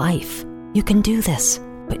whole life. You can do this.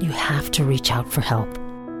 But you have to reach out for help.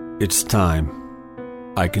 It's time.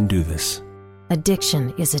 I can do this.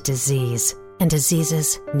 Addiction is a disease, and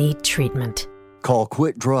diseases need treatment. Call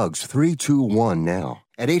Quit Drugs 321 now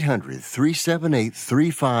at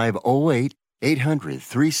 800-378-3508.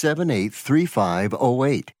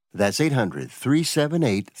 800-378-3508. That's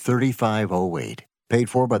 800-378-3508. Paid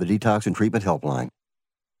for by the Detox and Treatment Helpline.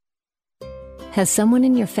 Has someone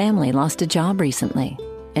in your family lost a job recently,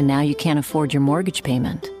 and now you can't afford your mortgage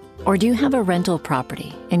payment? Or do you have a rental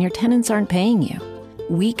property and your tenants aren't paying you?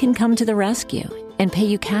 We can come to the rescue and pay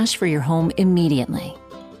you cash for your home immediately.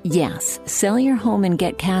 Yes, sell your home and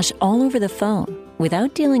get cash all over the phone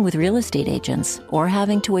without dealing with real estate agents or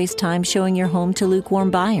having to waste time showing your home to lukewarm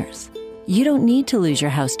buyers. You don't need to lose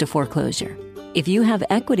your house to foreclosure. If you have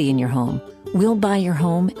equity in your home, we'll buy your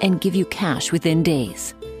home and give you cash within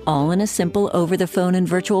days, all in a simple over-the-phone and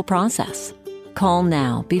virtual process. Call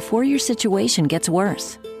now before your situation gets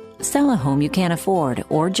worse. Sell a home you can't afford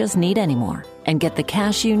or just need anymore and get the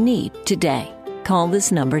cash you need today. Call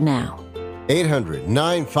this number now.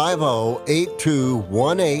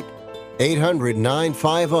 800-950-8218.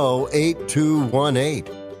 800-950-8218.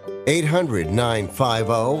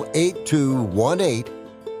 800-950-8218.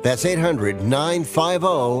 That's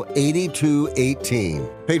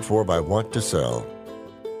 800-950-8218. Paid for by Want to Sell.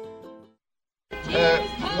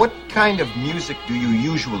 What kind of music do you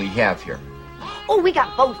usually have here? Oh, we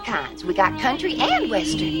got both kinds. We got country and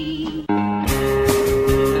western.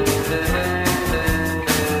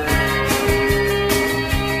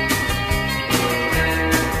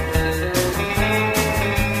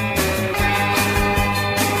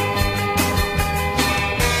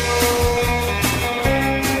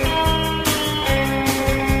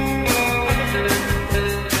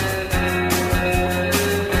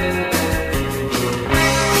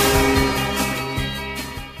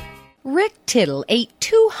 Rick Tittle ate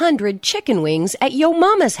 200 chicken wings at Yo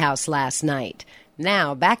Mama's house last night.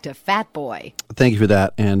 Now, back to Fat Boy. Thank you for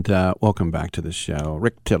that, and welcome back to the show.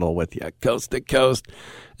 Rick Tittle with you, coast to coast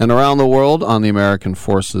and around the world on the American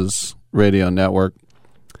Forces Radio Network.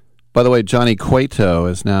 By the way, Johnny Cueto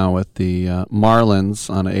is now with the Marlins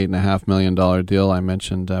on an $8.5 million deal. I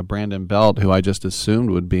mentioned Brandon Belt, who I just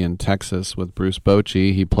assumed would be in Texas with Bruce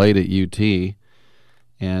Bochy. He played at UT,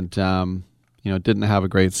 and didn't have a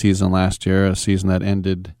great season last year, a season that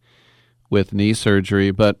ended with knee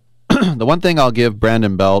surgery. But the one thing I'll give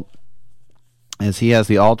Brandon Belt is he has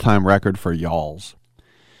the all-time record for yalls.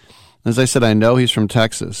 As I said, I know he's from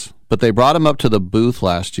Texas, but they brought him up to the booth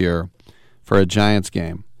last year for a Giants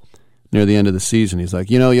game near the end of the season. He's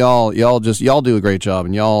like, y'all do a great job,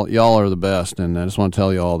 and y'all are the best, and I just want to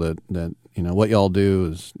tell y'all that what y'all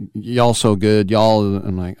do is y'all so good.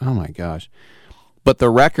 I'm like, oh my gosh. But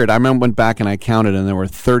the record, I remember went back and I counted, and there were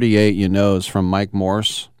 38 from Mike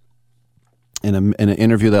Morse in an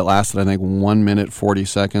interview that lasted, I think, 1 minute, 40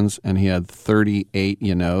 seconds, and he had 38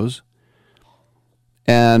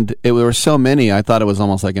 And there were so many, I thought it was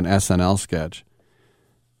almost like an SNL sketch.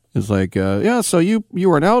 It's like, so you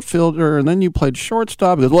were an outfielder, and then you played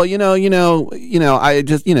shortstop. He goes, well,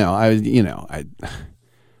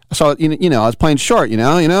 So, I was playing short, and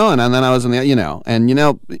then I was in the, and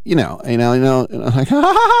I'm like,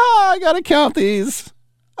 I got to count these.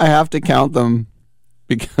 I have to count them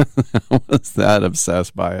because I was that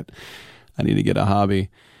obsessed by it. I need to get a hobby.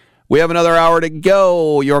 We have another hour to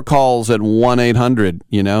go. Your calls at 1-800,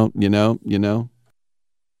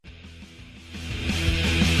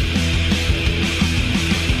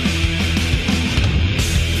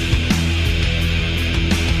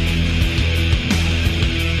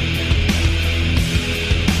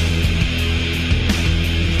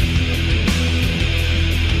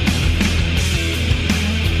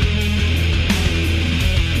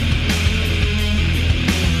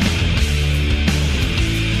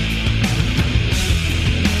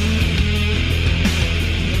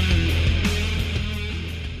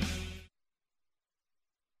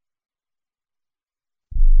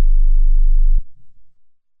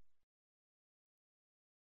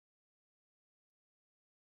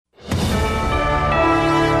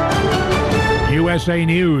 USA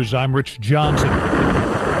News, I'm Rich Johnson.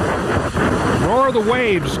 Roar of the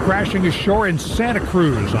waves crashing ashore in Santa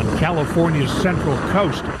Cruz on California's central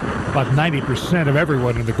coast. About 90% of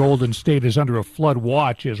everyone in the Golden State is under a flood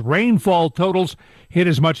watch as rainfall totals hit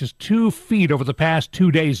as much as 2 feet over the past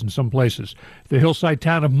 2 days in some places. The hillside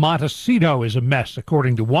town of Montecito is a mess,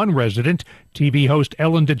 according to one resident, TV host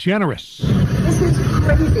Ellen DeGeneres. This is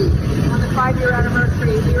crazy. On the 5-year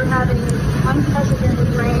anniversary, we're having unprecedented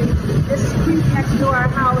rain. This creek next to our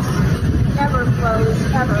house never flows,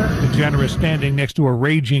 ever. DeGeneres standing next to a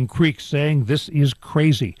raging creek saying this is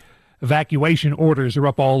crazy. Evacuation orders are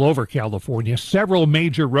up all over California. Several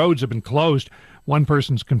major roads have been closed. One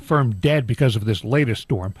person's confirmed dead because of this latest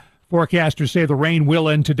storm. Forecasters say the rain will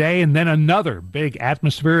end today, and then another big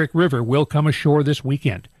atmospheric river will come ashore this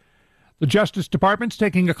weekend. The Justice Department's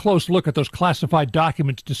taking a close look at those classified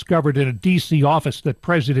documents discovered in a D.C. office that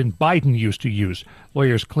President Biden used to use.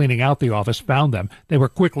 Lawyers cleaning out the office found them. They were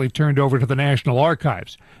quickly turned over to the National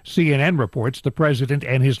Archives. CNN reports the president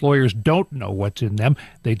and his lawyers don't know what's in them.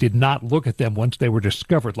 They did not look at them once they were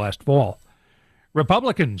discovered last fall.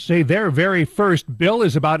 Republicans say their very first bill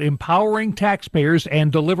is about empowering taxpayers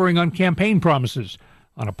and delivering on campaign promises.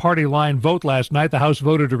 On a party line vote last night, the House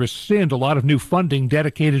voted to rescind a lot of new funding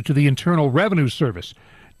dedicated to the Internal Revenue Service.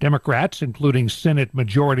 Democrats, including Senate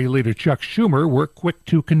Majority Leader Chuck Schumer, were quick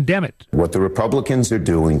to condemn it. What the Republicans are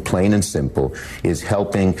doing, plain and simple, is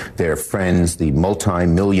helping their friends, the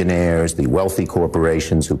multimillionaires, the wealthy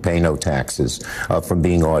corporations who pay no taxes, from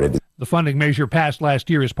being audited. The funding measure passed last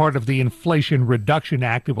year as part of the Inflation Reduction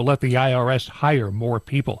Act. It will let the IRS hire more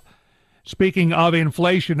people. Speaking of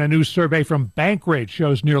inflation, a new survey from Bankrate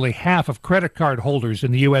shows nearly half of credit card holders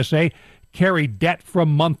in the USA carry debt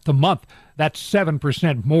from month to month. That's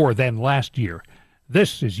 7% more than last year.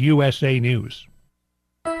 This is USA News.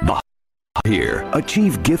 Here,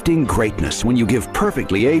 achieve gifting greatness when you give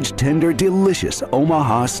perfectly aged, tender, delicious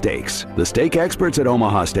Omaha steaks. The steak experts at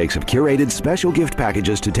Omaha Steaks have curated special gift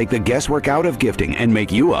packages to take the guesswork out of gifting and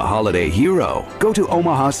make you a holiday hero. Go to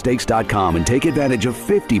omahasteaks.com and take advantage of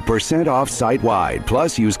 50% off site-wide.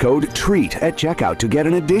 Plus, use code TREAT at checkout to get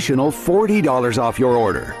an additional $40 off your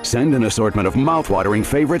order. Send an assortment of mouth-watering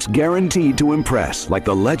favorites guaranteed to impress, like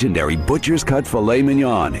the legendary Butcher's Cut Filet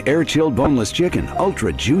Mignon, air-chilled boneless chicken,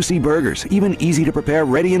 ultra-juicy burgers, even easy-to-prepare,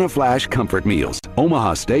 ready-in-a-flash comfort meals.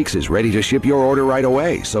 Omaha Steaks is ready to ship your order right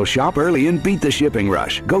away, so shop early and beat the shipping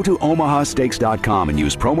rush. Go to omahasteaks.com and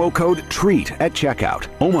use promo code TREAT at checkout.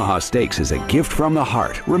 Omaha Steaks is a gift from the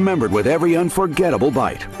heart, remembered with every unforgettable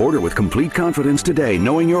bite. Order with complete confidence today,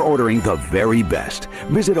 knowing you're ordering the very best.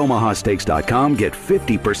 Visit omahasteaks.com, get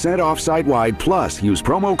 50% off site-wide, plus use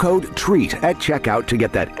promo code TREAT at checkout to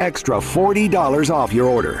get that extra $40 off your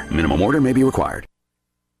order. Minimum order may be required.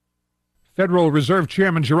 Federal Reserve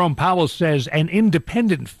Chairman Jerome Powell says an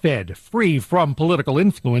independent Fed, free from political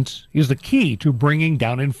influence, is the key to bringing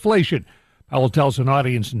down inflation. Powell tells an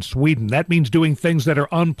audience in Sweden that means doing things that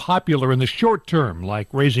are unpopular in the short term, like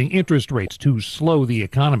raising interest rates to slow the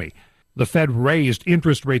economy. The Fed raised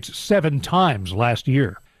interest rates 7 times last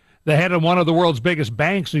year. The head of one of the world's biggest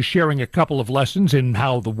banks is sharing a couple of lessons in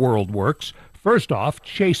how the world works. First off,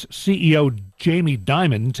 Chase CEO Jamie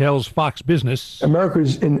Dimon tells Fox Business, America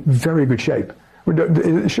is in very good shape.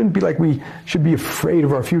 It shouldn't be like we should be afraid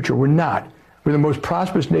of our future. We're not. We're the most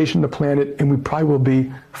prosperous nation on the planet, and we probably will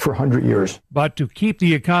be for 100 years. But to keep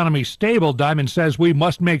the economy stable, Dimon says we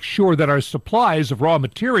must make sure that our supplies of raw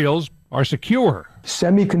materials are secure.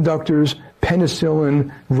 Semiconductors,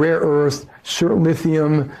 penicillin, rare earth, certain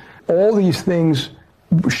lithium, all these things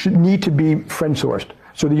should need to be friend-sourced,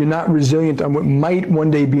 so that you're not resilient on what might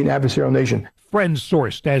one day be an adversarial nation.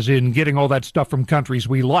 Friend-sourced, as in getting all that stuff from countries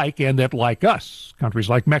we like and that like us. Countries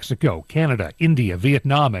like Mexico, Canada, India,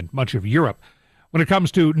 Vietnam, and much of Europe. When it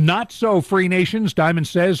comes to not-so-free nations, Dimon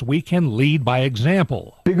says we can lead by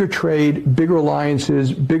example. Bigger trade, bigger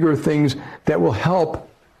alliances, bigger things that will help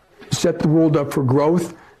set the world up for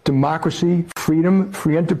growth, democracy, freedom,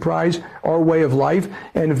 free enterprise, our way of life.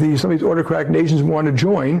 And if some of these autocratic nations want to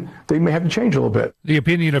join, they may have to change a little bit. The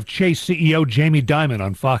opinion of Chase CEO Jamie Dimon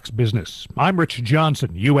on Fox Business. I'm Rich Johnson,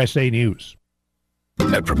 USA News.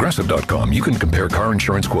 At Progressive.com, you can compare car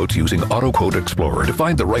insurance quotes using Auto Quote Explorer to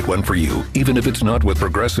find the right one for you, even if it's not with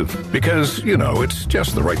Progressive. Because, it's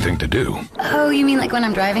just the right thing to do. Oh, you mean like when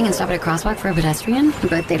I'm driving and stop at a crosswalk for a pedestrian?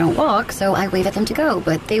 But they don't walk, so I wave at them to go,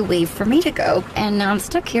 but they wave for me to go. And now I'm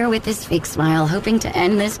stuck here with this fake smile, hoping to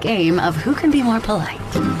end this game of who can be more polite.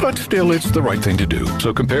 But still, it's the right thing to do.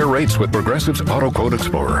 So compare rates with Progressive's Auto Quote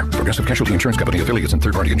Explorer. Progressive Casualty Insurance Company affiliates and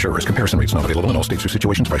third-party insurers. Comparison rates not available in all states or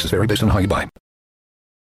situations. Prices vary based on how you buy.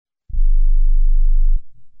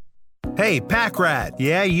 Hey, Pack Rat.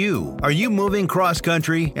 Yeah, you. Are you moving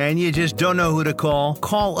cross-country and you just don't know who to call?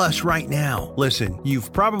 Call us right now. Listen,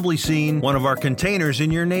 you've probably seen one of our containers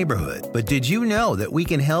in your neighborhood. But did you know that we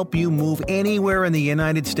can help you move anywhere in the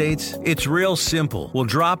United States? It's real simple. We'll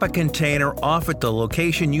drop a container off at the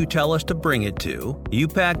location you tell us to bring it to. You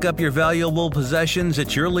pack up your valuable possessions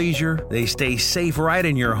at your leisure. They stay safe right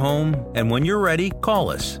in your home. And when you're ready,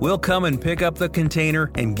 call us. We'll come and pick up the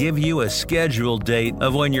container and give you a scheduled date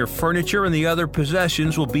of when your furniture and the other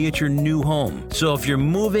possessions will be at your new home. So if you're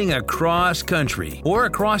moving across country or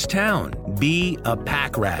across town, be a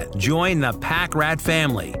Pack Rat. Join the Pack Rat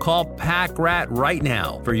family. Call Pack Rat right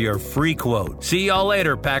now for your free quote. See y'all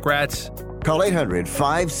later, Pack Rats. Call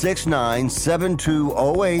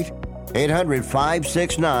 800-569-7208.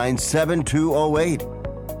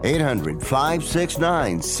 800-569-7208.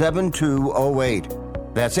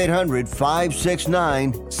 800-569-7208. That's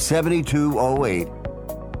 800-569-7208.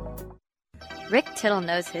 Rick Tittle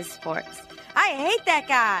knows his sports. I hate that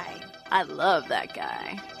guy. I love that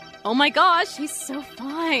guy. Oh my gosh, he's so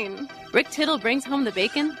fine. Rick Tittle brings home the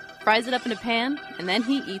bacon, fries it up in a pan, and then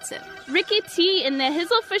he eats it. Ricky T in the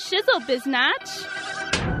hizzle for shizzle, biznatch.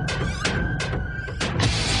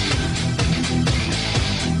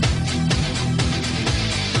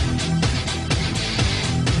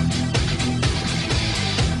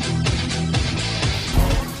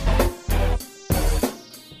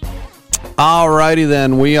 Alrighty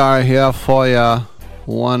then, we are here for you.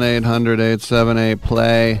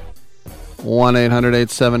 1-800-878-PLAY.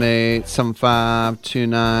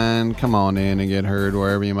 1-800-878-7529. Come on in and get heard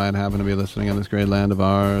wherever you might happen to be listening in this great land of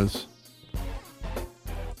ours.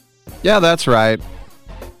 Yeah, that's right.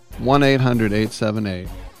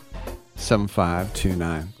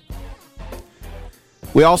 1-800-878-7529.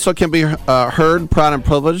 We also can be heard, proud and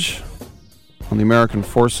privileged, on the American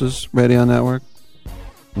Forces Radio Network.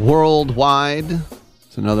 Worldwide.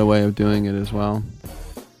 It's another way of doing it as well.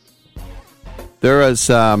 There is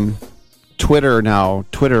Twitter now.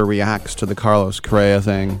 Twitter reacts to the Carlos Correa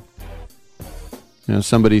thing. You know,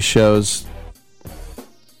 somebody shows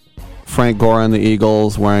Frank Gore and the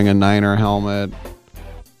Eagles wearing a Niner helmet.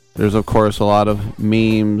 There's, of course, a lot of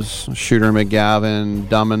memes. Shooter McGavin,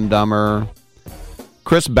 Dumb and Dumber.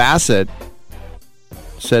 Chris Bassett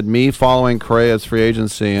said, me following Correa's free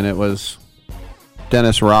agency, and it was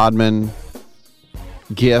Dennis Rodman,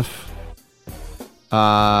 GIF.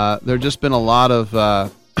 There just been a lot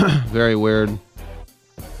of very weird. You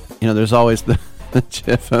know, there's always the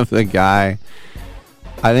GIF of the guy.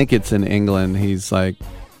 I think it's in England. He's like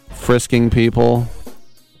frisking people,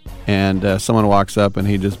 and someone walks up and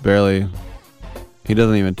he doesn't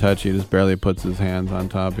even touch you. He just barely puts his hands on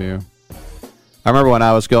top of you. I remember when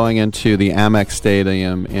I was going into the Amex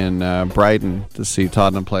Stadium in Brighton to see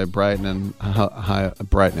Tottenham play Brighton and Hove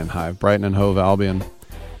Albion.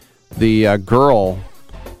 The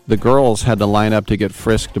girls had to line up to get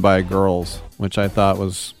frisked by girls, which I thought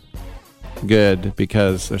was good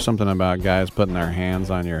because there's something about guys putting their hands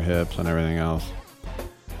on your hips and everything else.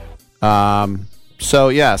 So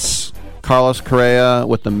yes, Carlos Correa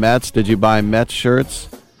with the Mets. Did you buy Mets shirts?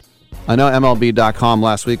 I know MLB.com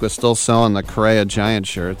last week was still selling the Correa Giant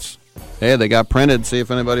shirts. Hey, they got printed. See if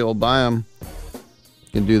anybody will buy them.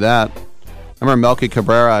 You can do that. I remember Melky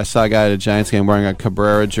Cabrera. I saw a guy at a Giants game wearing a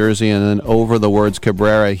Cabrera jersey, and then over the words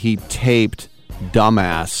Cabrera, he taped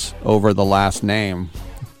dumbass over the last name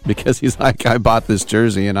because he's like, I bought this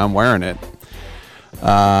jersey and I'm wearing it.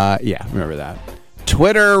 Yeah, remember that.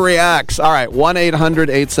 Twitter reacts. All right,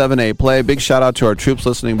 1-800-878-PLAY. Big shout out to our troops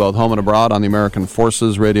listening both home and abroad on the American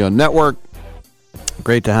Forces Radio Network.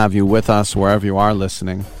 Great to have you with us wherever you are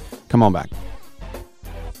listening. Come on back.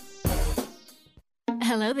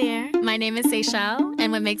 Hello there. My name is Seychelle,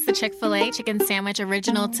 and what makes the Chick-fil-A chicken sandwich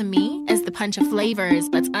original to me is the punch of flavors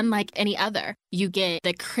that's unlike any other. You get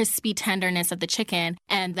the crispy tenderness of the chicken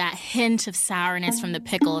and that hint of sourness from the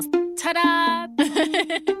pickles. Ta-da!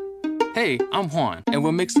 Hey, I'm Juan, and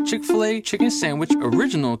what makes the Chick-fil-A chicken sandwich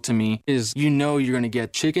original to me is you're going to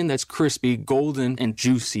get chicken that's crispy, golden, and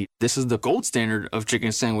juicy. This is the gold standard of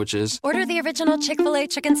chicken sandwiches. Order the original Chick-fil-A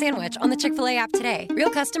chicken sandwich on the Chick-fil-A app today. Real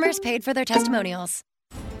customers paid for their testimonials.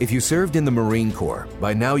 If you served in the Marine Corps,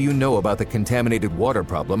 by now you know about the contaminated water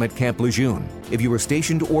problem at Camp Lejeune. If you were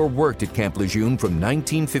stationed or worked at Camp Lejeune from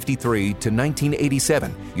 1953 to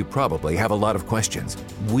 1987, you probably have a lot of questions.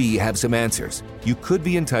 We have some answers. You could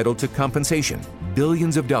be entitled to compensation.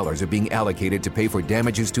 Billions of dollars are being allocated to pay for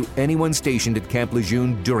damages to anyone stationed at Camp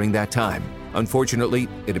Lejeune during that time. Unfortunately,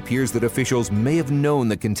 it appears that officials may have known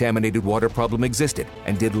the contaminated water problem existed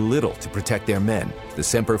and did little to protect their men. The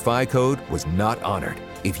Semper Fi Code was not honored.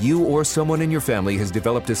 If you or someone in your family has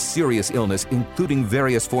developed a serious illness, including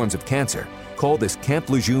various forms of cancer, call this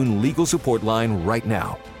Camp Lejeune legal support line right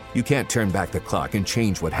now. You can't turn back the clock and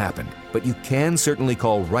change what happened, but you can certainly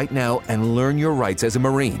call right now and learn your rights as a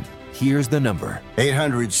Marine. Here's the number.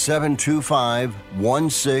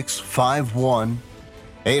 800-725-1651.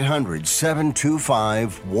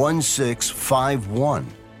 800-725-1651.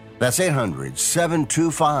 That's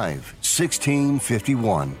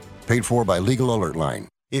 800-725-1651. Paid for by Legal Alert Line.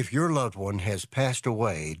 If your loved one has passed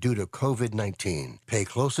away due to COVID-19, pay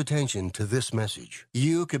close attention to this message.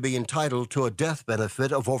 You could be entitled to a death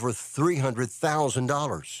benefit of over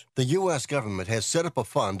 $300,000. The U.S. government has set up a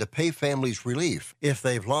fund to pay families relief if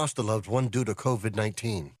they've lost a loved one due to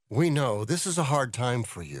COVID-19. We know this is a hard time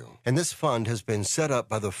for you, and this fund has been set up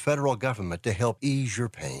by the federal government to help ease your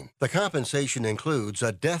pain. The compensation includes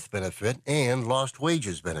a death benefit and lost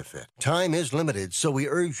wages benefit. Time is limited, so we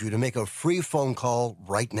urge you to make a free phone call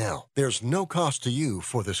right now. There's no cost to you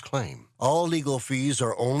for this claim. All legal fees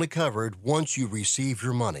are only covered once you receive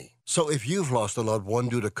your money. So if you've lost a loved one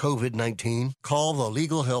due to COVID-19, call the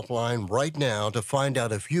legal helpline right now to find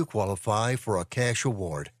out if you qualify for a cash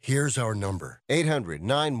award. Here's our number.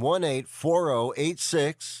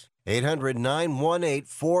 800-918-4086.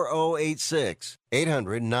 800-918-4086.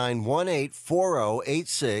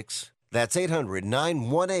 800-918-4086. That's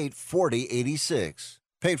 800-918-4086.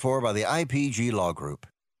 Paid for by the IPG Law Group.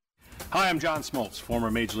 Hi, I'm John Smoltz, former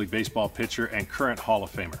Major League Baseball pitcher and current Hall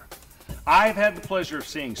of Famer. I've had the pleasure of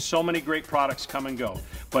seeing so many great products come and go,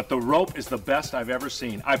 but the rope is the best I've ever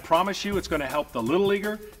seen. I promise you it's going to help the little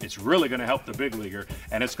leaguer, it's really going to help the big leaguer,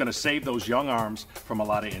 and it's going to save those young arms from a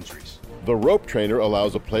lot of injuries. The Rope Trainer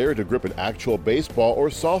allows a player to grip an actual baseball or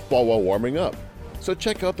softball while warming up. So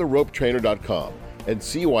check out theropetrainer.com and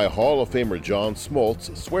see why Hall of Famer John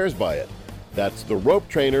Smoltz swears by it. That's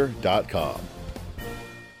theropetrainer.com.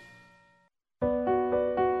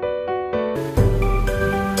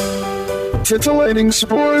 Titillating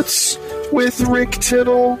Sports with Rick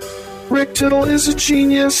Tittle. Rick Tittle is a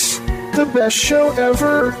genius, the best show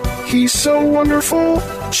ever. He's so wonderful,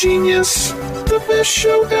 genius, the best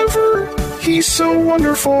show ever. He's so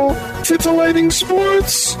wonderful. Titillating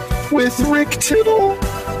Sports with Rick Tittle.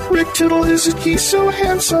 Rick Tittle he's so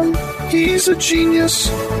handsome, he's a genius.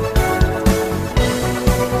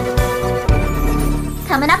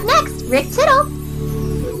 Coming up next, Rick Tittle.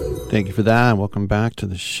 Thank you for that. Welcome back to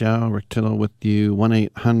the show. Rick Tittle with you.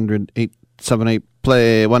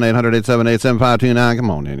 1-800-878-PLAY. 1-800-878-7529. Come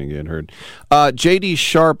on in and get heard. J.D.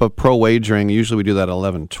 Sharp of Pro Wagering. Usually we do that at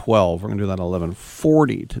 11:12. We're going to do that at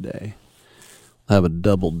 11:40 today. I'll have a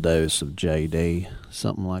double dose of J.D.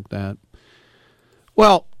 Something like that.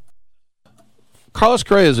 Well, Carlos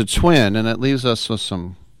Correa is a twin, and it leaves us with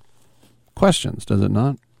some questions, does it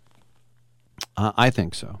not? I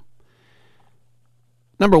think so.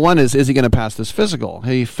 Number one is he going to pass this physical?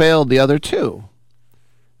 He failed the other two.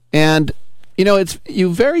 And,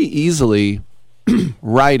 you very easily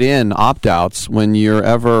write in opt-outs when you're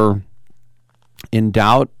ever in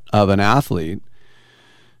doubt of an athlete.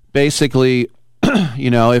 Basically,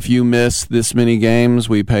 if you miss this many games,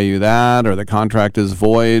 we pay you that, or the contract is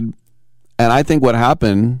void. And I think what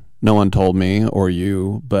happened, no one told me or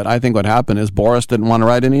you, but I think what happened is Boris didn't want to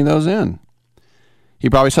write any of those in. He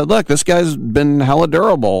probably said, look, this guy's been hella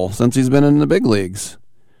durable since he's been in the big leagues.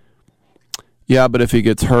 Yeah, but if he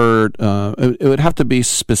gets hurt, it would have to be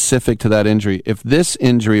specific to that injury. If this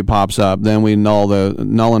injury pops up, then we null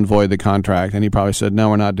and void the contract. And he probably said, no,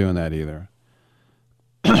 we're not doing that either.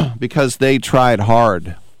 Because they tried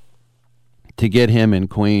hard to get him in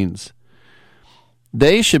Queens.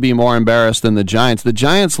 They should be more embarrassed than the Giants. The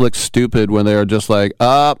Giants look stupid when they're just like,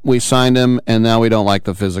 we signed him, and now we don't like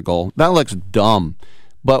the physical. That looks dumb.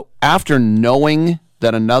 But after knowing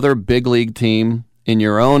that another big league team in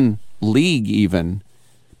your own league even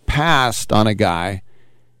passed on a guy,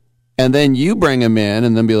 and then you bring him in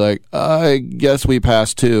and then be like, I guess we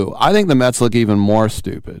passed too. I think the Mets look even more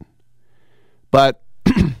stupid. But,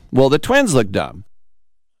 well, the Twins look dumb.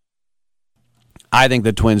 I think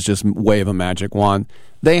the Twins just wave a magic wand.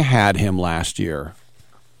 They had him last year.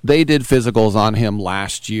 They did physicals on him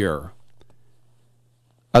last year.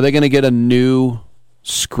 Are they going to get a new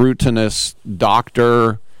scrutinous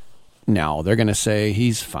doctor? No, they're going to say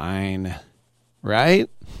he's fine, right?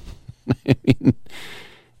 I mean,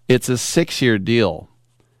 it's a 6-year deal.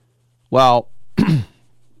 Well,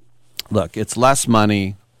 look, it's less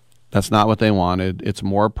money. That's not what they wanted. It's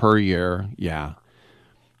more per year, yeah.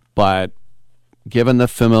 But given the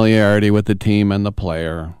familiarity with the team and the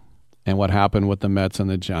player and what happened with the Mets and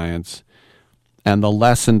the Giants, and the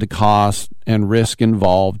lessened cost and risk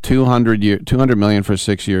involved. $200 million for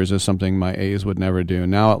 6 years is something my A's would never do.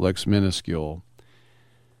 Now it looks minuscule.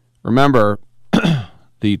 Remember,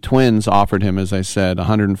 the Twins offered him, as I said,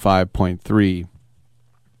 $105.3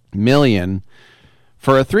 million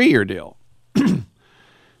for a 3-year deal.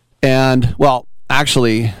 And, well,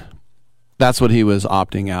 actually, that's what he was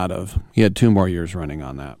opting out of. He had 2 more years running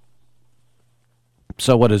on that.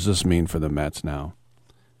 So what does this mean for the Mets now?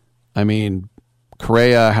 I mean,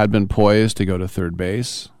 Correa had been poised to go to third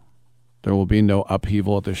base. There will be no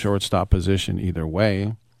upheaval at the shortstop position either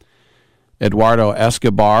way. Eduardo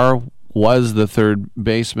Escobar was the third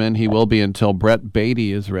baseman. He will be until Brett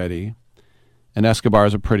Beatty is ready. And Escobar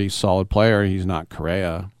is a pretty solid player. He's not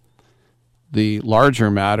Correa. The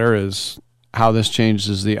larger matter is how this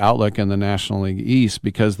changes the outlook in the National League East,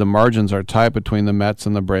 because the margins are tight between the Mets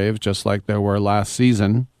and the Braves, just like there were last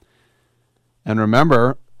season. And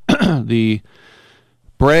remember, the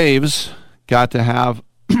Braves got to have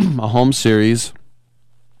a home series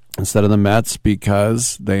instead of the Mets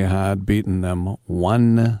because they had beaten them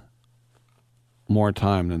one more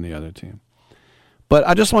time than the other team. But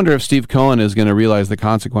I just wonder if Steve Cohen is going to realize the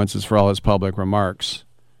consequences for all his public remarks,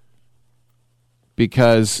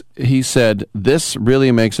 because he said, this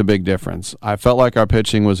really makes a big difference. I felt like our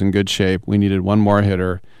pitching was in good shape. We needed one more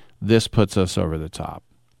hitter. This puts us over the top.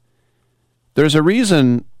 There's a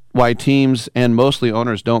reason why teams and mostly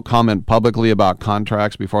owners don't comment publicly about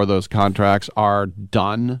contracts before those contracts are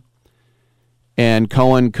done. And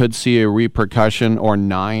Cohen could see a repercussion or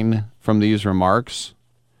 9 from these remarks.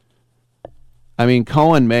 I mean,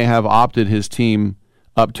 Cohen may have opted his team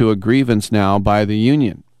up to a grievance now by the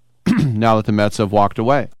union, now that the Mets have walked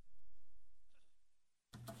away.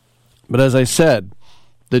 But as I said,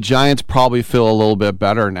 the Giants probably feel a little bit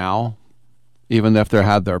better now, even if they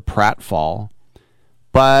had their pratfall.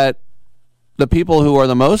 But the people who are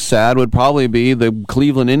the most sad would probably be the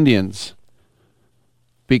Cleveland Indians,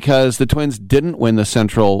 because the Twins didn't win the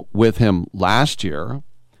Central with him last year,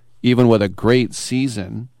 even with a great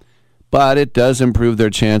season. But it does improve their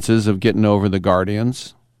chances of getting over the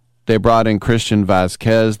Guardians. They brought in Christian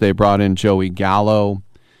Vazquez. They brought in Joey Gallo.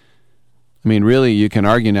 I mean, really, you can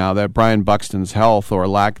argue now that Brian Buxton's health or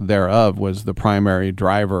lack thereof was the primary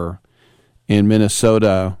driver in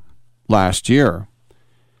Minnesota last year.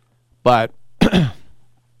 But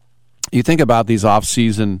you think about these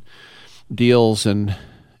off-season deals, and,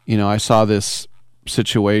 you know, I saw this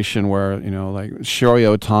situation where, you know, like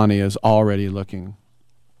Shohei Ohtani is already looking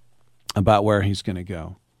about where he's going to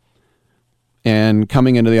go. And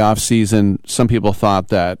coming into the offseason, some people thought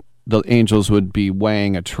that the Angels would be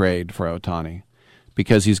weighing a trade for Ohtani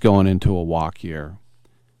because he's going into a walk year.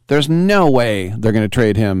 There's no way they're going to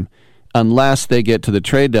trade him unless they get to the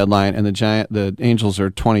trade deadline and the Angels are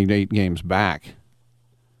 28 games back.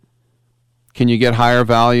 Can you get higher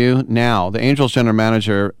value? Now, the Angels general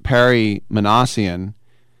manager, Perry Minasian,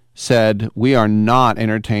 said, we are not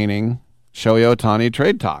entertaining Shohei Ohtani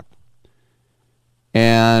trade talk.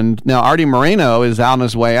 And now Artie Moreno is on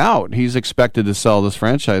his way out. He's expected to sell this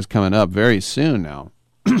franchise coming up very soon now.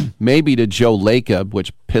 Maybe to Joe Lacob,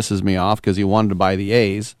 which pisses me off because he wanted to buy the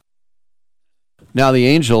A's. Now the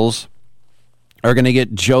Angels are going to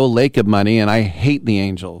get Joe Lacob money, and I hate the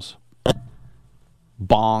Angels.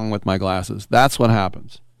 Bong with my glasses. That's what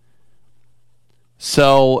happens.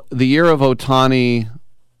 So the year of Ohtani,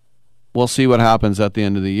 we'll see what happens at the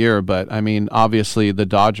end of the year. But, I mean, obviously the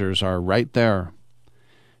Dodgers are right there.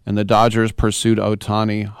 And the Dodgers pursued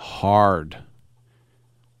Ohtani hard.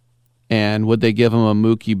 And would they give him a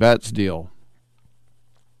Mookie Betts deal?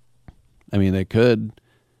 I mean, they could.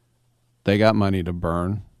 They got money to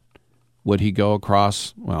burn. Would he go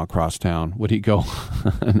across town? Would he go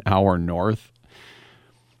an hour north?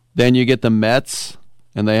 Then you get the Mets,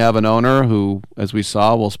 and they have an owner who, as we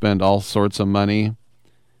saw, will spend all sorts of money.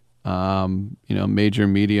 Major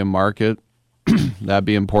media market. That'd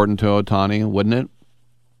be important to Ohtani, wouldn't it?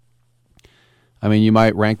 I mean, you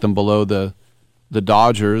might rank them below the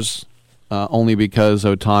Dodgers only because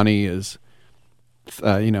Ohtani is,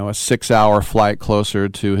 a 6-hour flight closer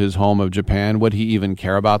to his home of Japan. Would he even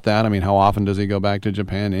care about that? I mean, how often does he go back to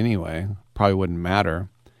Japan anyway? Probably wouldn't matter.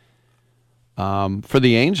 For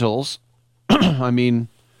the Angels, I mean,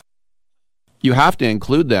 you have to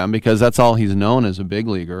include them because that's all he's known as a big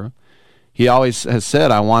leaguer. He always has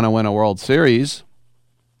said, I want to win a World Series.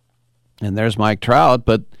 And there's Mike Trout,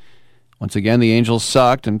 but once again, the Angels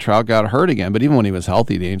sucked and Trout got hurt again. But even when he was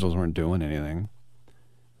healthy, the Angels weren't doing anything.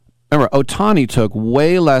 Remember, Ohtani took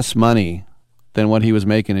way less money than what he was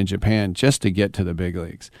making in Japan just to get to the big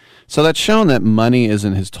leagues. So that's shown that money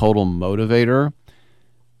isn't his total motivator.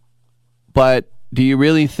 But do you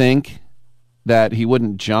really think that he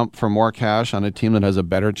wouldn't jump for more cash on a team that has a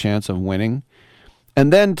better chance of winning?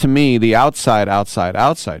 And then, to me, the outside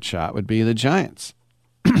shot would be the Giants.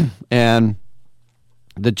 And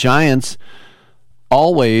the Giants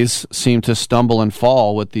always seem to stumble and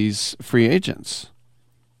fall with these free agents.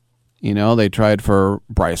 You know, they tried for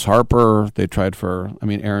Bryce Harper. They tried for,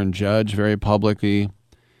 Aaron Judge very publicly.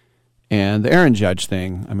 And the Aaron Judge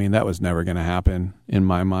thing, that was never going to happen in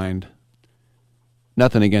my mind.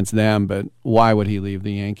 Nothing against them, but why would he leave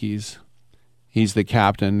the Yankees? He's the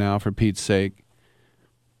captain now, for Pete's sake.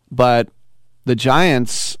 But the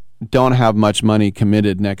Giants don't have much money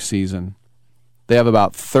committed next season. They have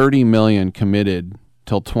about $30 million committed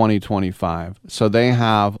till 2025. So they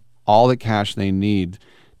have all the cash they need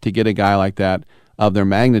to get a guy like that of their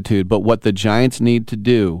magnitude. But what the Giants need to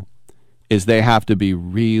do is they have to be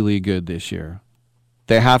really good this year.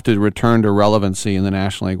 They have to return to relevancy in the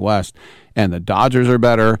National League West. And the Dodgers are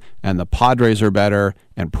better, and the Padres are better,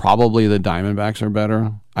 and probably the Diamondbacks are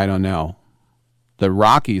better. I don't know. The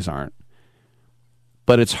Rockies aren't.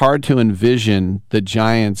 But it's hard to envision the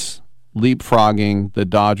Giants leapfrogging the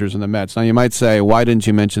Dodgers and the Mets. Now, you might say, why didn't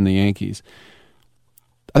you mention the Yankees?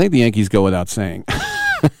 I think the Yankees go without saying.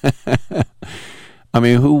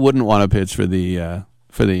 Who wouldn't want to pitch for the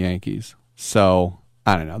Yankees? So,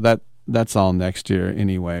 I don't know. That's all next year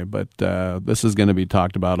anyway, but this is going to be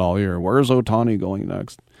talked about all year. Where's Ohtani going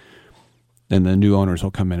next? And the new owners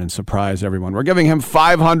will come in and surprise everyone. We're giving him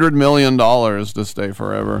 $500 million to stay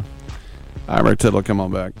forever. All right, Rick Tittle, come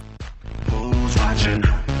on back. Who's watching?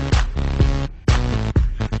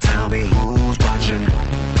 Tell me who's watching?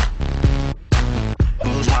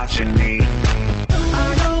 Who's watching me?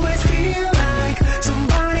 I always feel like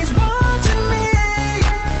somebody's watching me,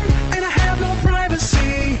 and I have no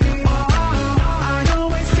privacy. I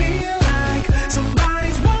always feel like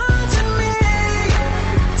somebody's watching me.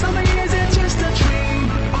 Tell me, is it just a dream?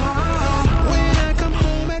 When I come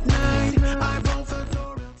home at night, I roll the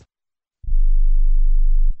door.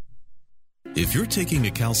 If you're taking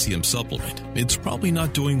a calcium supplement, it's probably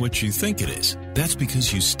not doing what you think it is. That's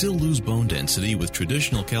because you still lose bone density with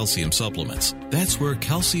traditional calcium supplements. That's where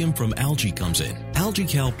calcium from algae comes in.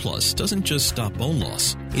 AlgaeCal Plus doesn't just stop bone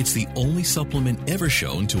loss. It's the only supplement ever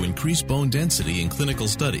shown to increase bone density in clinical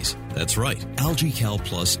studies. That's right, AlgaeCal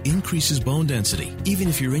Plus increases bone density, even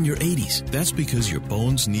if you're in your 80s. That's because your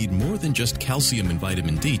bones need more than just calcium and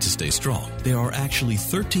vitamin D to stay strong. There are actually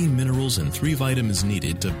 13 minerals and 3 vitamins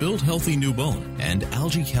needed to build healthy new bone, and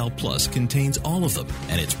AlgaeCal Plus contains all of them,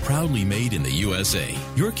 and it's proudly made in the USA.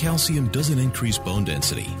 Your calcium doesn't increase bone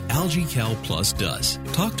density. AlgaeCal Plus does.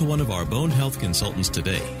 Talk to one of our bone health consultants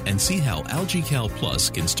today and see how AlgaeCal Plus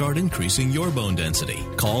can start increasing your bone density.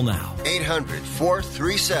 Call now.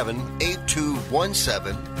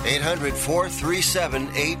 800-437-8217.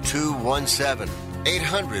 800-437-8217.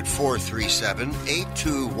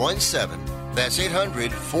 800-437-8217. That's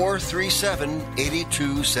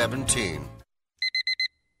 800-437-8217.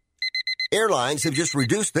 Airlines have just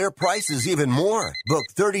reduced their prices even more. Book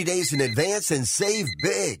 30 days in advance and save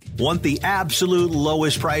big. Want the absolute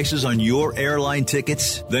lowest prices on your airline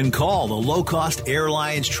tickets? Then call the Low Cost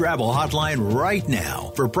Airlines Travel Hotline right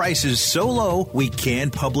now for prices so low we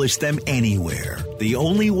can't publish them anywhere. The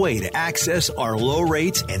only way to access our low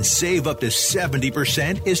rates and save up to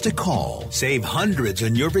 70% is to call. Save hundreds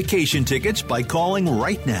on your vacation tickets by calling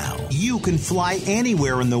right now. You can fly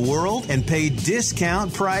anywhere in the world and pay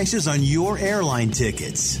discount prices on your airline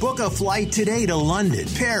tickets. Book a flight today to London,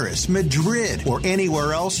 Paris, Madrid, or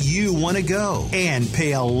anywhere else you want to go and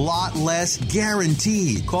pay a lot less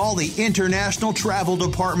guaranteed. Call the International Travel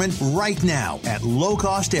Department right now at Low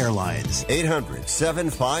Cost Airlines.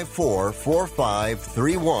 800-754-4531.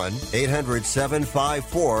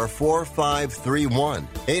 800-754-4531.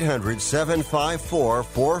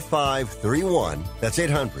 800-754-4531. That's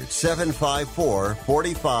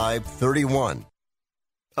 800-754-4531.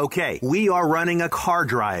 Okay, we are running a car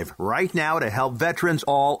drive right now to help veterans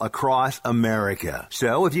all across America.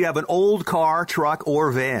 So if you have an old car, truck,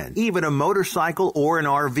 or van, even a motorcycle or an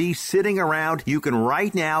RV sitting around, you can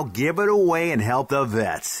right now give it away and help the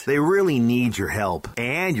vets. They really need your help.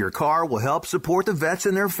 And your car will help support the vets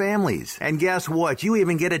and their families. And guess what? You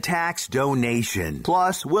even get a tax donation.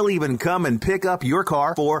 Plus, we'll even come and pick up your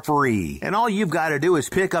car for free. And all you've got to do is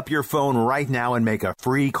pick up your phone right now and make a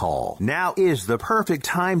free call. Now is the perfect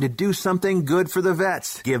time time to do something good for the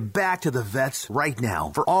vets. Give back to the vets right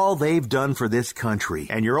now for all they've done for this country.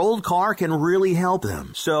 And your old car can really help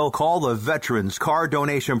them. So call the Veterans Car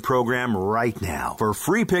Donation Program right now for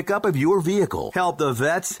free pickup of your vehicle. Help the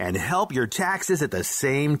vets and help your taxes at the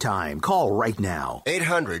same time. Call right now.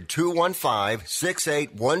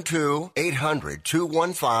 800-215-6812.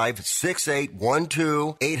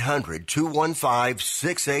 800-215-6812.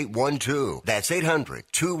 800-215-6812. That's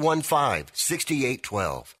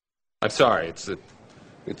 800-215-6812. I'm sorry, it's the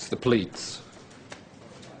pleats.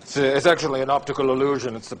 It's actually an optical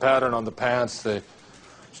illusion. It's the pattern on the pants.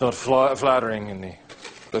 It's not flattering in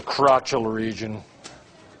the crotchal region.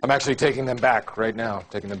 I'm actually taking them back right now.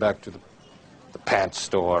 Taking them back to the pants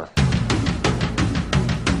store.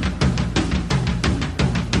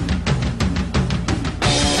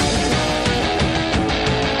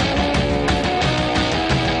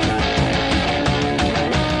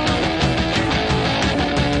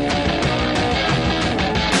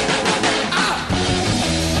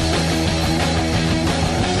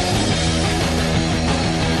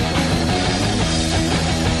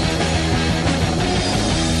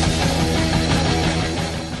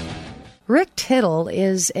 Rick Tittle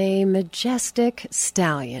is a majestic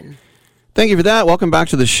stallion. Thank you for that. Welcome back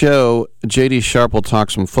to the show. J.D. Sharp will talk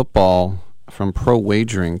some football from Pro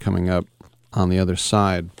Wagering coming up on the other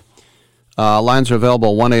side. Lines are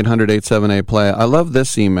available, 1-800-878-PLAY. I love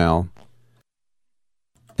this email,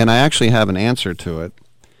 and I actually have an answer to it.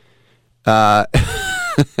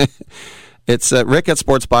 It's Rick at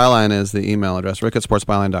Sports Byline is the email address,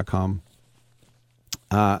 rick@sportsbyline.com.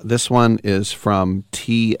 This one is from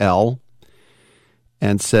TL.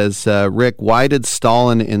 And says, Rick, why did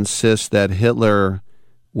Stalin insist that Hitler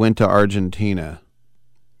went to Argentina?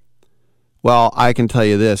 Well, I can tell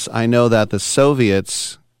you this. I know that the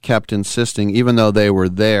Soviets kept insisting, even though they were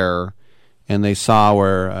there and they saw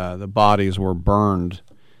where the bodies were burned,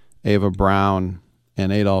 Eva Braun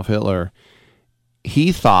and Adolf Hitler,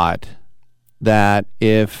 he thought that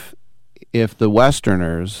if the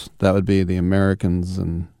Westerners, that would be the Americans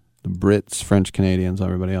and the Brits, French Canadians,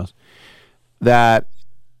 everybody else, that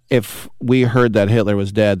if we heard that Hitler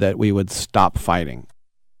was dead, that we would stop fighting.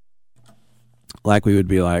 Like we would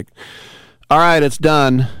be like, all right, it's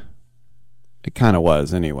done. It kind of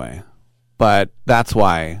was anyway. But that's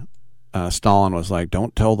why Stalin was like,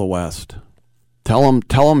 don't tell the West. Tell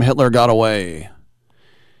them Hitler got away.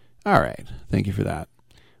 All right. Thank you for that.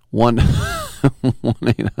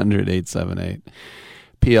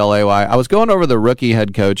 1-800-878-PLAY. I was going over the rookie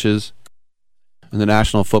head coaches in the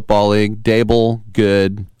National Football League. Dable,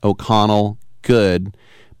 good. O'Connell, good.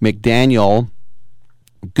 McDaniel,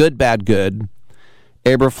 good, bad, good.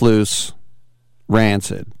 Eberflus,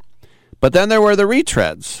 rancid. But then there were the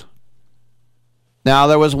retreads. Now,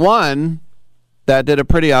 there was one that did a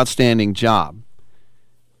pretty outstanding job,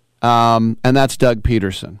 and that's Doug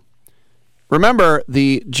Peterson. Remember,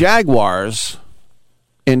 the Jaguars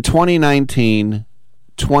in 2019,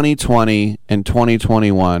 2020, and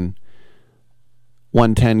 2021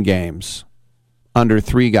 won 10 games under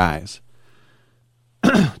 3 guys.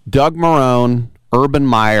 Doug Marrone, Urban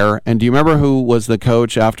Meyer, and do you remember who was the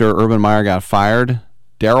coach after Urban Meyer got fired?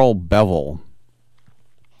 Darrell Bevell.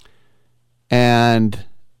 And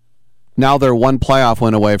now they're one playoff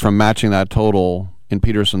win away from matching that total in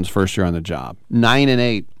Peterson's first year on the job.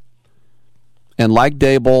 9-8. And like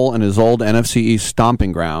Dable and his old NFC East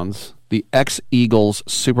stomping grounds, the ex-Eagles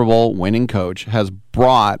Super Bowl winning coach has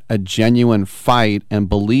brought a genuine fight and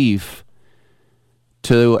belief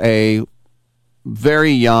to a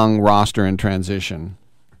very young roster in transition.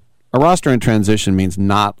 A roster in transition means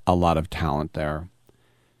not a lot of talent there.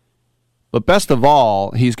 But best of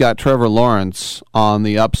all, he's got Trevor Lawrence on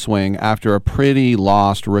the upswing after a pretty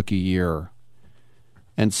lost rookie year.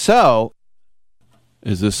 And so,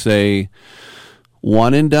 is this a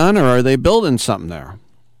one and done, or are they building something there?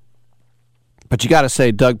 But you got to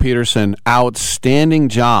say, Doug Peterson, outstanding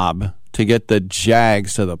job to get the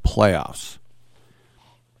Jags to the playoffs.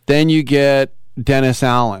 Then you get Dennis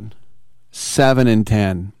Allen,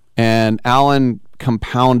 7-10. And Allen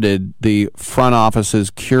compounded the front office's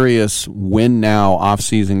curious win-now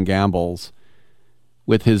off-season gambles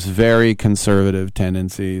with his very conservative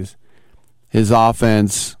tendencies. His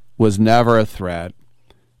offense was never a threat.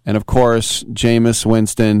 And, of course, Jameis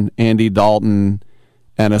Winston, Andy Dalton,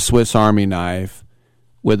 and a Swiss Army knife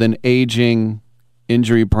with an aging,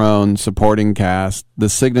 injury-prone supporting cast, the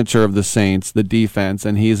signature of the Saints, the defense,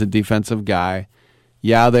 and he's a defensive guy.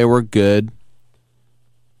 Yeah, they were good.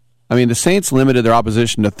 I mean, the Saints limited their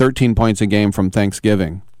opposition to 13 points a game from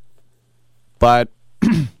Thanksgiving, but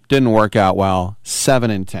didn't work out well.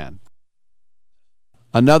 7-10.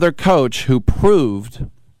 Another coach who proved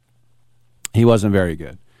he wasn't very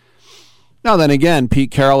good. Now, then again,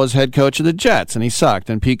 Pete Carroll was head coach of the Jets, and he sucked.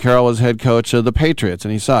 And Pete Carroll was head coach of the Patriots,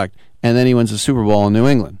 and he sucked. And then he wins the Super Bowl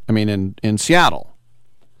in in Seattle.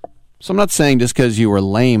 So I'm not saying just because you were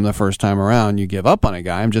lame the first time around, you give up on a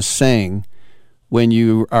guy. I'm just saying when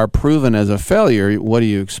you are proven as a failure, what do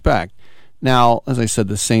you expect? Now, as I said,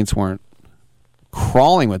 the Saints weren't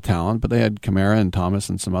crawling with talent, but they had Kamara and Thomas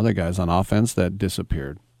and some other guys on offense that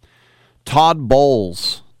disappeared. Todd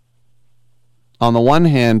Bowles. On the one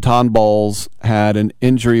hand, Todd Bowles had an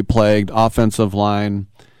injury-plagued offensive line.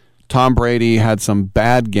 Tom Brady had some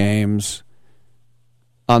bad games.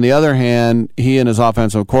 On the other hand, he and his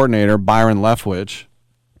offensive coordinator, Byron Leftwich,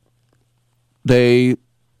 they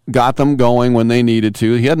got them going when they needed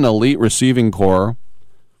to. He had an elite receiving core.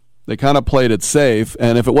 They kind of played it safe,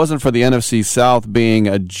 and if it wasn't for the NFC South being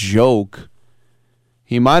a joke,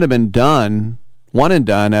 he might have been one and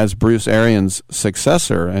done as Bruce Arians'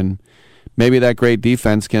 successor, and maybe that great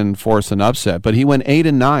defense can force an upset. But he went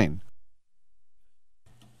 8-9.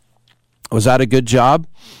 Was that a good job?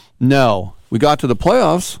 No. We got to the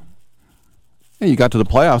playoffs. Yeah, you got to the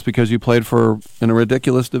playoffs because you played in a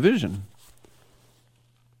ridiculous division.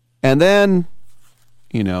 And then,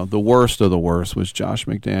 the worst of the worst was Josh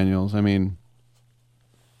McDaniels. I mean,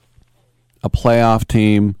 a playoff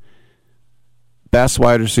team, best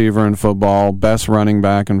wide receiver in football, best running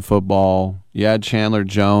back in football. You had Chandler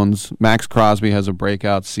Jones. Max Crosby has a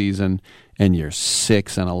breakout season, and you're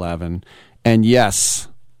 6-11. And yes,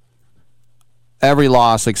 every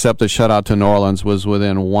loss except the shutout to New Orleans was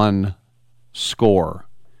within one score.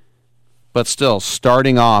 But still,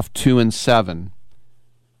 starting off 2-7.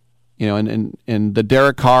 And the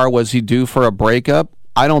Derek Carr, was he due for a breakup?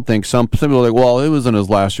 I don't think. Some people are like, well, it was in his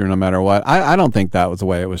last year no matter what. I don't think that was the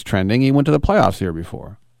way it was trending. He went to the playoffs the year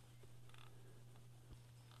before.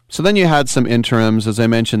 So then you had some interims. As I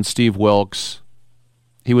mentioned, Steve Wilkes.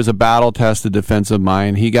 He was a battle-tested defensive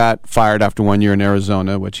mind. He got fired after 1 year in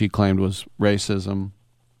Arizona, which he claimed was racism.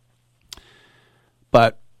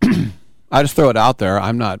 But I just throw it out there.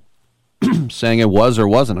 I'm not saying it was or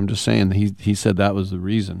wasn't. I'm just saying he said that was the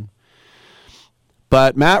reason.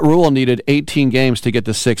 But Matt Rule needed 18 games to get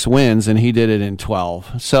to 6 wins, and he did it in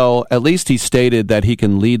 12. So at least he stated that he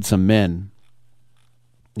can lead some men.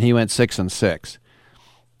 He went 6-6.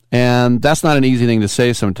 And that's not an easy thing to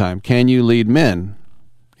say sometimes. Can you lead men?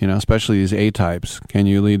 Especially these A-types. Can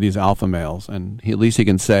you lead these alpha males? And at least he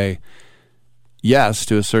can say, yes,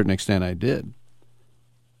 to a certain extent I did.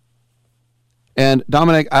 And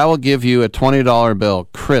Dominic, I will give you a $20 bill,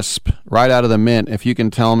 crisp, right out of the mint, if you can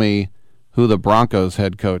tell me who the Broncos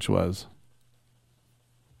head coach was.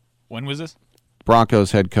 When was this?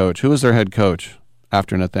 Broncos head coach. Who was their head coach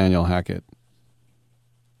after Nathaniel Hackett?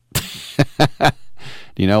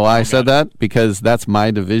 Do you know why I said that? Because that's my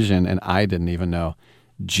division, and I didn't even know.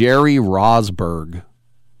 Jerry Rosburg.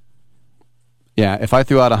 Yeah, if I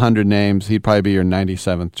threw out 100 names, he'd probably be your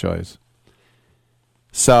 97th choice.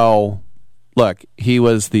 So, look, he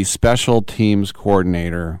was the special teams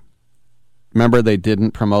coordinator. Remember, they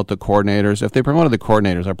didn't promote the coordinators. If they promoted the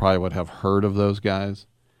coordinators, I probably would have heard of those guys.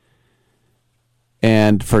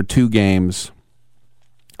 And for 2 games,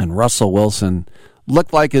 and Russell Wilson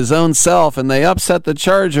looked like his own self, and they upset the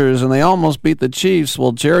Chargers, and they almost beat the Chiefs.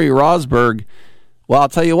 Well, Jerry Rosburg, well, I'll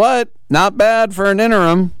tell you what, not bad for an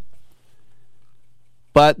interim.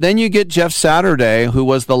 But then you get Jeff Saturday, who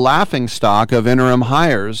was the laughingstock of interim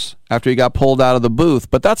hires after he got pulled out of the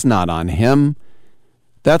booth. But that's not on him.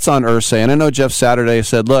 That's on Irsay. And I know Jeff Saturday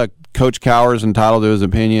said, look, Coach Cowher's entitled to his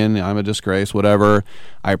opinion. I'm a disgrace, whatever.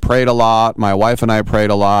 I prayed a lot. My wife and I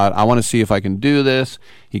prayed a lot. I want to see if I can do this.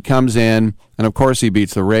 He comes in, and of course he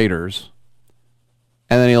beats the Raiders.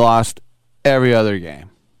 And then he lost every other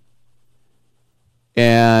game.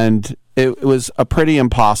 And it was a pretty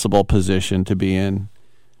impossible position to be in.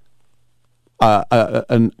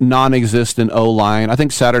 A non-existent O-line. I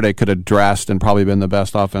think Saturday could have dressed and probably been the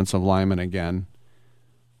best offensive lineman again.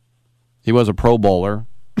 He was a Pro Bowler,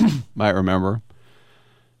 might remember.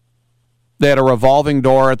 They had a revolving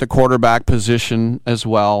door at the quarterback position as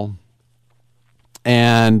well.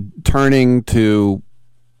 And turning to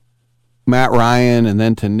Matt Ryan and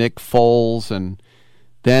then to Nick Foles and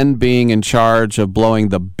then being in charge of blowing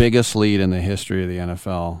the biggest lead in the history of the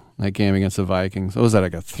NFL. That game against the Vikings. What was that,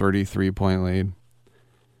 like a 33-point lead?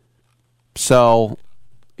 So,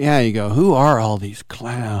 yeah, you go, who are all these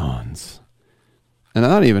clowns? And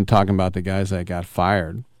I'm not even talking about the guys that got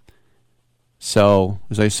fired. So,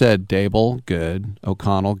 as I said, Dable, good.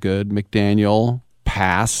 O'Connell, good. McDaniel,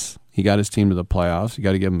 pass. He got his team to the playoffs. You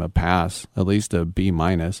got to give him a pass, at least a B-.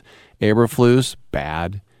 Eberflus,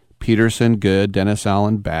 bad. Peterson, good. Dennis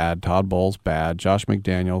Allen, bad. Todd Bowles, bad. Josh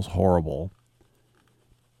McDaniels, horrible.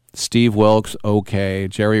 Steve Wilkes, okay.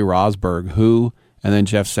 Jerry Rosburg, who? And then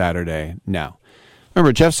Jeff Saturday, no.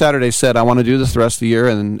 Remember, Jeff Saturday said, I want to do this the rest of the year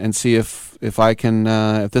and see if I can,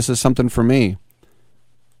 if this is something for me.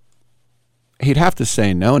 He'd have to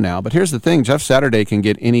say no now, but here's the thing. Jeff Saturday can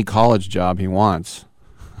get any college job he wants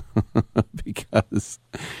because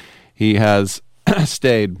he has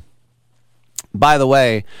stayed. By the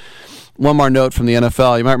way, one more note from the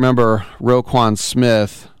NFL. You might remember Roquan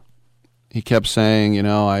Smith. He kept saying,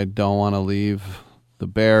 I don't want to leave the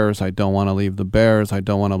Bears. I don't want to leave the Bears. I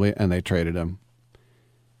don't want to leave. And they traded him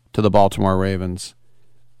to the Baltimore Ravens.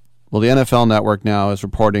 Well, the NFL Network now is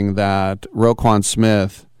reporting that Roquan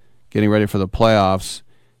Smith, getting ready for the playoffs,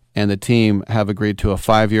 and the team have agreed to a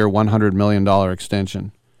 5-year, $100 million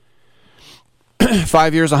extension.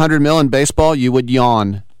 5 years, $100 million in baseball, you would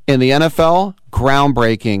yawn. In the NFL,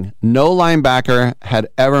 groundbreaking. No linebacker had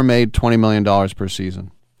ever made $20 million per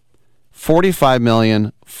season. $45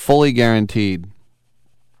 million, fully guaranteed.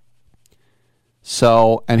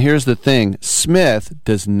 So, and here's the thing. Smith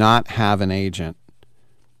does not have an agent.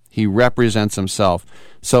 He represents himself.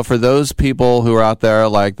 So for those people who are out there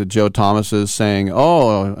like the Joe Thomases saying,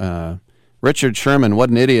 Richard Sherman, what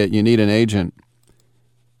an idiot, you need an agent.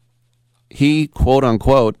 He, quote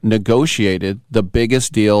unquote, negotiated the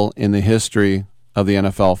biggest deal in the history of the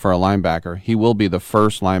NFL for a linebacker. He will be the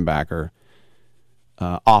first linebacker,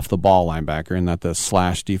 off the ball linebacker, and not the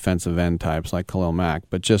slash defensive end types like Khalil Mack,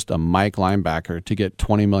 but just a Mike linebacker to get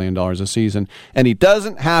 $20 million a season. And he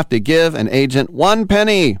doesn't have to give an agent one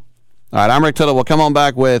penny. All right, I'm Rick Tittle. We'll come on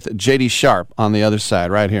back with JD Sharp on the other side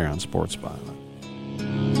right here on Sports Byline.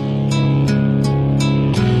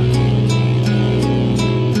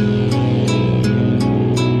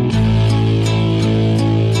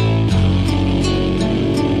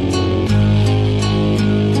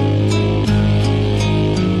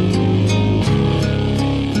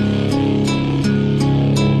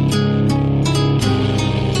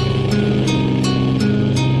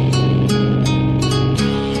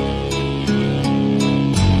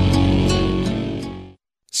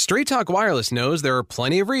 Straight Talk Wireless knows there are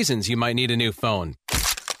plenty of reasons you might need a new phone.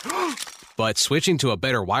 But switching to a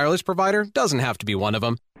better wireless provider doesn't have to be one of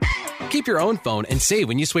them. Keep your own phone and save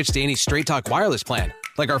when you switch to any Straight Talk Wireless plan,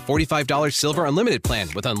 like our $45 Silver Unlimited plan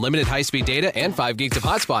with unlimited high-speed data and 5 gigs of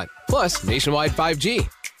hotspot, plus nationwide 5G.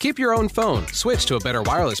 Keep your own phone. Switch to a better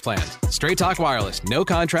wireless plan. Straight Talk Wireless. No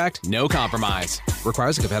contract, no compromise.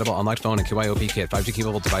 Requires a compatible unlocked phone and KYOP kit. 5G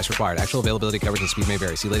capable device required. Actual availability, coverage, and speed may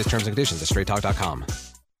vary. See latest terms and conditions at straighttalk.com.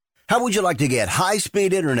 How would you like to get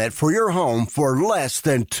high-speed internet for your home for less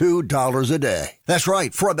than $2 a day? That's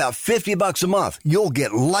right. For about $50 a month, you'll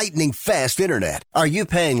get lightning-fast internet. Are you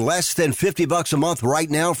paying less than $50 a month right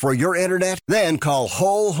now for your internet? Then call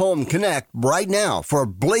Whole Home Connect right now for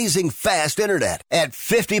blazing fast internet at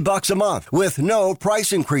 $50 a month with no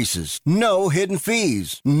price increases, no hidden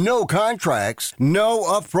fees, no contracts, no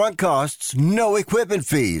upfront costs, no equipment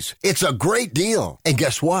fees. It's a great deal. And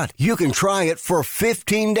guess what? You can try it for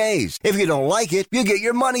 15 days. If you don't like it, you get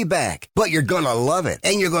your money back. But you're going to love it,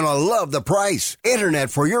 and you're going to love the price.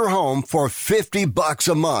 Internet for your home for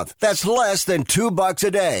 $50 a month. That's less than $2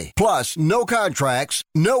 a day. Plus, no contracts,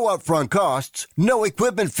 no upfront costs, no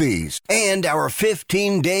equipment fees, and our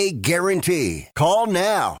 15-day guarantee. Call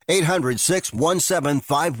now.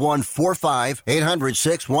 800-617-5145.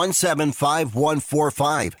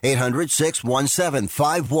 800-617-5145.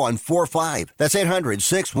 800-617-5145. That's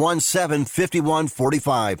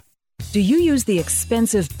 800-617-5145. Do you use the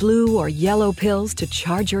expensive blue or yellow pills to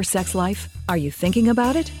charge your sex life? Are you thinking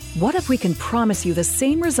about it? What if we can promise you the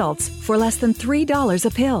same results for less than $3 a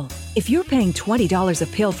pill? If you're paying $20 a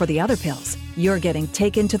pill for the other pills, you're getting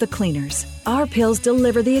taken to the cleaners. Our pills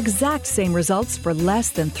deliver the exact same results for less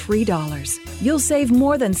than $3. You'll save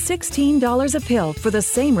more than $16 a pill for the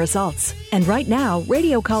same results. And right now,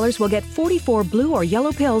 radio callers will get 44 blue or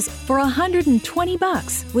yellow pills for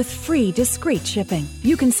 $120 with free discreet shipping.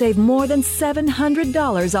 You can save more than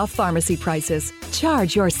 $700 off pharmacy prices.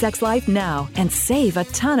 Charge your sex life now and save a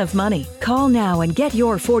ton of money. Call now and get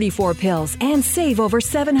your 44 pills and save over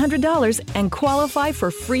 $700 and qualify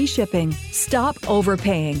for free shipping. Stop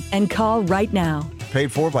overpaying and call right now.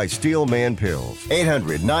 Paid for by Steelman Pills.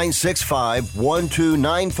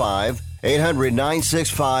 800-965-1295.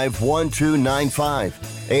 800-965-1295.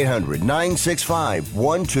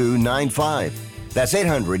 800-965-1295. That's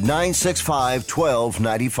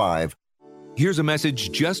 800-965-1295. Here's a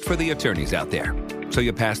message just for the attorneys out there. So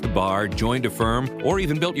you passed the bar, joined a firm, or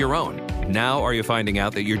even built your own. Now are you finding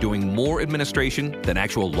out that you're doing more administration than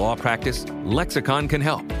actual law practice? Lexicon can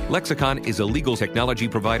help. Lexicon is a legal technology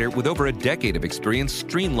provider with over a decade of experience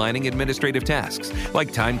streamlining administrative tasks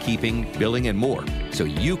like timekeeping, billing, and more, so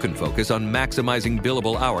you can focus on maximizing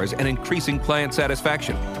billable hours and increasing client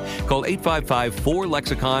satisfaction. Call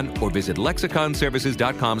 855-4LEXICON or visit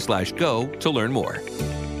lexiconservices.com/go to learn more.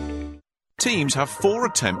 Teams have 4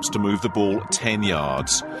 attempts to move the ball 10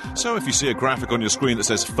 yards. So if you see a graphic on your screen that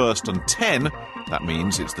says first and 10, that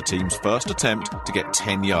means it's the team's first attempt to get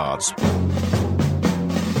 10 yards.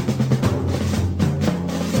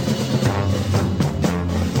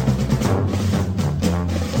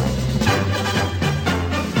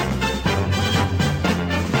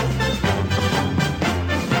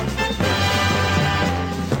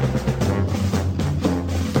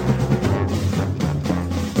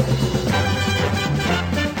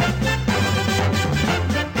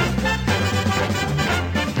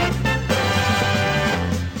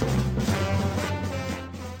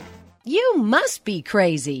 You must be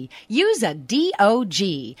crazy. Use a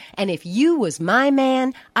DOG. And if you was my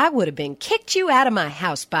man, I would have been kicked you out of my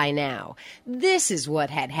house by now. This is what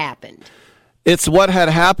had happened. It's what had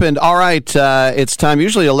happened. All right, it's time.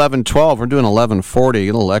 Usually 11:12. We're doing 11:40.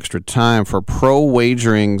 A little extra time for Pro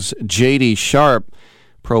Wagering's JD Sharp,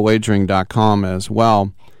 ProWagering.com as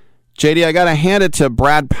well. JD, I got to hand it to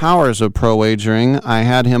Brad Powers of Pro Wagering. I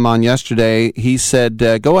had him on yesterday. He said,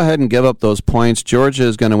 go ahead and give up those points. Georgia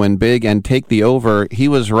is going to win big and take the over. He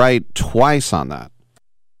was right twice on that.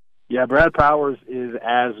 Yeah, Brad Powers is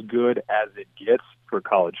as good as it gets for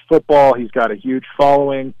college football. He's got a huge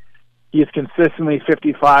following. He is consistently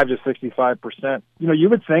 55 to 65%. You know, you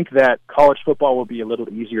would think that college football would be a little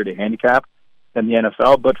easier to handicap than the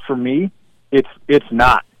NFL, but for me, it's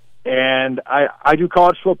not. And I do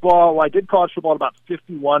college football. Well, I did college football at about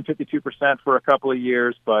 51, 52% for a couple of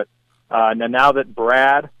years, but now that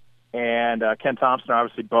Brad and Ken Thompson are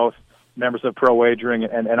obviously both members of Pro Wagering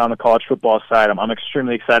and on the college football side, I'm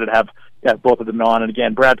extremely excited to have both of them on. And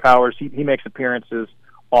again, Brad Powers, he makes appearances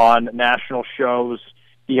on national shows.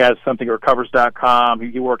 He has something at Recovers.com.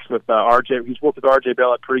 He works with RJ. He's worked with RJ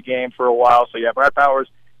Bell at pregame for a while. So yeah, Brad Powers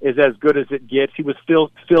is as good as it gets. He was Phil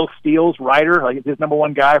Steele's writer, like his number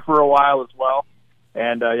one guy for a while as well.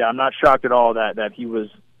 And yeah, I'm not shocked at all that he was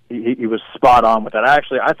spot on with that. I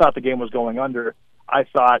thought the game was going under. I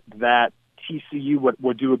thought that TCU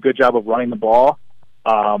would do a good job of running the ball,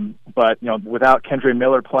 but you know, without Kendre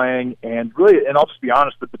Miller playing, and I'll just be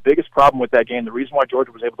honest, that the biggest problem with that game, the reason why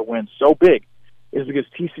Georgia was able to win so big, is because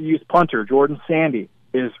TCU's punter Jordan Sandy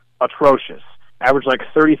is atrocious. Average like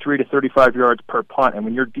 33 to 35 yards per punt, and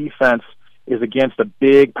when your defense is against a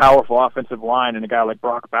big, powerful offensive line and a guy like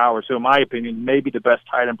Brock Bowers, who in my opinion may be the best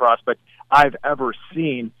tight end prospect I've ever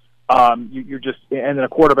seen, you're just, and then a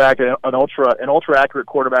quarterback, an ultra accurate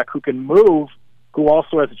quarterback who can move, who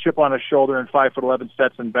also has a chip on his shoulder, and 5'11"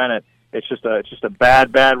 Stetson Bennett. It's just a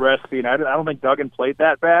bad recipe, and I don't think Duggan played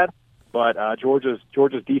that bad, but Georgia's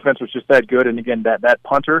defense was just that good. And again, that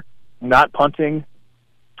punter not punting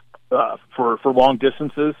for long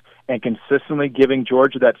distances and consistently giving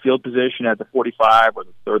Georgia that field position at the 45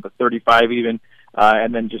 or the 35 even,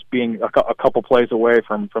 and then just being a couple plays away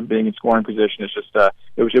from being in scoring position. It's just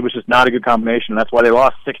it was just not a good combination. That's why they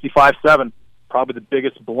lost 65-7, probably the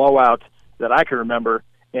biggest blowout that I can remember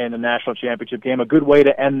in the national championship game. A good way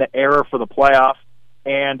to end the era for the playoff.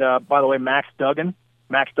 And by the way, Max Duggan's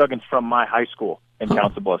from my high school in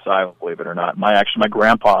Council Bluffs, Iowa, believe it or not. My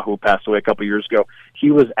grandpa, who passed away a couple of years ago,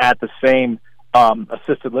 he was at the same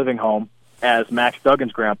assisted living home as Max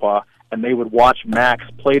Duggan's grandpa, and they would watch Max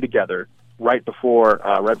play together right before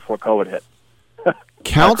COVID hit.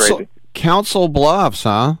 Council Bluffs,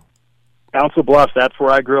 huh? Council Bluffs, that's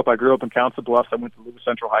where I grew up. I grew up in Council Bluffs. I went to Lewis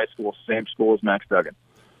Central High School, same school as Max Duggan.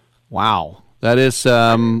 Wow. That is,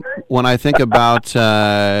 when I think about,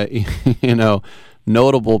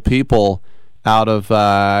 notable people out of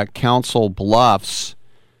Council Bluffs,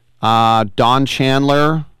 Don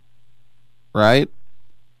Chandler, right?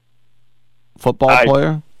 Football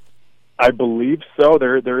player? I believe so.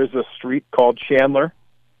 There is a street called Chandler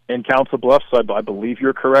in Council Bluffs, so I believe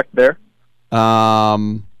you're correct there.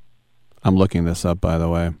 I'm looking this up, by the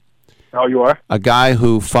way. Oh, you are? A guy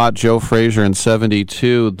who fought Joe Frazier in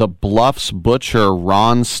 72, the Bluffs butcher,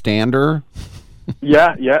 Ron Stander.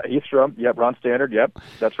 Yeah, he's from, Ron Stander, yep,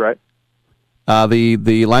 that's right. The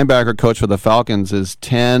linebacker coach for the Falcons is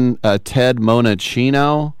Ted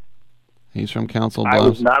Monachino. He's from Council Bluffs. I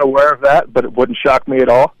was not aware of that, but it wouldn't shock me at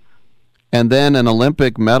all. And then an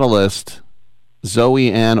Olympic medalist, Zoe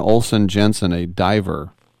Ann Olsen Jensen, a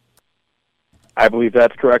diver. I believe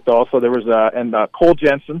that's correct. Also, there was Cole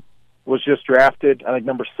Jensen was just drafted, I think,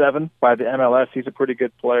 number 7 by the MLS. He's a pretty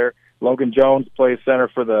good player. Logan Jones plays center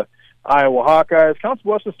for the Iowa Hawkeyes. Council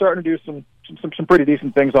Bluffs is starting to do some pretty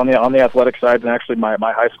decent things on the athletic side. And actually, my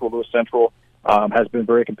high school, Lewis Central, has been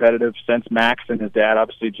very competitive since Max and his dad,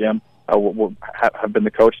 obviously Jim, have been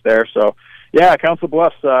the coach there. So, yeah, Council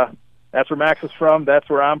Bluffs. That's where Max is from. That's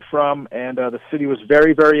where I'm from, and the city was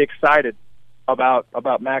very, very excited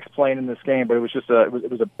about Max playing in this game. But it was just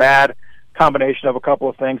it was a bad combination of a couple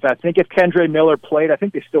of things. I think if Kendre Miller played, I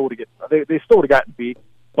think they still would have gotten beat.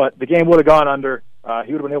 But the game would have gone under.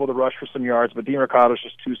 He would have been able to rush for some yards, but Dean Mercado is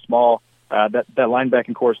just too small. That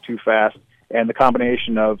linebacking core is too fast, and the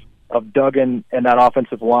combination of Duggan and that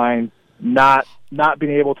offensive line not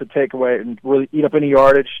being able to take away and really eat up any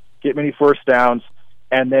yardage, get many first downs,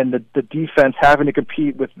 and then the defense having to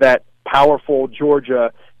compete with that powerful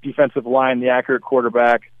Georgia defensive line, the accurate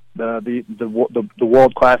quarterback, the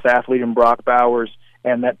world-class athlete in Brock Bowers,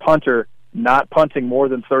 and that punter not punting more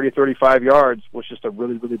than 30, 35 yards was just a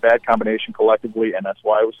really, really bad combination collectively, and that's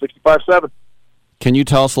why it was 65-7. Can you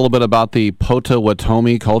tell us a little bit about the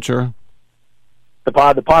Potawatomi culture? The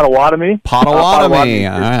Potawatomi? Potawatomi.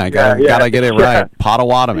 All right, gotta get it right.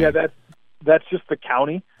 Potawatomi. Yeah, that's just the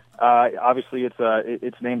county. Obviously,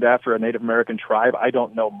 it's named after a Native American tribe. I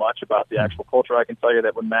don't know much about the actual culture. I can tell you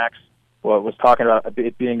that when Max was talking about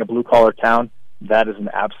it being a blue-collar town, that is an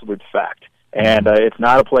absolute fact. And it's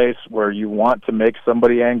not a place where you want to make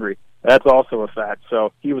somebody angry. That's also a fact.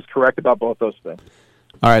 So he was correct about both those things.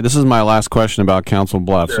 All right, this is my last question about Council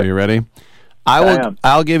Bluffs. Sure. Are you ready?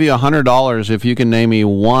 I'll give you $100 if you can name me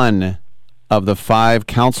one of the 5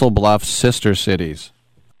 Council Bluffs sister cities.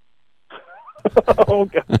 Oh,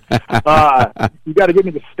 God. You got to give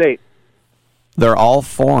me the state. They're all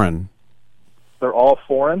foreign. They're all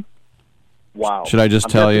foreign? Wow. Should I just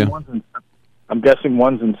tell you? I'm guessing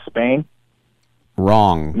one's in Spain.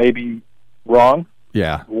 Wrong. Maybe wrong?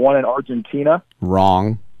 Yeah. One in Argentina?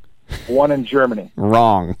 Wrong. One in Germany?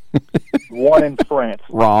 Wrong. One in France?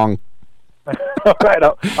 Wrong. All right,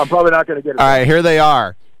 I'm probably not going to get it. All right, here they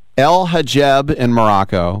are. El Hajeb in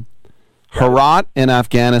Morocco, Herat in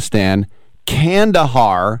Afghanistan,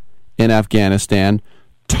 Kandahar in Afghanistan,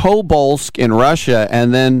 Tobolsk in Russia,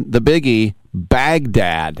 and then the biggie,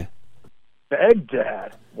 Baghdad.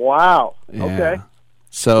 Baghdad. Wow. Yeah. Okay.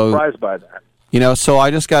 So surprised by that. So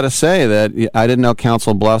I just got to say that I didn't know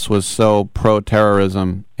Council Bluffs was so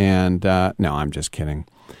pro-terrorism, and no, I'm just kidding.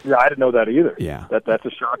 Yeah, I didn't know that either. Yeah. That's a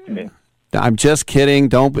shock to me. I'm just kidding.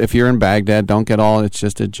 If you're in Baghdad, don't get all. It's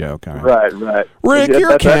just a joke. All right. Right. Rick,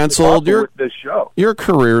 you're canceled. This show. Your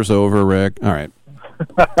career's over, Rick. All right.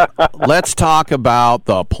 Let's talk about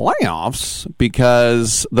the playoffs,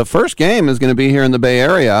 because the first game is going to be here in the Bay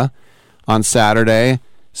Area on Saturday.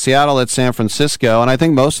 Seattle at San Francisco, and I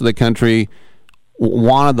think most of the country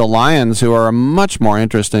wanted the Lions, who are much more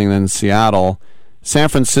interesting than Seattle. San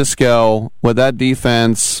Francisco, with that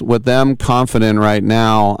defense, with them confident right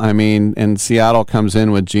now, I mean, and Seattle comes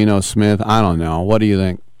in with Geno Smith, I don't know. What do you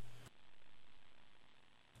think?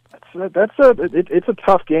 It's a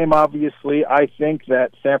tough game, obviously. I think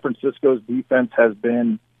that San Francisco's defense has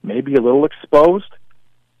been maybe a little exposed.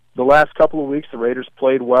 The last couple of weeks, the Raiders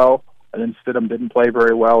played well, and then Stidham didn't play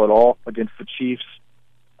very well at all against the Chiefs.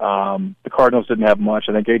 The Cardinals didn't have much.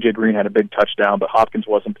 I think A.J. Green had a big touchdown, but Hopkins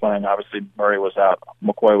wasn't playing. Obviously, Murray was out.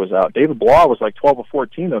 McCoy was out. David Blah was like 12 or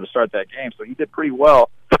 14, though, to start that game, so he did pretty well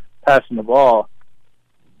passing the ball.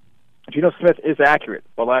 Geno Smith is accurate,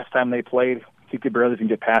 but last time they played, he could barely even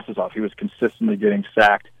get passes off. He was consistently getting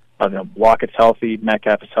sacked. Lockett's healthy,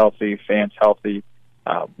 Metcalf is healthy, Fant's healthy,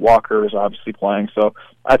 Walker is obviously playing. So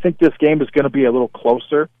I think this game is going to be a little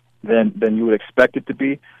closer than you would expect it to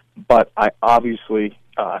be, but I obviously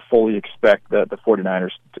fully expect the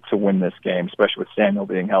 49ers to win this game, especially with Samuel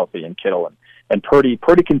being healthy and Kittle. And Purdy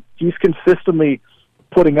he's consistently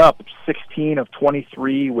putting up 16 of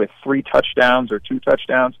 23 with 3 touchdowns or 2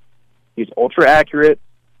 touchdowns. He's ultra accurate.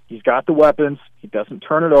 He's got the weapons. He doesn't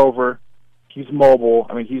turn it over. He's mobile.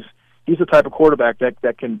 I mean, he's the type of quarterback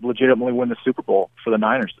that can legitimately win the Super Bowl for the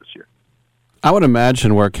Niners this year. I would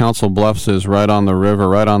imagine where Council Bluffs is, right on the river,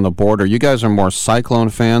 right on the border. You guys are more Cyclone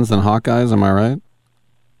fans than Hawkeyes, am I right?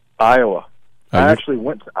 Iowa. I actually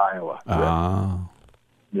went to Iowa. Ah.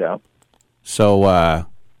 Yeah. So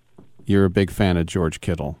you're a big fan of George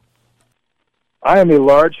Kittle. I am a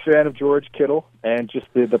large fan of George Kittle and just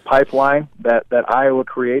the pipeline that Iowa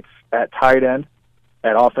creates at tight end,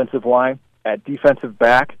 at offensive line, at defensive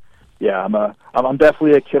back. Yeah, I'm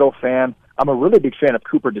definitely a Kittle fan. I'm a really big fan of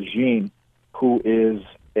Cooper DeJean, who is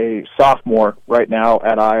a sophomore right now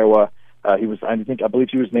at Iowa. I believe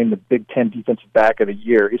he was named the Big Ten Defensive Back of the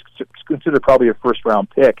Year. He's considered probably a first-round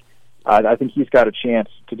pick. I think he's got a chance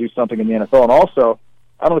to do something in the NFL. And also,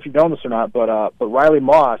 I don't know if you've known this or not, but Riley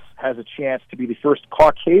Moss has a chance to be the first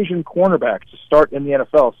Caucasian cornerback to start in the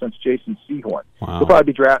NFL since Jason Sehorn. Wow. He'll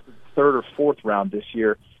probably be drafted third or fourth round this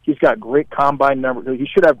year. He's got great combine numbers. He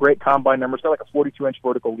should have great combine numbers. He's got like a 42-inch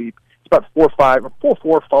vertical leap. It's about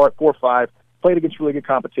 4.5. Played against really good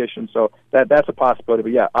competition, so that's a possibility.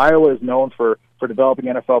 But yeah, Iowa is known for developing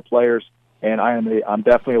NFL players, and I'm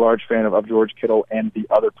definitely a large fan of George Kittle and the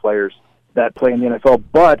other players that play in the NFL.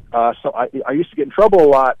 But so I used to get in trouble a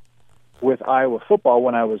lot with Iowa football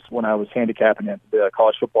when I was handicapping the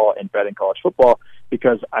college football and betting college football,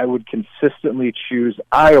 because I would consistently choose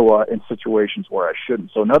Iowa in situations where I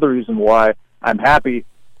shouldn't. So another reason why I'm happy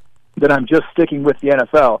that I'm just sticking with the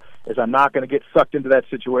NFL is I'm not going to get sucked into that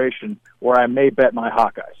situation where I may bet my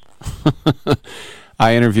Hawkeyes.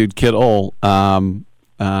 I interviewed Kittle.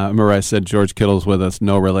 Remember I said George Kittle's with us,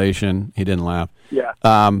 no relation. He didn't laugh. Yeah.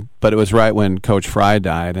 But it was right when Coach Fry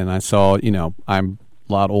died, and I saw, I'm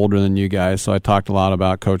a lot older than you guys, so I talked a lot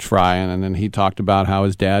about Coach Fry, and then he talked about how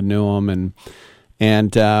his dad knew him,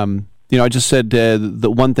 and I just said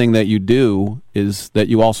the one thing that you do is that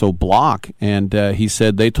you also block, and he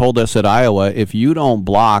said they told us at Iowa, if you don't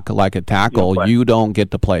block like a tackle, you don't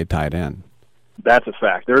get to play tight end. That's a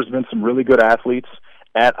fact. There's been some really good athletes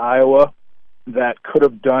at Iowa that could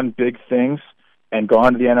have done big things and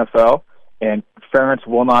gone to the NFL, and Ferentz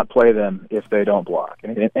will not play them if they don't block.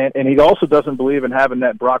 And he also doesn't believe in having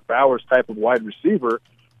that Brock Bowers type of wide receiver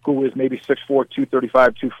who is maybe 6'4",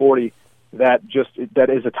 235, 240, that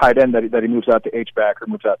is a tight end that he moves out to H-back or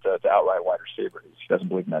moves out to outright wide receiver. He doesn't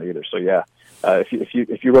believe in that either. So yeah, if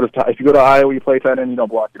you go to Iowa, you play tight end, you don't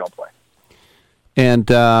block, you don't play. And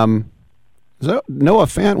Noah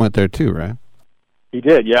Fant went there too, right? He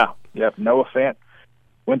did, yeah. Yep, Noah Fant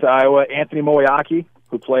went to Iowa. Anthony Moyaki,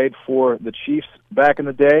 who played for the Chiefs back in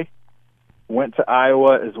the day, went to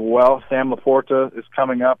Iowa as well. Sam Laporta is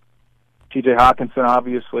coming up. T.J. Hawkinson,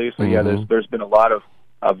 obviously. So, yeah, there's been a lot of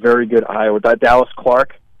very good Iowa. Dallas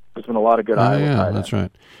Clark, there's been a lot of good Iowa. Yeah, that's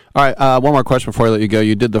right. All right, one more question before I let you go.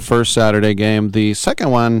 You did the first Saturday game. The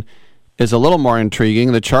second one is a little more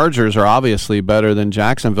intriguing. The Chargers are obviously better than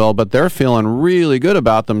Jacksonville, but they're feeling really good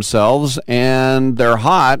about themselves, and they're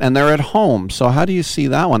hot, and they're at home. So how do you see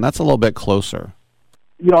that one? That's a little bit closer.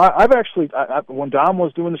 I've actually, when Dom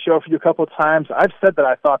was doing the show for you a couple of times, I've said that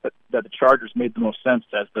I thought that the Chargers made the most sense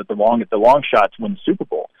as the long shot to win the Super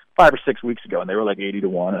Bowl 5 or 6 weeks ago, and they were like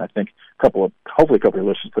 80-1, and I think hopefully a couple of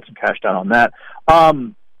listeners put some cash down on that.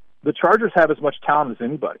 The Chargers have as much talent as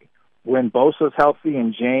anybody. When Bosa's healthy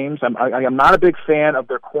and James, I'm not a big fan of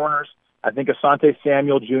their corners. I think Asante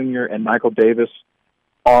Samuel Jr. and Michael Davis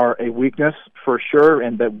are a weakness for sure,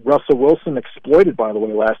 and that Russell Wilson exploited, by the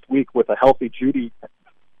way, last week with a healthy Judy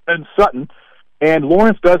and Sutton. And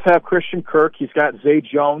Lawrence does have Christian Kirk. He's got Zay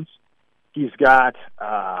Jones. He's got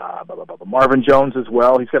Marvin Jones as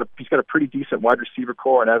well. He's got a pretty decent wide receiver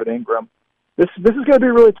core and Evan Ingram. This is going to be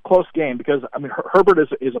a really close game because Herbert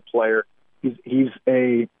is a player. He's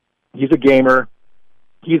a gamer.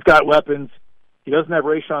 He's got weapons. He doesn't have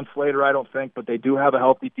Rashawn Slater, I don't think, but they do have a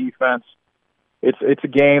healthy defense. It's a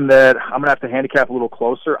game that I'm going to have to handicap a little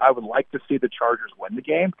closer. I would like to see the Chargers win the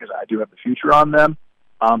game because I do have the future on them.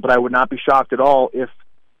 But I would not be shocked at all if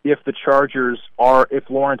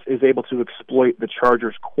Lawrence is able to exploit the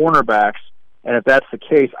Chargers cornerbacks. And if that's the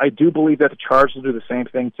case, I do believe that the Chargers will do the same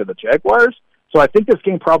thing to the Jaguars. So I think this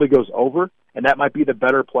game probably goes over, and that might be the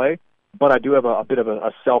better play. But I do have a bit of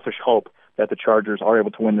a selfish hope that the Chargers are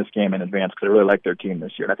able to win this game in advance because I really like their team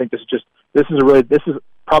this year. And I think this is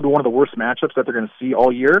probably one of the worst matchups that they're going to see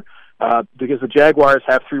all year because the Jaguars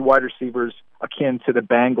have 3 wide receivers akin to the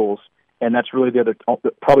Bengals, and that's really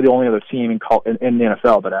probably the only other team in the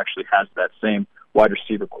NFL that actually has that same wide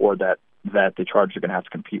receiver core that the Chargers are going to have to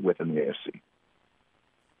compete with in the AFC.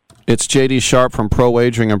 It's J.D. Sharp from Pro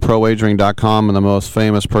Wagering and ProWagering.com and the most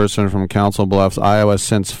famous person from Council Bluffs, Iowa,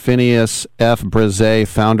 since Phineas F. Brise,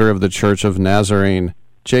 founder of the Church of Nazarene.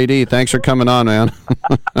 J.D., thanks for coming on, man.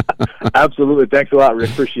 Absolutely. Thanks a lot,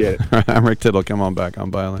 Rick. Appreciate it. I'm Rick Tittle. Come on back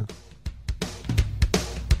on Byline.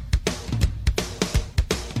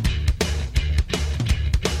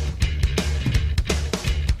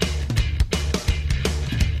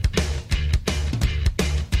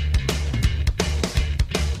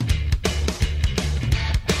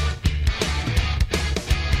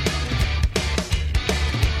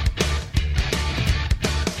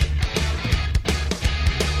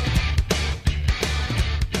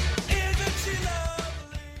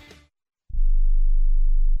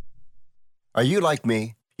 Are you like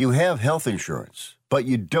me? You have health insurance, but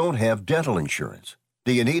you don't have dental insurance.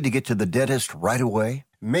 Do you need to get to the dentist right away?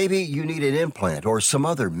 Maybe you need an implant or some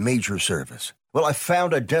other major service. Well, I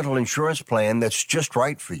found a dental insurance plan that's just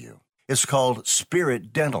right for you. It's called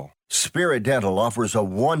Spirit Dental. Spirit Dental offers a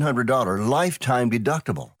 $100 lifetime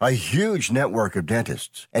deductible, a huge network of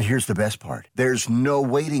dentists. And here's the best part. There's no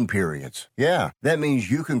waiting periods. Yeah, that means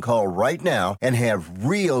you can call right now and have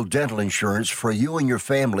real dental insurance for you and your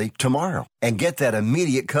family tomorrow and get that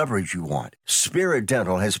immediate coverage you want. Spirit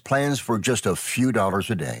Dental has plans for just a few dollars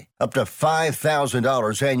a day, up to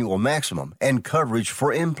 $5,000 annual maximum, and coverage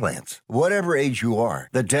for implants. Whatever age you are,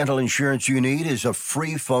 the dental insurance you need is a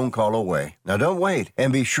free phone call away. Now don't wait,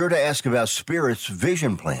 and be sure to ask about Spirit's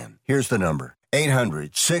vision plan. Here's the number: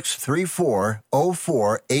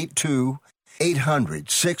 800-634-0482.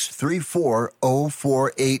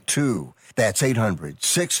 800-634-0482. That's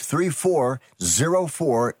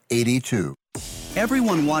 800-634-0482.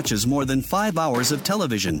 Everyone watches more than 5 hours of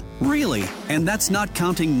television. Really? And that's not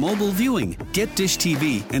counting mobile viewing. Get Dish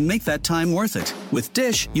TV and make that time worth it. With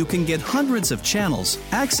Dish, you can get hundreds of channels,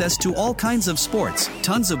 access to all kinds of sports,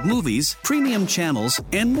 tons of movies, premium channels,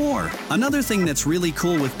 and more. Another thing that's really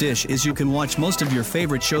cool with Dish is you can watch most of your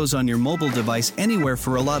favorite shows on your mobile device anywhere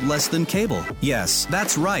for a lot less than cable. Yes,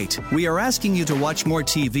 that's right. We are asking you to watch more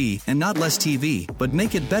TV and not less TV, but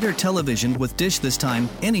make it better television with Dish this time,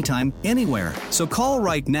 anytime, anywhere. So call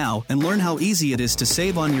right now and learn how easy it is to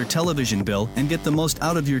save on your television bill and get the most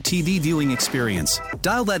out of your TV viewing experience.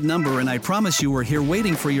 Dial that number and I promise you we're here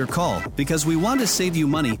waiting for your call because we want to save you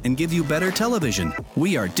money and give you better television.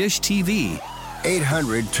 We are Dish TV.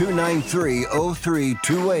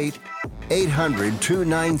 800-293-0328.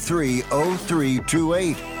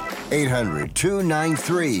 800-293-0328.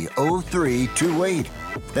 800-293-0328.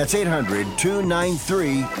 That's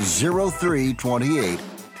 800-293-0328.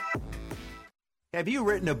 Have you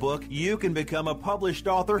written a book? You can become a published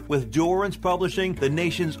author with Dorrance Publishing, the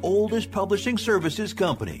nation's oldest publishing services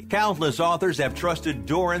company. Countless authors have trusted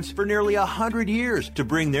Dorrance for nearly 100 years to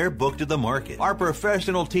bring their book to the market. Our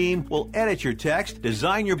professional team will edit your text,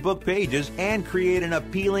 design your book pages, and create an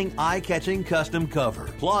appealing, eye-catching custom cover.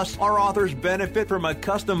 Plus, our authors benefit from a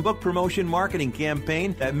custom book promotion marketing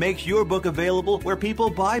campaign that makes your book available where people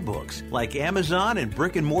buy books, like Amazon and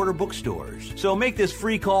brick-and-mortar bookstores. So make this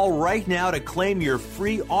free call right now to claim your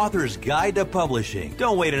free author's guide to publishing.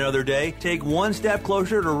 Don't wait another day. Take one step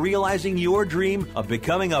closer to realizing your dream of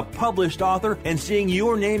becoming a published author and seeing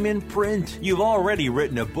your name in print. You've already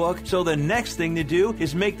written a book, so the next thing to do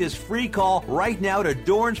is make this free call right now to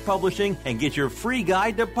Dorrance Publishing and get your free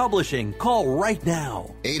guide to publishing. Call right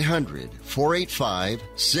now.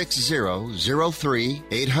 800-485-6003.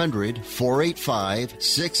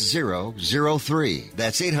 800-485-6003.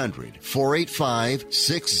 That's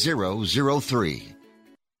 800-485-6003.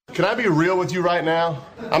 Can I be real with you right now?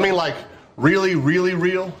 I mean, like, really, really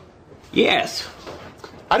real? Yes.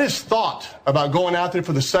 I just thought about going out there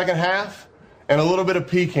for the second half, and a little bit of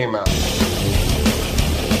pee came out.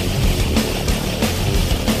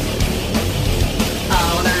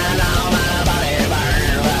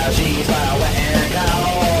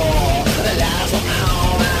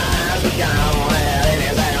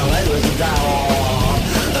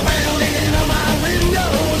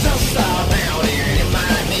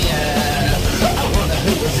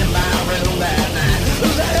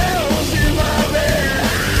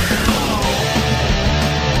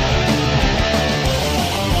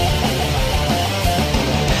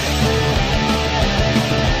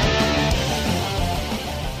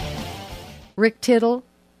 Rick Tittle,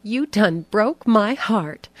 you done broke my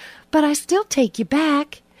heart, but I still take you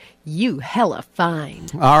back. You hella fine.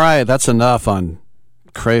 All right, that's enough on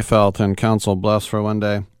Crayfelt and Council Bluffs for one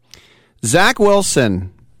day. Zach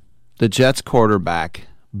Wilson, the Jets quarterback,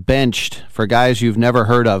 benched for guys you've never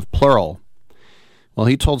heard of, plural. Well,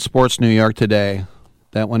 he told Sports New York today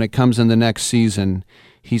that when it comes in the next season,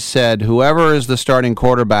 he said, whoever is the starting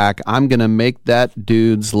quarterback, I'm going to make that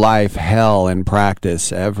dude's life hell in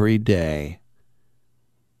practice every day.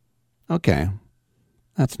 Okay,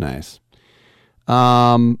 that's nice.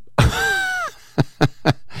 You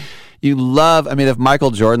love, I mean, if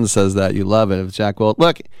Michael Jordan says that, you love it. If Jack Will,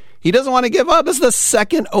 look, he doesn't want to give up. It's the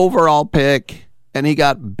second overall pick, and he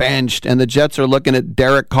got benched, and the Jets are looking at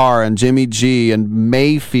Derek Carr and Jimmy G and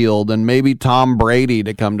Mayfield and maybe Tom Brady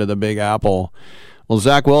to come to the Big Apple. Well,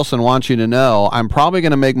 Zach Wilson wants you to know, I'm probably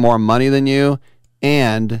going to make more money than you,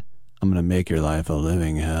 and I'm going to make your life a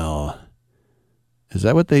living hell. Is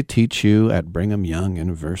that what they teach you at Brigham Young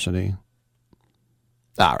University?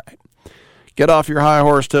 All right. Get off your high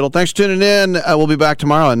horse, Tittle. Thanks for tuning in. We'll be back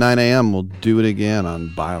tomorrow at 9 a.m. We'll do it again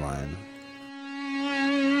on Byline.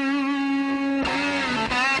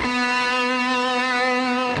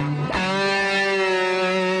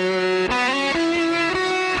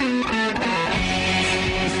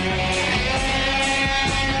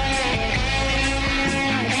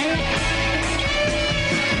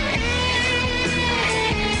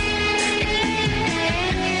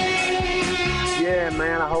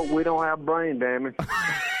 man, I hope we don't have brain damage.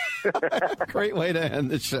 Great way to end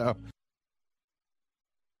the show.